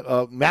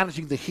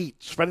 managing the heat,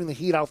 spreading the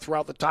heat out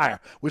throughout the tire,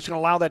 which can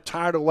allow that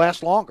tire to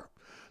last longer.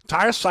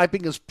 Tire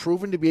siping is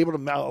proven to be able to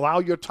allow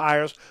your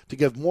tires to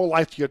give more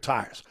life to your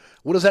tires.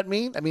 What does that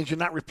mean? That means you're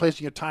not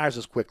replacing your tires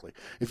as quickly.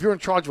 If you're in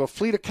charge of a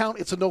fleet account,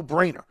 it's a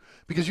no-brainer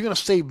because you're going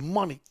to save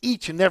money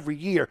each and every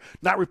year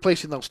not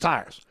replacing those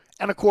tires.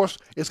 And, of course,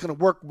 it's going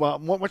to work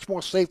much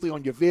more safely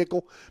on your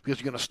vehicle because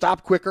you're going to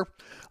stop quicker,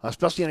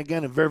 especially, and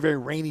again, in very, very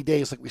rainy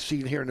days like we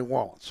see here in New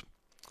Orleans.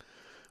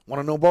 Want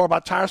to know more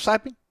about tire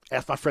siping?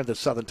 Ask my friends at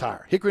Southern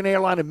Tire. Hickory and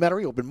Airline in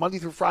Metairie, open Monday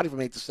through Friday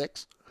from 8 to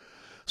 6,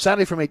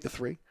 Saturday from 8 to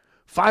 3.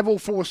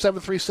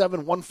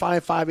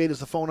 504-737-1558 is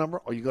the phone number,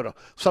 or you go to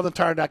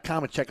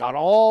southerntire.com and check out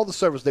all the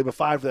service they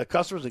provide for their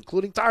customers,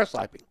 including tire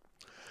siping.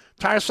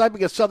 Tire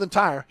siping at Southern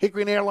Tire,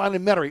 Hickory and Airline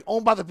in Metairie,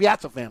 owned by the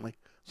Piazza family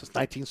since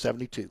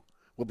 1972.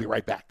 We'll be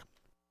right back.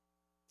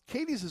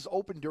 Katie's is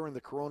open during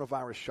the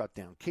coronavirus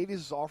shutdown.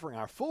 Katie's is offering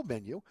our full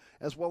menu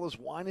as well as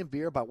wine and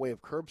beer by way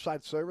of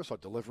curbside service or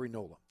delivery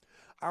NOLA.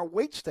 Our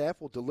wait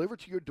staff will deliver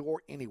to your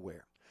door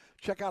anywhere.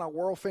 Check out our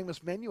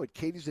world-famous menu at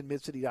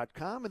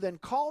katiesinmidcity.com and then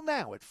call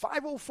now at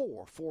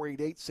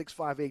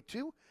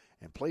 504-488-6582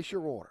 and place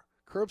your order.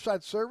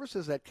 Curbside service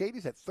is at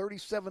Katie's at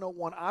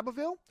 3701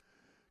 Iberville.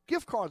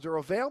 Gift cards are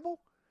available.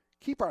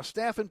 Keep our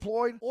staff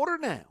employed. Order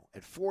now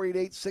at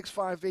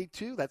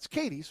 488-6582. That's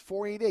Katie's,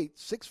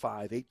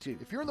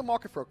 488-6582. If you're in the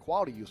market for a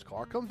quality used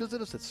car, come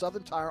visit us at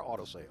Southern Tire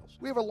Auto Sales.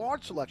 We have a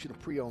large selection of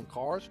pre-owned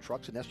cars,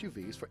 trucks, and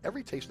SUVs for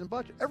every taste and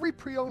budget. Every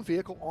pre-owned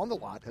vehicle on the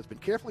lot has been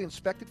carefully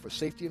inspected for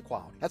safety and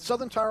quality. At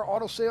Southern Tire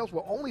Auto Sales,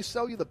 we'll only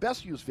sell you the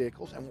best used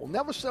vehicles and we'll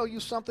never sell you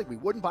something we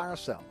wouldn't buy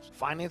ourselves.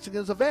 Financing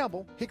is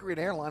available. Hickory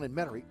and Airline in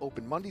Metairie,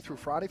 open Monday through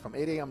Friday from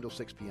 8 a.m. till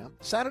 6 p.m.,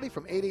 Saturday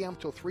from 8 a.m.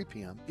 till 3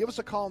 p.m. Give us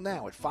a call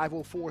now at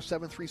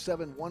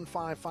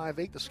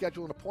 504-737-1558 to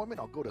schedule an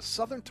appointment, or go to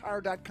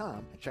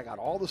southerntire.com and check out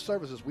all the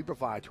services we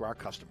provide to our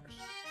customers.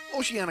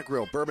 Oceana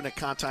Grill, Bourbon at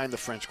Conti in the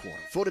French Quarter.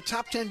 Voted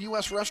top 10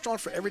 U.S.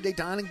 restaurant for everyday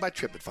dining by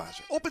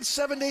TripAdvisor. Open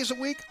 7 days a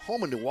week,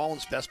 home of New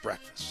Orleans' best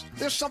breakfast.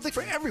 There's something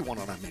for everyone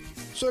on our menu.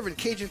 Serving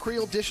Cajun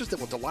Creole dishes that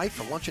will delight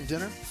for lunch and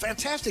dinner.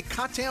 Fantastic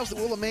cocktails that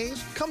will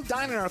amaze. Come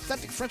dine in our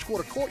authentic French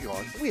Quarter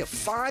courtyard. We have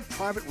 5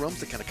 private rooms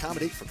that can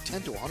accommodate from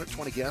 10 to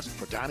 120 guests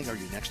for dining or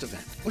your next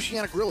event.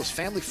 Oceana Grill is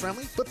family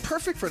friendly, but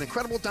perfect for an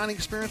incredible dining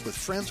experience with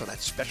friends or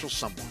that special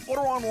someone.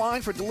 Order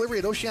online for delivery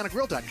at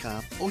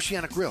oceanagrill.com.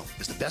 Oceana Grill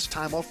is the best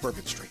time off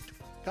Bourbon Street.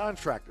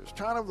 Contractors,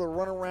 tired of the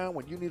runaround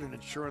when you need an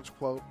insurance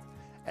quote?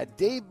 At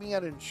Dave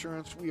Miata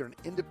Insurance, we are an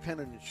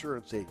independent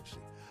insurance agency,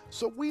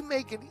 so we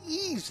make it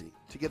easy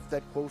to get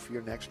that quote for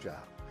your next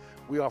job.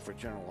 We offer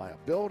general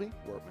liability,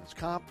 workman's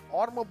comp,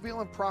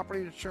 automobile and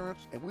property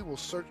insurance, and we will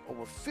search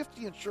over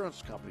 50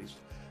 insurance companies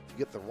to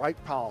get the right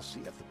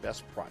policy at the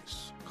best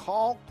price.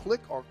 Call,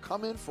 click, or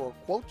come in for a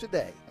quote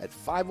today at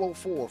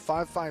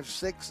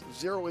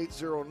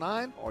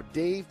 504-556-0809 or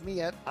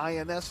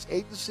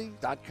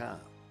DaveMeAtINSAgency.com.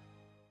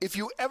 If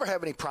you ever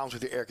have any problems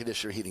with your air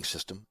conditioner heating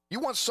system,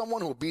 you want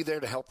someone who will be there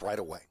to help right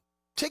away.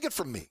 Take it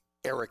from me,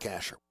 Eric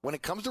Asher. When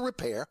it comes to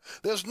repair,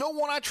 there's no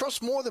one I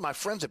trust more than my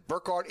friends at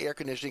Burkhardt Air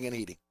Conditioning and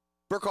Heating.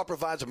 Burkhardt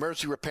provides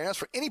emergency repairs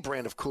for any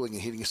brand of cooling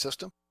and heating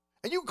system,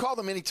 and you can call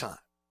them anytime.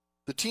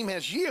 The team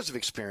has years of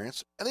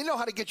experience, and they know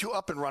how to get you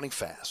up and running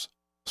fast.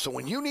 So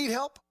when you need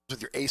help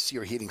with your AC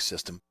or heating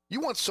system,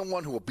 you want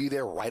someone who will be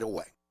there right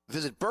away.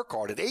 Visit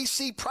Burkhardt at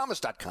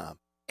acpromise.com,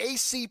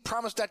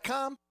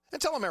 acpromise.com,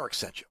 and tell them Eric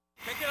sent you.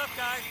 Pick it up,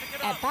 guys. Pick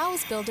it up. At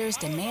Bowles Builders,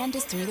 demand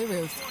is through the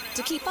roof.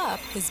 To keep up,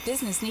 his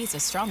business needs a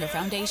stronger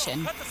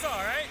foundation. Cut the saw,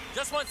 all right?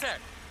 Just one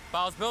sec.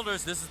 Bowles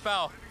Builders, this is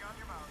Bow.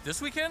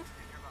 This weekend?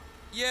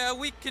 Yeah,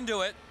 we can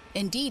do it.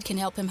 Indeed can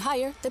help him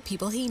hire the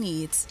people he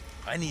needs.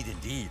 I need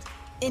Indeed.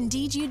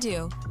 Indeed you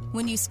do.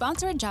 When you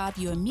sponsor a job,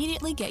 you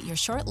immediately get your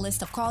short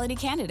list of quality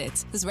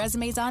candidates whose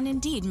resumes on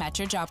Indeed match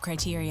your job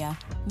criteria.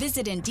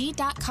 Visit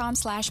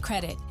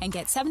Indeed.com/credit and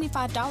get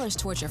 $75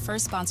 towards your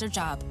first sponsored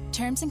job.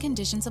 Terms and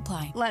conditions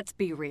apply. Let's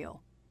be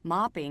real.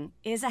 Mopping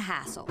is a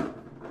hassle.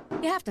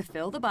 You have to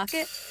fill the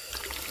bucket,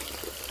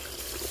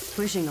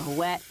 pushing a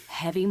wet,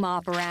 heavy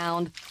mop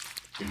around,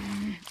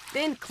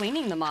 then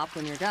cleaning the mop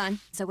when you're done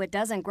so it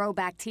doesn't grow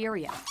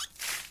bacteria.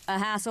 A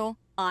hassle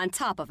on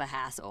top of a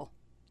hassle.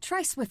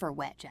 Try Swiffer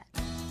WetJet.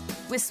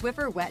 With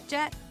Swiffer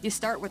WetJet, you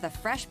start with a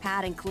fresh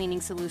pad and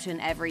cleaning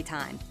solution every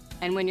time.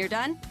 And when you're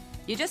done,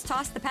 you just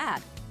toss the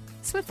pad.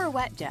 Swiffer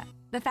WetJet,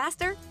 the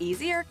faster,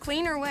 easier,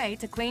 cleaner way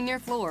to clean your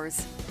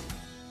floors.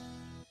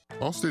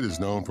 Allstate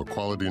is known for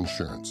quality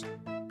insurance,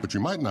 but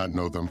you might not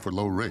know them for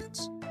low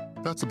rates.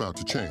 That's about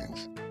to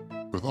change.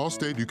 With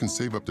Allstate, you can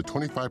save up to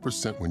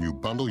 25% when you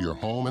bundle your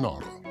home and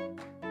auto.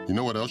 You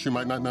know what else you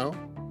might not know?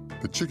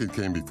 The chicken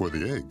came before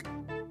the egg.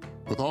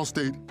 With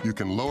Allstate, you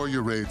can lower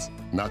your rates,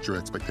 not your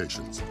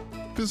expectations.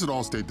 Visit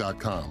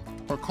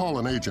Allstate.com or call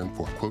an agent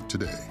for a quote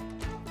today.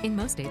 In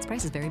most states,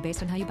 prices vary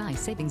based on how you buy.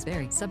 Savings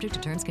vary, subject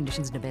to terms,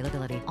 conditions, and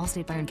availability.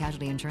 Allstate Fire and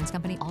Casualty Insurance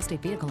Company, Allstate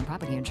Vehicle and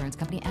Property Insurance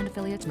Company, and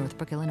affiliates,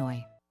 Northbrook,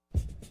 Illinois.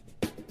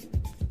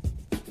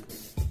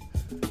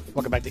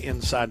 Welcome back to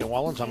Inside New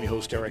Orleans. I'm your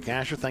host, Eric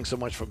Asher. Thanks so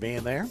much for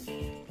being there.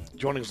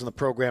 Joining us in the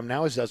program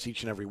now, as does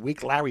each and every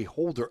week, Larry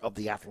Holder of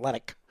The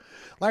Athletic.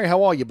 Larry,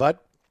 how are you, bud?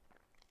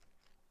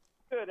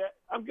 Good.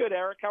 I'm good,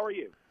 Eric. How are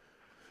you?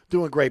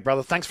 Doing great,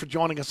 brother. Thanks for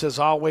joining us as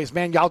always.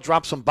 Man, y'all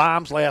dropped some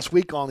bombs last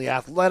week on The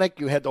Athletic.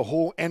 You had the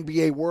whole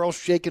NBA world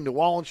shaking, New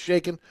Orleans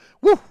shaking.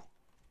 Woo!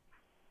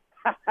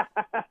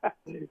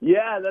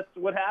 Yeah, that's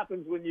what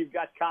happens when you've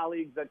got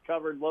colleagues that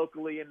covered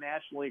locally and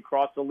nationally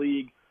across the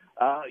league.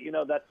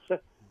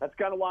 That's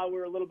kind of why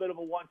we're a little bit of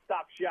a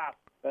one-stop shop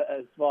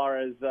as far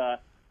as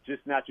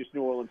not just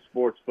New Orleans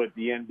sports, but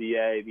the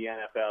NBA, the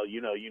NFL,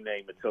 you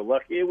name it. So,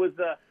 look, it was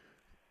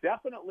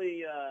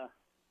definitely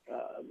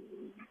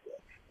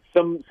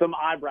some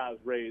eyebrows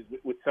raised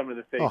with some of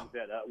the things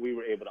that we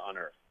were able to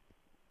unearth.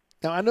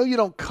 Now, I know you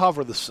don't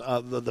cover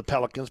the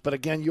Pelicans, but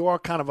again, you are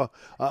kind of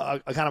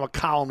a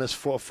columnist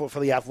for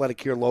the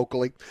Athletic here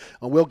locally.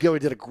 Will Gilly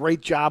did a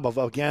great job of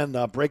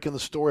breaking the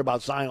story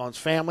about Zion's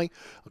family.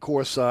 Of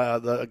course,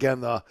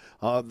 the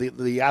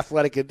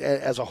Athletic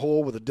as a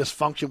whole with the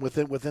dysfunction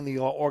within the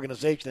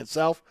organization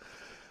itself.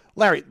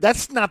 Larry,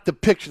 that's not the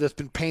picture that's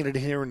been painted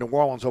here in New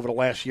Orleans over the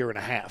last year and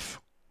a half.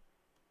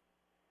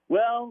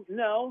 Well,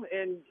 no,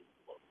 and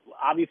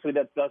obviously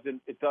that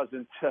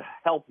doesn't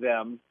help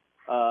them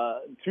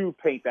to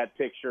paint that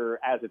picture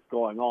as it's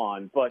going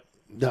on. But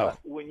no.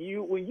 When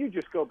you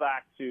just go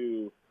back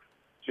to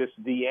just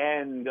the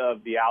end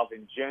of the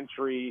Alvin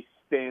Gentry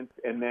stint,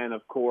 and then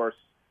of course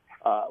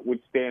with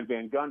Stan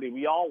Van Gundy,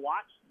 we all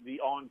watched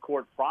the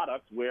on-court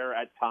product where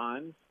at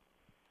times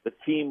the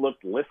team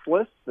looked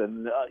listless,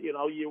 and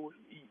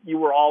you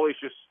were always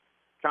just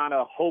kind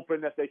of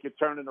hoping that they could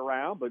turn it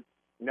around, but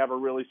never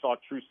really saw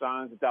true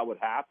signs that would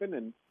happen.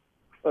 And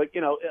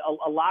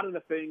a lot of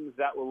the things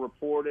that were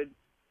reported,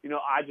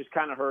 I just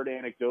kind of heard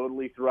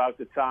anecdotally throughout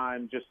the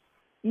time, just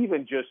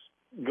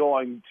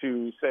going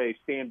to, say,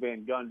 Stan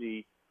Van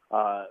Gundy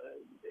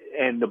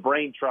and the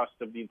brain trust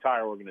of the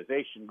entire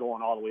organization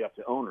going all the way up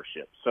to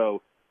ownership.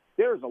 So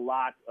there's a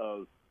lot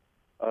of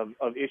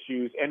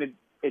issues, and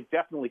it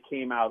definitely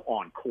came out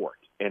on court.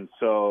 And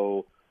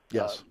so,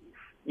 yes,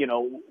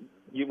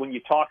 when you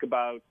talk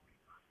about,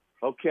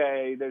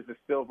 okay, there's a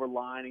silver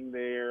lining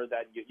there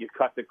that you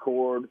cut the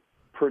cord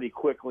pretty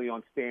quickly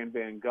on Stan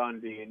Van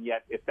Gundy, and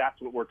yet if that's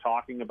what we're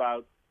talking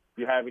about,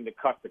 you're having to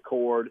cut the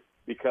cord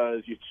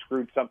because you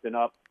screwed something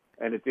up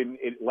and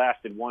it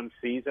lasted one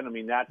season. I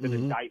mean, that's an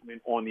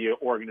indictment on the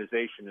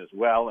organization as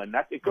well, and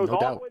it goes all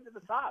the way to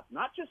the top,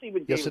 not just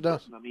even David it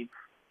does. Griffin. I mean,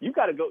 you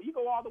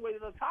go all the way to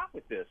the top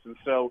with this. And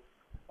so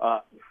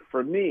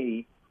for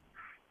me,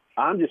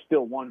 I'm just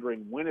still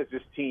wondering, when is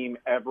this team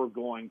ever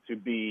going to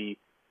be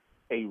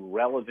a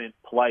relevant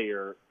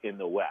player in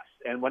the West?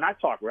 And when I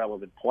talk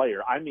relevant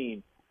player, I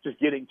mean just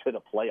getting to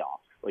the playoffs.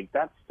 Like,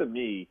 that's, to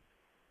me,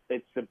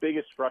 it's the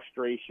biggest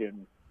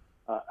frustration,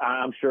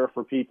 I'm sure,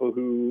 for people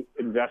who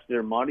invest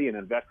their money and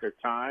invest their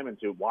time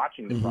into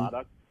watching the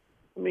product.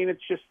 I mean,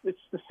 it's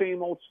the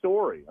same old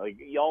story. Like,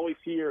 you always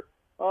hear,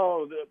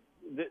 the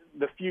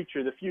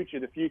future.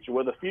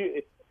 Well,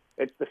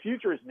 the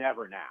future is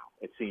never now,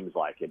 it seems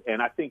like it.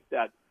 And I think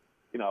that,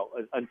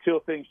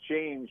 until things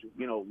change,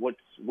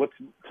 what's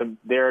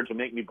there to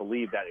make me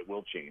believe that it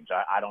will change?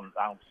 I don't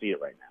see it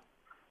right now.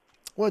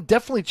 Well, it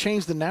definitely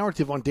changed the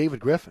narrative on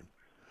David Griffin.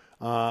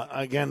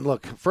 Again,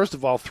 look, first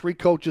of all, 3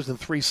 coaches in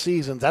 3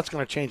 seasons, that's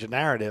going to change the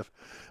narrative.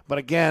 But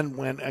again,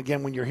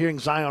 when you're hearing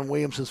Zion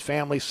Williamson's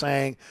family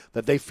saying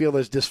that they feel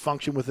there's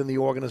dysfunction within the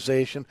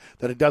organization,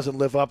 that it doesn't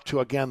live up to,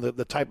 again,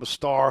 the type of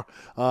star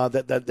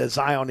that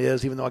Zion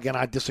is, even though, again,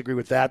 I disagree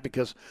with that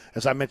because,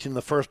 as I mentioned in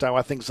the first hour,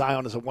 I think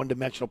Zion is a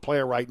one-dimensional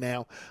player right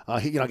now.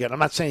 Again, I'm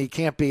not saying he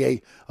can't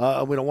be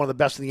one of the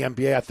best in the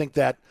NBA. I think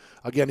that,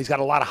 again, he's got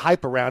a lot of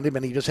hype around him,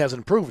 and he just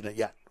hasn't proven it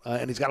yet,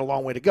 and he's got a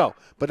long way to go.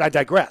 But I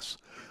digress.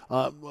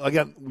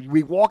 Again,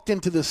 we walked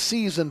into this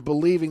season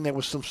believing there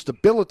was some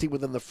stability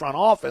within the front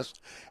office,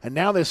 and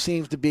now there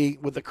seems to be,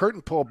 with the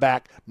curtain pulled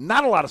back,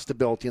 not a lot of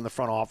stability in the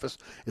front office.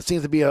 It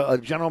seems to be a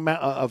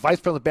vice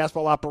president of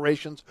basketball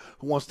operations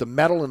who wants to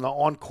meddle in the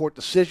on-court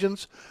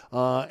decisions,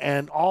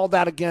 and all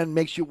that, again,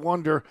 makes you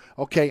wonder,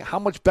 okay, how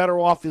much better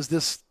off is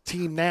this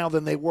team now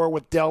than they were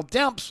with Dell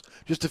Demps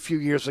just a few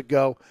years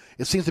ago?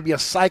 It seems to be a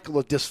cycle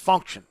of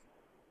dysfunction.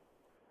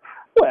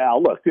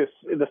 Well, look,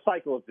 the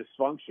cycle of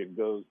dysfunction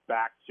goes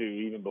back to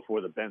even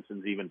before the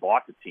Bensons even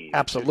bought the team.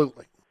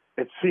 Absolutely.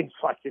 It seems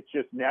like it's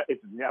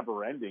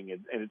never ending,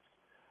 and it's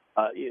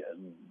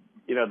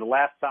the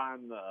last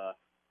time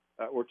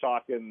we're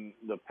talking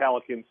the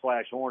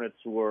Pelicans/Hornets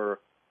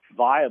were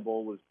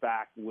viable was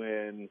back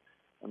when,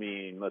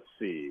 let's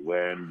see,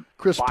 when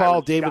Chris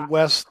Paul, David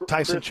West,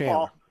 Tyson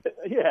Chandler.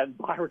 And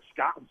Byron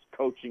Scott was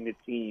coaching the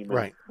team.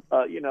 Right.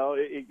 And,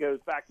 it goes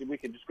back to, we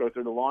can just go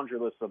through the laundry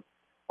list of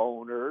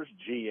owners,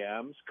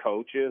 GMs,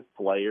 coaches,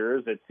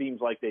 players. It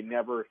seems like they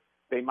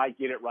might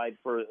get it right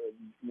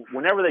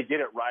whenever they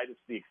get it right, it's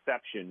the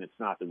exception. It's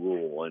not the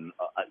rule. And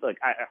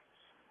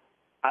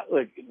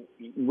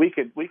we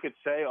could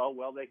say, oh,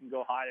 well, they can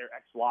go hire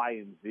X, Y,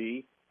 and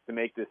Z to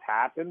make this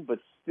happen. But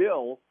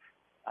still,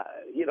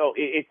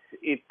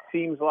 it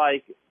seems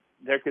like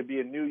there could be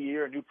a new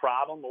year, a new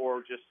problem,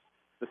 or just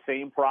the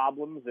same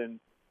problems. And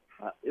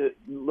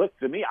look,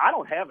 to me, I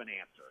don't have an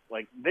answer.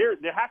 Like there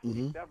have to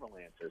be several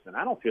answers, and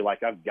I don't feel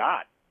like I've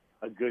got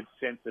a good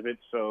sense of it.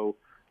 So,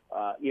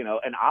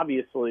 and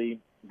obviously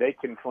they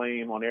can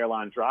claim on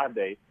Airline Drive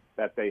Day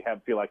that they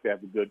feel like they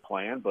have a good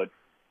plan, but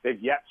they've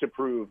yet to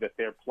prove that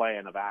their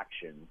plan of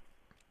action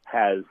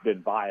has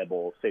been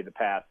viable, say,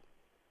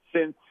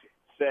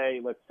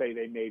 let's say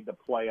they made the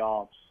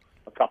playoffs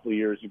a couple of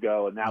years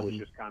ago, and that was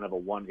just kind of a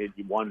one-hit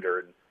wonder,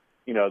 and,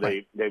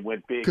 they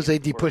went big. Because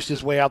AD pushed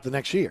his way out the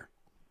next year.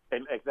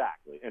 And,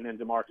 exactly. And then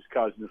DeMarcus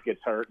Cousins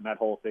gets hurt, and that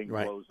whole thing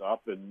blows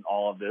up and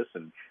all of this.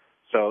 And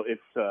so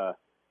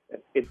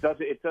it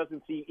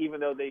doesn't seem, even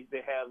though they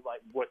have,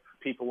 like, what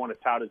people want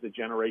to tout as a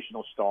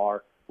generational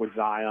star with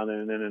Zion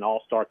and then an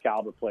all-star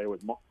caliber player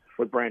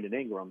with Brandon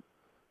Ingram,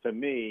 to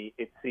me,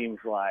 it seems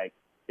like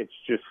it's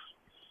just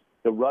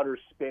the rudder's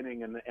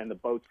spinning and the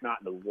boat's not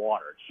in the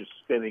water. It's just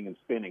spinning and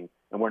spinning,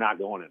 and we're not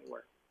going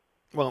anywhere.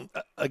 Well,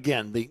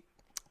 again,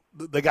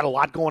 they got a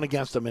lot going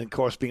against them, and, of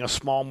course, being a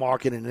small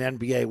market in an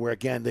NBA where,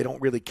 again, they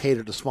don't really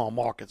cater to small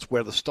markets,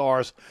 where the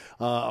stars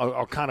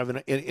are kind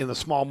of in the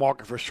small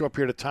market for a short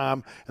period of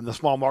time, and the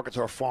small markets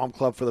are a farm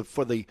club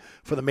for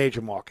the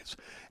major markets.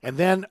 And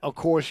then, of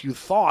course, you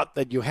thought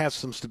that you had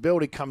some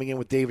stability coming in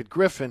with David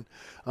Griffin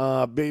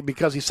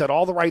because he said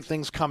all the right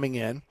things coming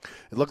in.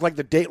 It looked like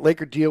the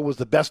Laker deal was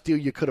the best deal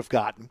you could have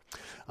gotten.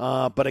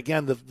 But,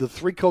 again, the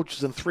three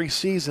coaches in 3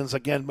 seasons,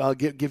 again,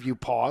 give you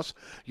pause.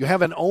 You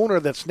have an owner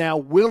that's now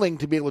willing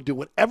to be able to do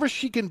whatever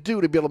she can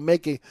do to be able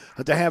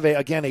to have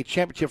a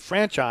championship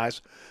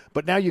franchise.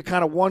 But now you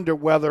kind of wonder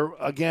whether,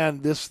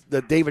 again,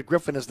 the David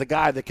Griffin is the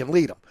guy that can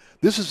lead them.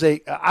 This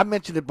is I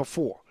mentioned it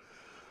before.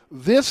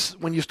 This,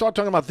 when you start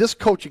talking about this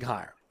coaching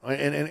hire,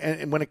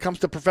 and when it comes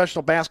to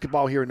professional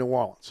basketball here in New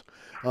Orleans,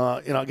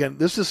 again,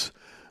 this is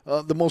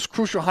the most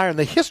crucial hire in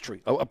the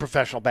history of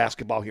professional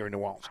basketball here in New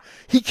Orleans.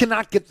 He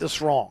cannot get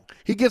this wrong.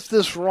 He gets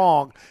this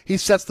wrong, he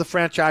sets the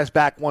franchise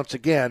back once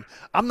again.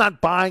 I'm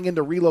not buying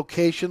into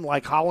relocation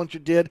like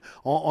Hollinger did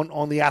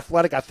on the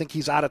Athletic. I think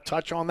he's out of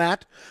touch on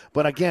that.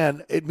 But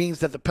again, it means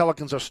that the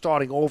Pelicans are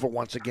starting over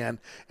once again,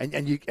 and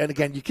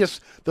again, you kiss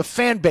the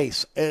fan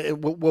base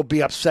will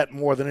be upset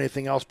more than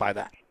anything else by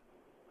that.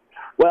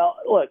 Well,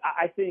 look,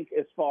 I think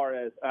as far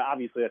as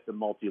obviously that's a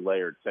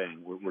multi-layered thing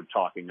we're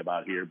talking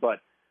about here, but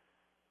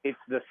it's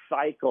the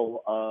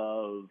cycle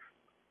of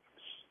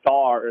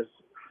stars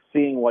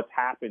seeing what's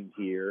happened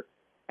here,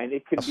 and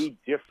it could be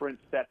different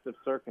sets of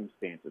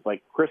circumstances.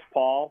 Like Chris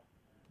Paul,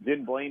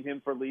 didn't blame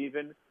him for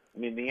leaving. I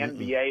mean, the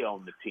NBA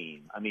owned the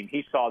team. I mean,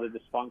 he saw the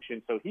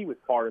dysfunction, so he was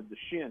part of the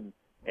Shin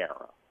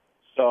era.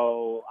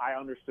 So I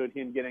understood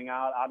him getting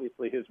out.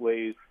 Obviously, his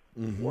ways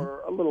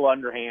were a little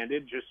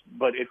underhanded,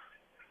 but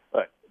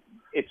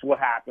it's what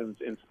happens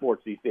in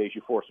sports these days.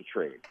 You force a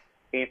trade.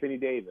 Anthony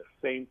Davis,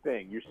 same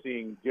thing. You're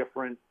seeing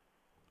different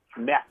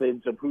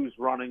methods of who's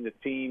running the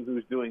team,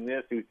 who's doing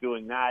this, who's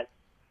doing that,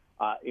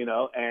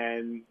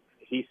 and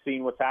he's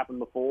seen what's happened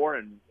before,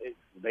 and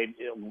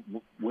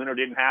winter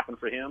didn't happen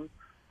for him,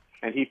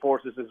 and he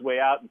forces his way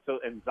out.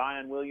 And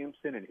Zion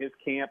Williamson and his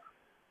camp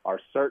are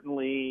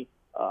certainly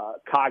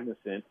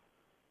cognizant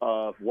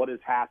of what has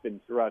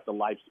happened throughout the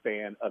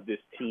lifespan of this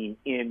team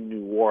in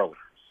New Orleans.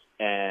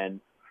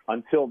 And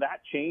until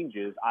that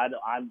changes, I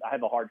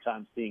have a hard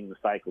time seeing the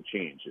cycle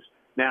changes.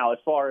 Now, as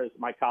far as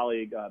my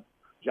colleague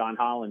John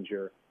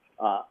Hollinger,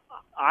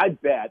 I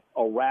bet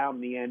around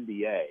the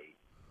NBA,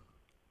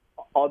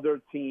 other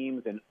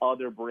teams and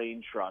other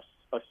brain trusts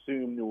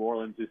assume New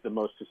Orleans is the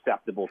most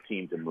susceptible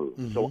team to move.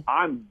 So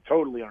I'm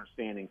totally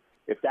understanding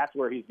if that's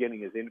where he's getting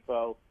his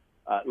info.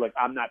 Look,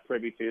 I'm not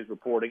privy to his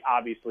reporting.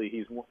 Obviously,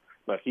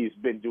 he's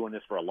been doing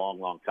this for a long,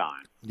 long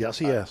time. Yes,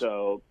 he has.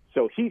 So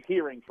he's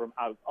hearing from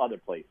other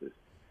places.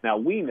 Now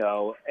we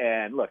know,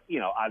 and look,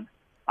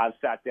 I've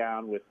sat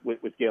down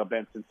with Gail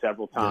Benson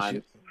several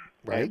times,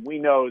 and we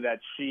know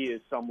that she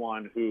is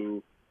someone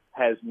who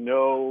has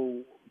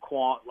no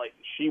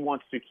she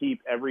wants to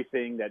keep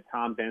everything that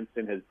Tom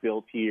Benson has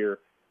built here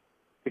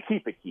to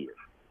keep it here.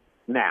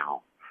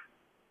 Now,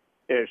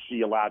 is she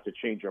allowed to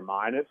change her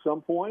mind at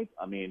some point?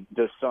 I mean,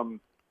 does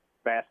some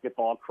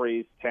basketball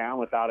crazed town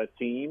without a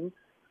team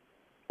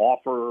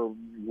offer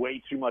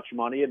way too much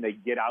money and they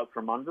get out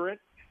from under it?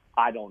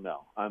 I don't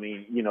know. I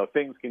mean,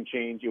 things can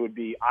change.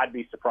 I'd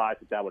be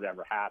surprised if that would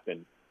ever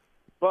happen.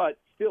 But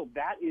still,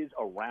 that is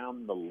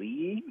around the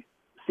league,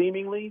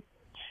 seemingly,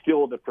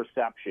 still the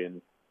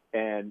perception.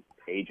 And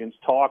agents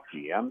talk,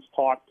 GMs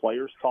talk,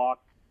 players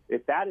talk.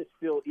 If that is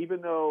still,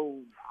 even though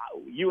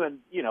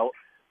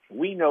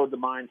we know the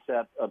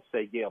mindset of,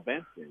 say, Gail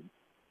Benson,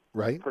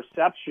 right?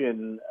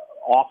 Perception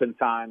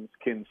oftentimes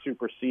can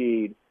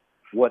supersede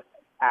what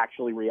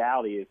actually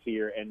reality is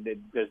here, and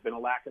there's been a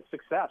lack of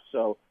success.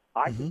 So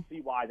I can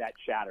see why that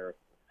chatter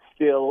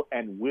still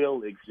and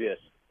will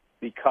exist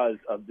because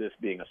of this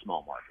being a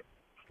small market.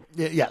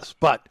 Yes,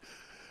 but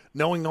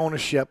knowing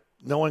ownership,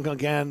 knowing,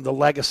 again, the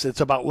legacy,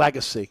 it's about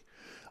legacy.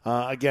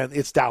 Again,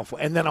 it's doubtful.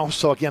 And then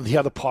also, again, the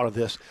other part of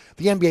this,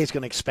 the NBA is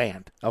going to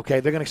expand, okay?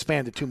 They're going to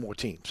expand to 2 more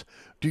teams.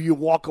 Do you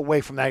walk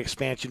away from that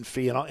expansion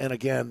fee and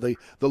again,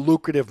 the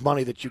lucrative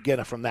money that you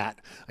get from that?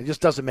 It just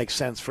doesn't make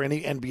sense for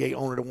any NBA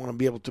owner to want to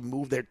be able to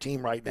move their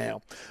team right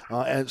now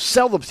and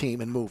sell the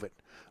team and move it,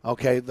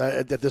 okay,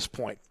 at this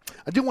point.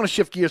 I do want to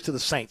shift gears to the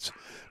Saints.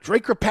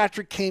 Drake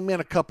Kirkpatrick came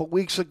in a couple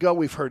weeks ago.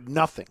 We've heard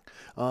nothing.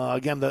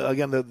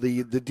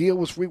 The deal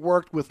was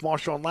reworked with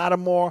Marshawn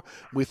Lattimore.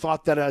 We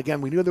thought that, again,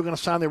 we knew they were going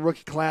to sign their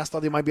rookie class.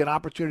 Thought there might be an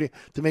opportunity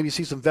to maybe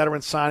see some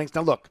veteran signings.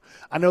 Now, look,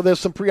 I know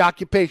there's some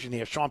preoccupation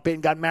here. Sean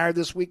Payton got married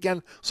this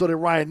weekend, so did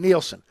Ryan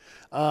Nielsen.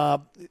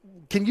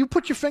 Can you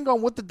put your finger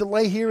on what the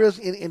delay here is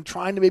in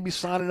trying to maybe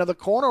sign another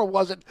corner, or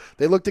was it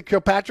they looked at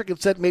Kirkpatrick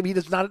and said maybe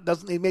he's not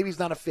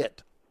a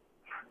fit?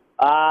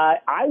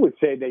 I would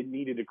say they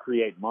needed to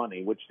create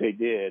money, which they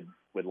did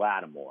with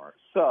Lattimore.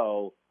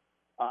 So,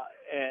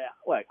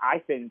 I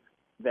think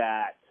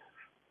that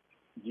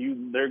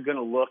they're going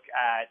to look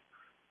at,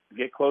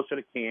 get closer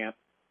to camp.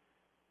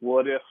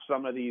 What if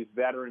some of these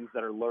veterans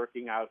that are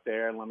lurking out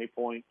there, and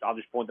I'll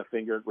just point the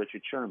finger at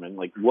Richard Sherman,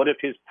 like what if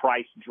his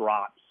price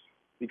drops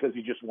because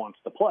he just wants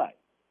to play?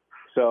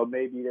 So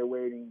maybe they're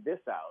waiting this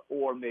out,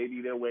 or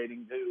maybe they're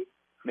waiting to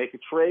make a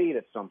trade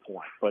at some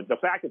point. But the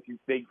fact that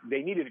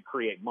they needed to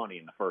create money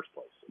in the first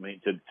place, I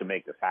mean, to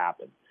make this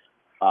happen.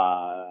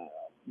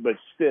 But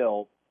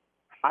still,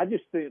 I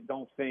just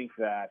don't think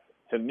that,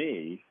 to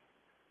me,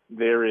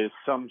 there is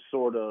some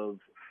sort of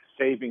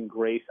saving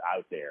grace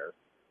out there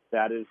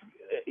that is,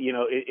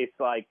 it's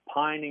like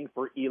pining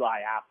for Eli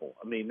Apple.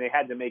 I mean, they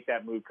had to make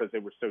that move because they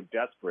were so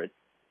desperate,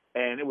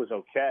 and it was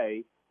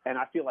okay. And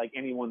I feel like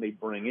anyone they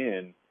bring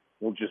in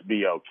will just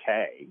be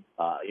okay.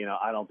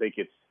 I don't think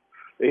it's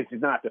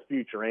not the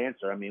future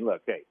answer. I mean,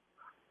 look, hey,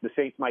 the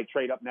Saints might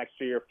trade up next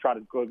year, try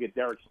to go get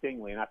Derek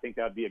Stingley, and I think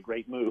that would be a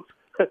great move,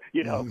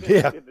 in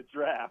the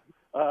draft.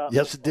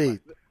 Yes, indeed.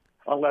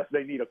 Unless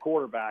they need a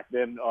quarterback,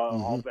 then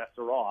all bets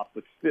are off.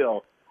 But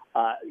still,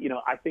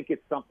 I think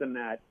it's something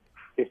that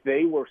if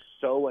they were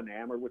so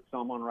enamored with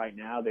someone right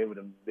now, they would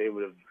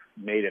have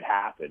made it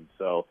happen.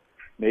 So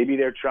maybe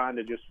they're trying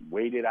to just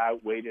wait it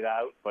out.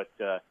 But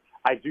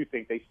I do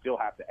think they still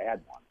have to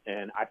add one,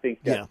 and I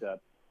think that.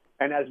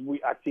 And as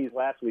I teased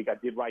last week, I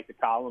did write the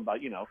column about,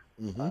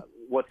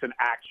 what's an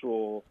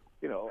actual,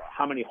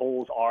 how many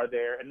holes are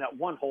there? And that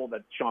one hole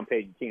that Sean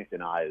Payton can't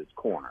deny is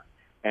corner.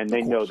 And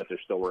they know that they're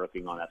still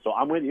working on that. So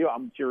I'm with you.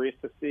 I'm curious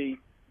to see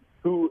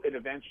who it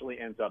eventually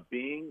ends up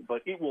being,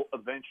 but it will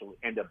eventually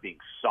end up being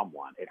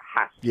someone. It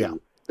has to. Yeah.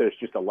 There's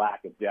just a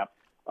lack of depth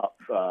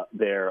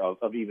there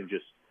of even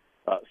just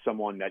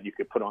someone that you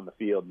could put on the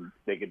field and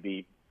they could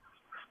be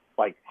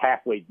like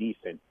halfway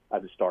decent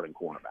as a starting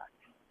cornerback.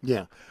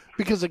 Yeah,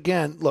 because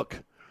again, look,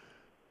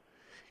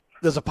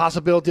 there's a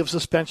possibility of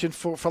suspension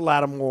for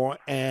Lattimore,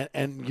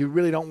 and you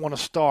really don't want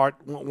to start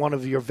one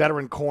of your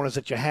veteran corners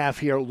that you have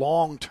here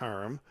long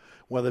term,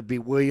 whether it be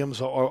Williams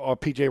or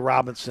P.J.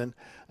 Robinson,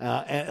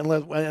 and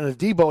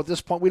Debo. At this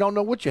point, we don't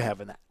know what you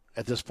have in that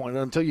at this point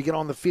until you get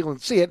on the field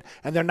and see it,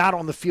 and they're not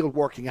on the field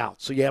working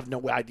out, so you have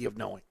no idea of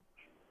knowing.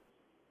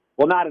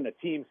 Well, not in a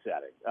team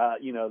setting.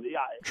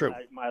 True.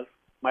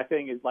 My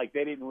thing is, like,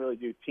 they didn't really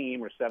do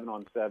team or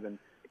 7-on-7.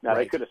 Now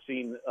they could have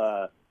seen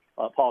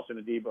Paulson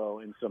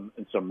Adebo in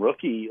some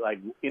rookie like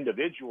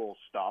individual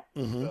stuff.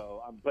 Mm-hmm.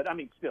 So, but I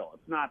mean, still,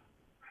 it's not.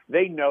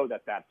 They know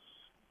that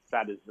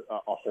is a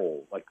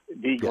hole, like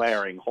the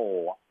glaring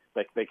hole.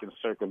 Like they can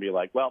certainly be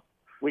like, well,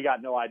 we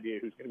got no idea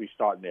who's going to be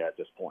starting there at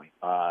this point.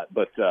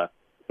 But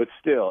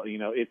still,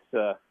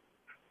 it's.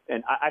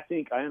 And I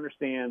think I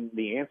understand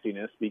the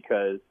antsiness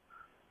because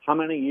how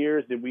many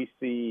years did we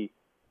see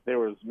there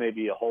was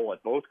maybe a hole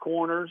at both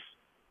corners?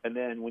 And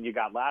then when you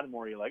got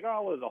Lattimore, you're like,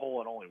 oh, well, there's a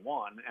hole at only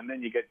one. And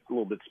then you get a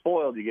little bit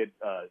spoiled. You get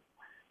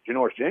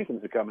Janoris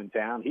Jenkins to come in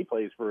town. He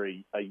plays for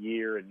a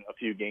year and a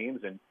few games,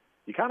 and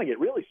you kind of get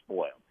really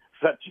spoiled.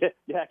 So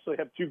you actually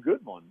have two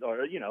good ones,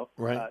 or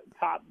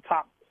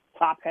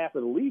top half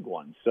of the league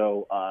ones.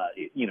 So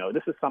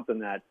this is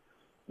something that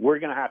we're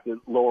going to have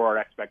to lower our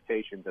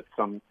expectations at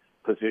some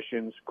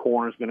positions.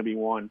 Corner is going to be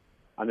one.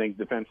 I think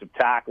defensive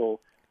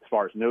tackle, as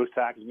far as nose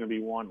tackle, is going to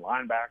be one.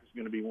 Linebacker is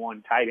going to be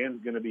one. Tight end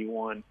is going to be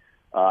one.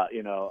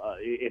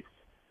 It's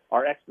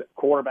our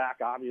quarterback,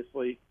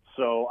 obviously.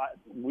 So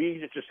we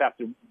just have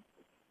to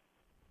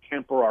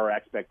temper our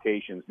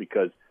expectations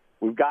because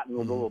we've gotten a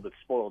little bit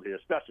spoiled here,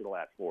 especially the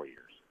last 4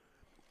 years.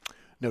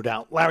 No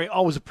doubt. Larry,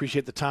 always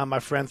appreciate the time, my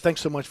friend. Thanks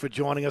so much for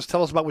joining us.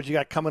 Tell us about what you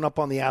got coming up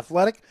on The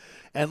Athletic.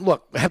 And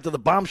look, after the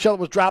bombshell that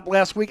was dropped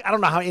last week, I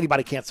don't know how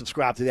anybody can't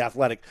subscribe to The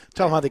Athletic.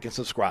 Tell them how they can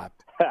subscribe.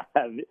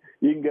 You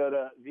can go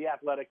to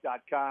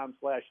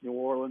theathletic.com/New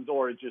Orleans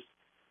or just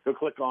go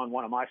click on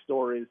one of my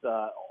stories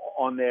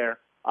on there.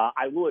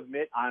 I will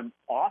admit I'm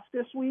off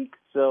this week,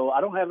 so I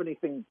don't have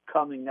anything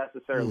coming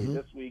necessarily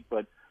this week,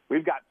 but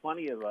we've got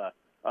plenty of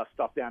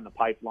stuff down the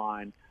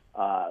pipeline.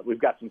 We've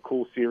got some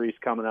cool series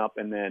coming up,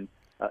 and then,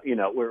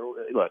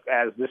 look,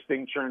 as this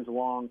thing churns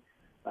along,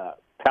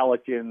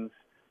 Pelicans,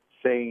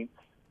 Saints,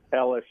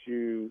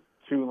 LSU,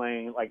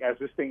 2-lane. Like, as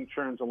this thing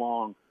churns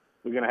along,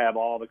 we're going to have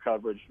all the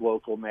coverage,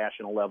 local,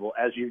 national level,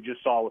 as you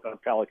just saw with our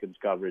Pelicans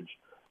coverage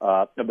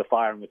of the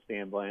firing with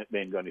Stan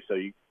Van Gundy. So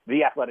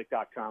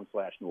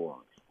theathletic.com/New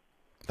Orleans.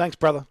 Thanks,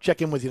 brother.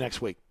 Check in with you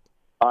next week.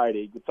 All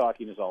righty. Good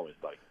talking as always,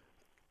 buddy.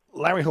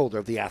 Larry Holder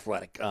of The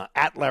Athletic,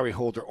 at Larry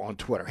Holder on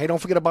Twitter. Hey,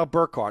 don't forget about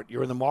Burkhardt.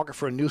 You're in the market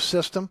for a new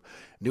system,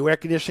 new air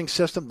conditioning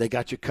system. They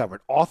got you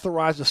covered.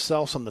 Authorized to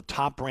sell some of the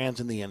top brands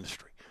in the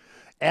industry.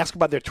 Ask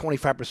about their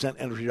 25%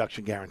 energy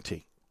reduction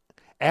guarantee.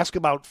 Ask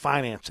about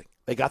financing.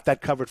 They got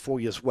that covered for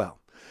you as well.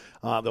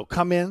 They'll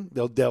come in.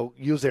 They'll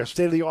use their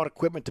state-of-the-art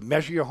equipment to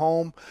measure your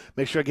home,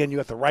 make sure, again, you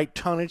have the right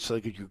tonnage so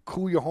that you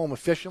cool your home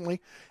efficiently.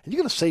 And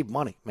you're going to save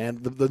money,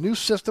 man. The new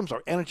systems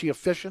are energy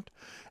efficient.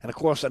 And, of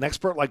course, an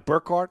expert like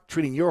Burkhardt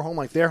treating your home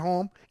like their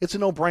home, it's a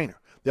no-brainer.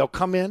 They'll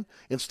come in,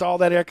 install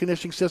that air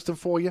conditioning system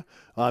for you,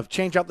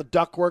 change out the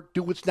ductwork,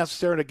 do what's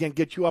necessary to, again,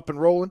 get you up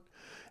and rolling.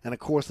 And, of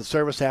course, the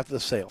service after the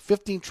sale.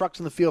 15 trucks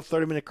in the field,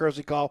 30-minute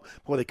courtesy call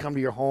before they come to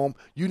your home.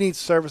 You need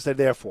service, they're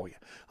there for you.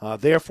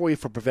 There for you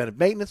for preventive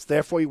maintenance.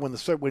 There for you when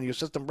your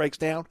system breaks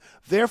down.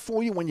 There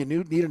for you when you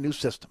need a new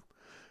system.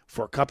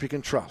 For a company you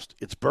can trust,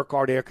 it's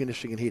Burkhardt Air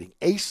Conditioning and Heating.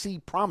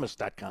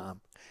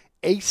 acpromise.com.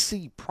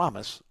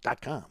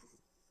 acpromise.com.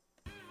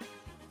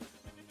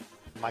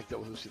 Mike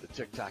Delahousie, the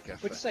TikTok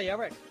Cafe. What'd you say,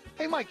 Eric?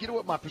 Hey, Mike, you know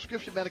what my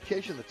prescription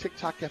medication, the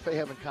TikTok Cafe,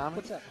 have in common?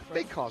 What's that?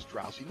 They cause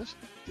drowsiness,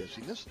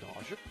 dizziness,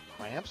 nausea,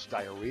 cramps,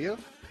 diarrhea,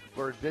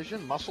 blurred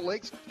vision, muscle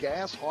aches,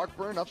 gas,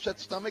 heartburn,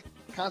 upset stomach,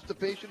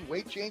 constipation,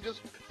 weight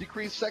changes,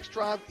 decreased sex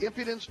drive,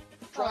 impotence,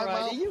 dry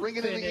mouth,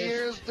 ringing in the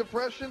ears,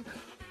 depression.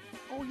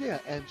 Oh, yeah,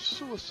 and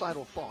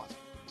suicidal thoughts.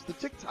 It's the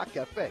TikTok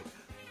Cafe,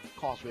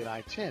 Causeway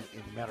I-10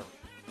 in Metairie.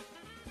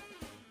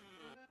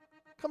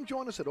 Come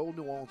join us at Old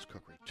New Orleans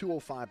Cookery,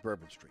 205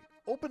 Bourbon Street.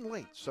 Open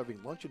late, serving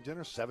lunch and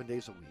dinner 7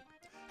 days a week.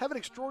 Have an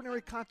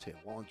extraordinary cocktail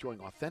while enjoying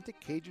authentic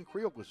Cajun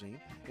Creole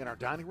cuisine in our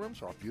dining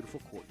rooms or our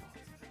beautiful courtyard.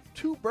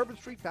 2 Bourbon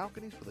Street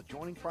balconies with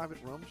adjoining private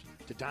rooms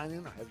to dine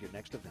in or have your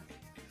next event.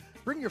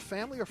 Bring your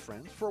family or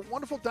friends for a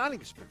wonderful dining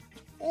experience.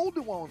 Old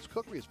New Orleans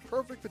Cookery is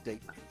perfect for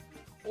date night.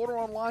 Order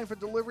online for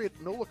delivery at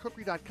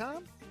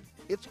nolacookery.com.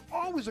 It's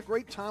always a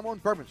great time on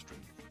Bourbon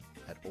Street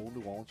at Old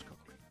New Orleans Cookery.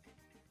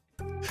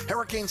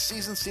 Hurricane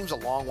season seems a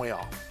long way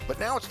off, but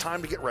now it's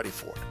time to get ready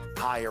for it.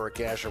 Hi, Eric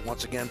Asher,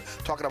 once again,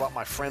 talking about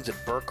my friends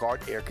at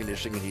Burkhardt Air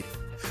Conditioning and Heating.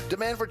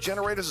 Demand for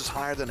generators is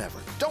higher than ever.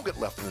 Don't get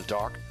left in the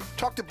dark.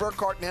 Talk to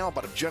Burkhardt now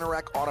about a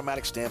Generac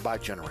automatic standby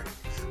generator.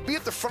 Be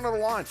at the front of the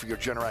line for your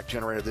Generac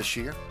generator this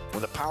year.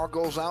 When the power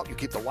goes out, you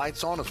keep the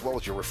lights on as well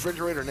as your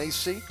refrigerator and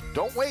AC.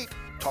 Don't wait.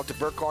 Talk to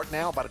Burkhardt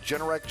now about a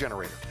Generac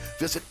generator.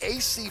 Visit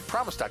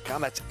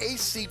acpromise.com. That's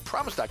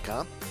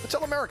acpromise.com. And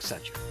tell them Eric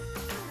sent you.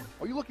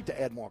 Are you looking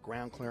to add more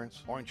ground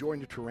clearance or enjoy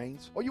new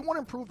terrains? Or you want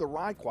to improve the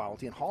ride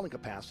quality and hauling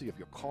capacity of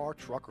your car,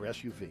 truck, or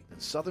SUV? Then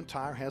Southern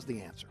Tire has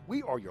the answer.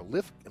 We are your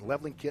lift and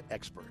leveling kit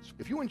experts.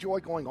 If you enjoy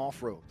going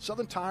off-road,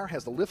 Southern Tire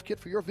has the lift kit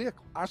for your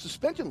vehicle. Our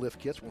suspension lift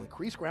kits will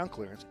increase ground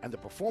clearance and the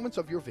performance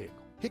of your vehicle.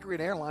 Hickory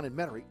and Airline in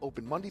Metairie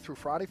open Monday through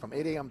Friday from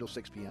 8 a.m. till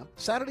 6 p.m.,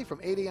 Saturday from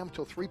 8 a.m.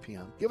 till 3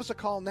 p.m. Give us a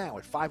call now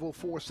at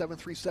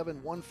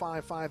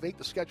 504-737-1558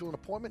 to schedule an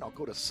appointment, or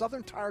go to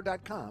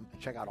southerntire.com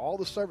and check out all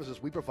the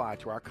services we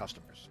provide to our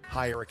customers.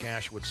 Hi, Eric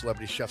Asher with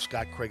celebrity chef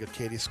Scott Craig of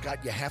Katie's.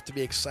 Scott, you have to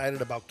be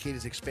excited about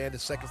Katie's expanded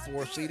second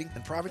floor seating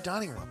and private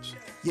dining rooms.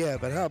 Yeah,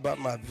 but how about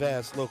my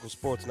vast local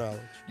sports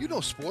knowledge? You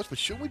know sports, but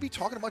shouldn't we be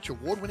talking about your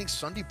award-winning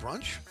Sunday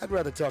brunch? I'd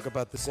rather talk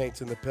about the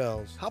Saints and the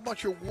Pels. How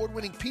about your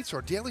award-winning pizza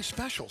or daily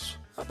specials?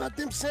 How about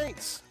them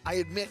Saints? I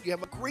admit you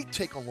have a great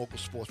take on local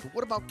sports, but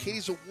what about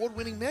Katie's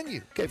award-winning menu?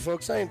 Okay,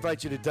 folks, I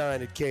invite you to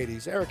dine at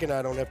Katie's. Eric and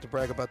I don't have to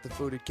brag about the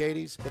food at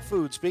Katie's. The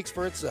food speaks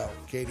for itself.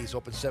 Katie's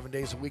open 7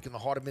 days a week in the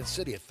heart of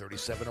Mid-City at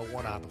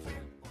 3701 Abbeville.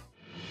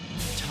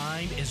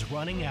 Time is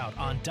running out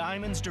on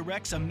Diamonds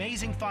Direct's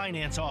amazing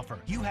finance offer.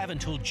 You have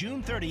until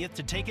June 30th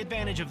to take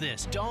advantage of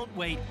this. Don't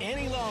wait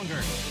any longer.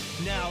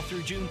 Now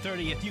through June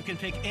 30th, you can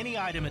pick any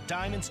item at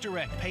Diamonds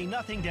Direct, pay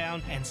nothing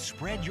down, and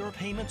spread your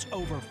payments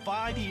over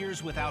 5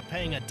 years without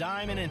paying a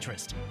dime in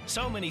interest.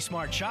 So many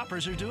smart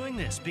shoppers are doing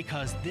this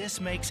because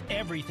this makes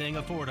everything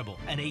affordable.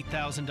 An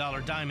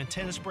 $8,000 diamond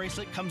tennis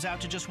bracelet comes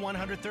out to just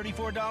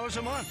 $134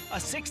 a month. A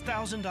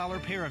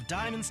 $6,000 pair of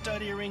diamond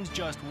stud earrings,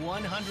 just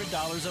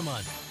 $100 a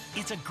month.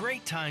 It's a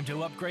great time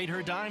to upgrade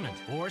her diamond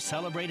or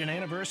celebrate an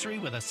anniversary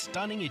with a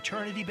stunning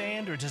Eternity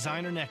band or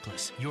designer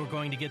necklace. You're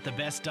going to get the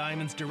best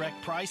Diamonds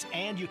Direct price,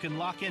 and you can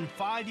lock in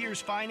 5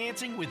 years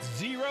financing with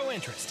 0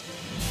 interest.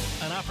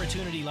 An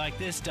opportunity like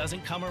this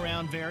doesn't come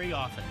around very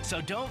often,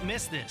 so don't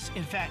miss this.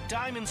 In fact,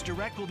 Diamonds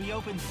Direct will be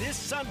open this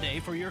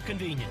Sunday for your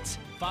convenience.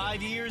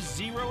 5 years,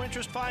 0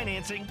 interest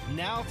financing,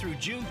 now through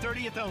June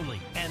 30th only,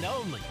 and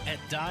only at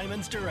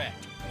Diamonds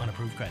Direct. On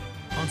approved credit.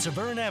 On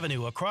Severn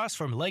Avenue across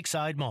from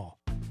Lakeside Mall.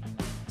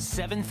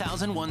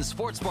 7001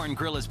 Sports Bar and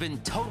Grill has been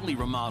totally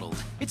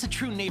remodeled. It's a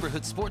true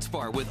neighborhood sports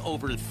bar with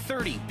over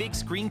 30 big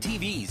screen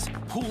TVs,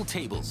 pool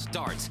tables,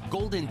 darts,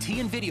 golden tea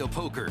and video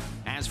poker.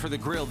 As for the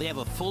grill, they have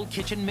a full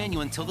kitchen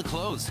menu until the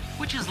close,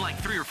 which is like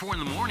 3 or 4 in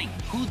the morning.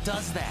 Who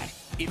does that?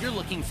 If you're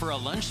looking for a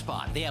lunch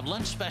spot, they have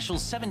lunch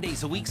specials 7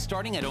 days a week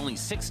starting at only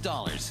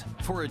 $6.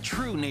 For a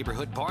true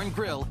neighborhood bar and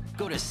grill,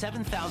 go to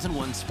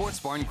 7001 Sports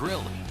Bar and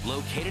Grill,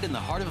 located in the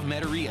heart of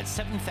Metairie at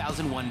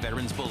 7001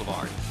 Veterans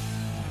Boulevard.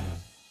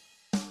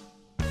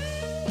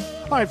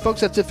 All right,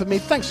 folks, that's it for me.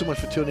 Thanks so much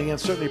for tuning in.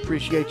 Certainly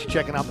appreciate you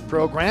checking out the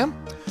program.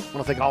 I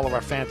want to thank all of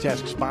our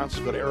fantastic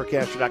sponsors. Go to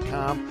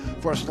ericasher.com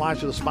for a slide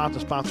to the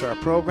sponsor our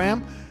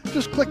program.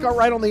 Just click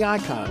right on the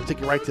icon. It'll take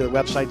you right to the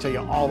website, tell you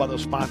all about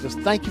those sponsors.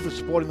 Thank you for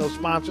supporting those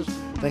sponsors.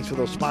 Thanks for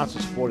those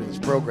sponsors supporting this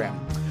program.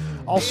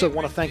 Also,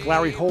 want to thank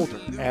Larry Holder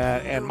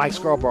and Mike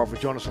Scarborough for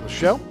joining us on the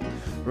show.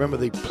 Remember,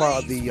 the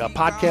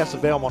podcast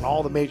available on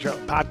all the major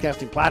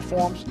podcasting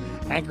platforms.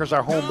 Anchor's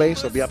our home base.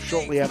 It'll be up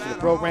shortly after the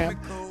program.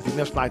 If you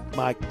missed my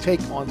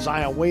take on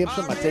Zion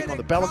Williamson, my take on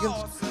the Pelicans,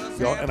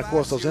 and, of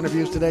course, those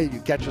interviews today, you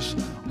can catch us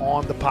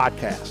on the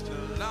podcast.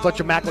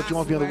 Fletcher Macklin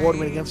joins me on the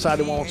award-winning Inside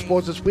New Orleans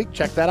Sports this week.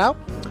 Check that out.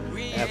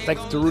 And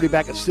thanks to Rudy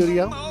back at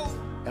studio.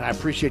 And I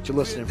appreciate you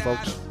listening,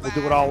 folks. We'll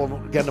do it all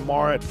again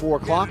tomorrow at 4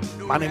 o'clock.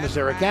 My name is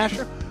Eric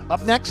Asher.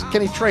 Up next,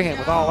 Kenny Trahan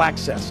with All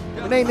Access.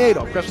 Renee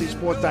Nato,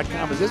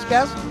 CrescentCitySports.com is his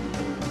guest.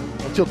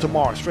 Until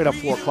tomorrow, straight up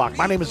 4 o'clock.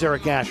 My name is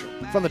Eric Asher.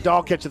 From the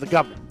dog catch to the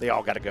governor, they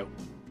all got to go.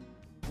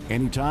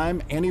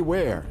 Anytime,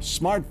 anywhere.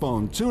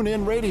 Smartphone,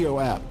 TuneIn radio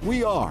app.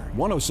 We are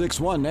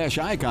 1061 Nash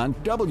Icon,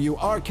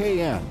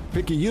 WRKN,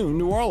 Picayune,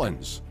 New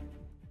Orleans.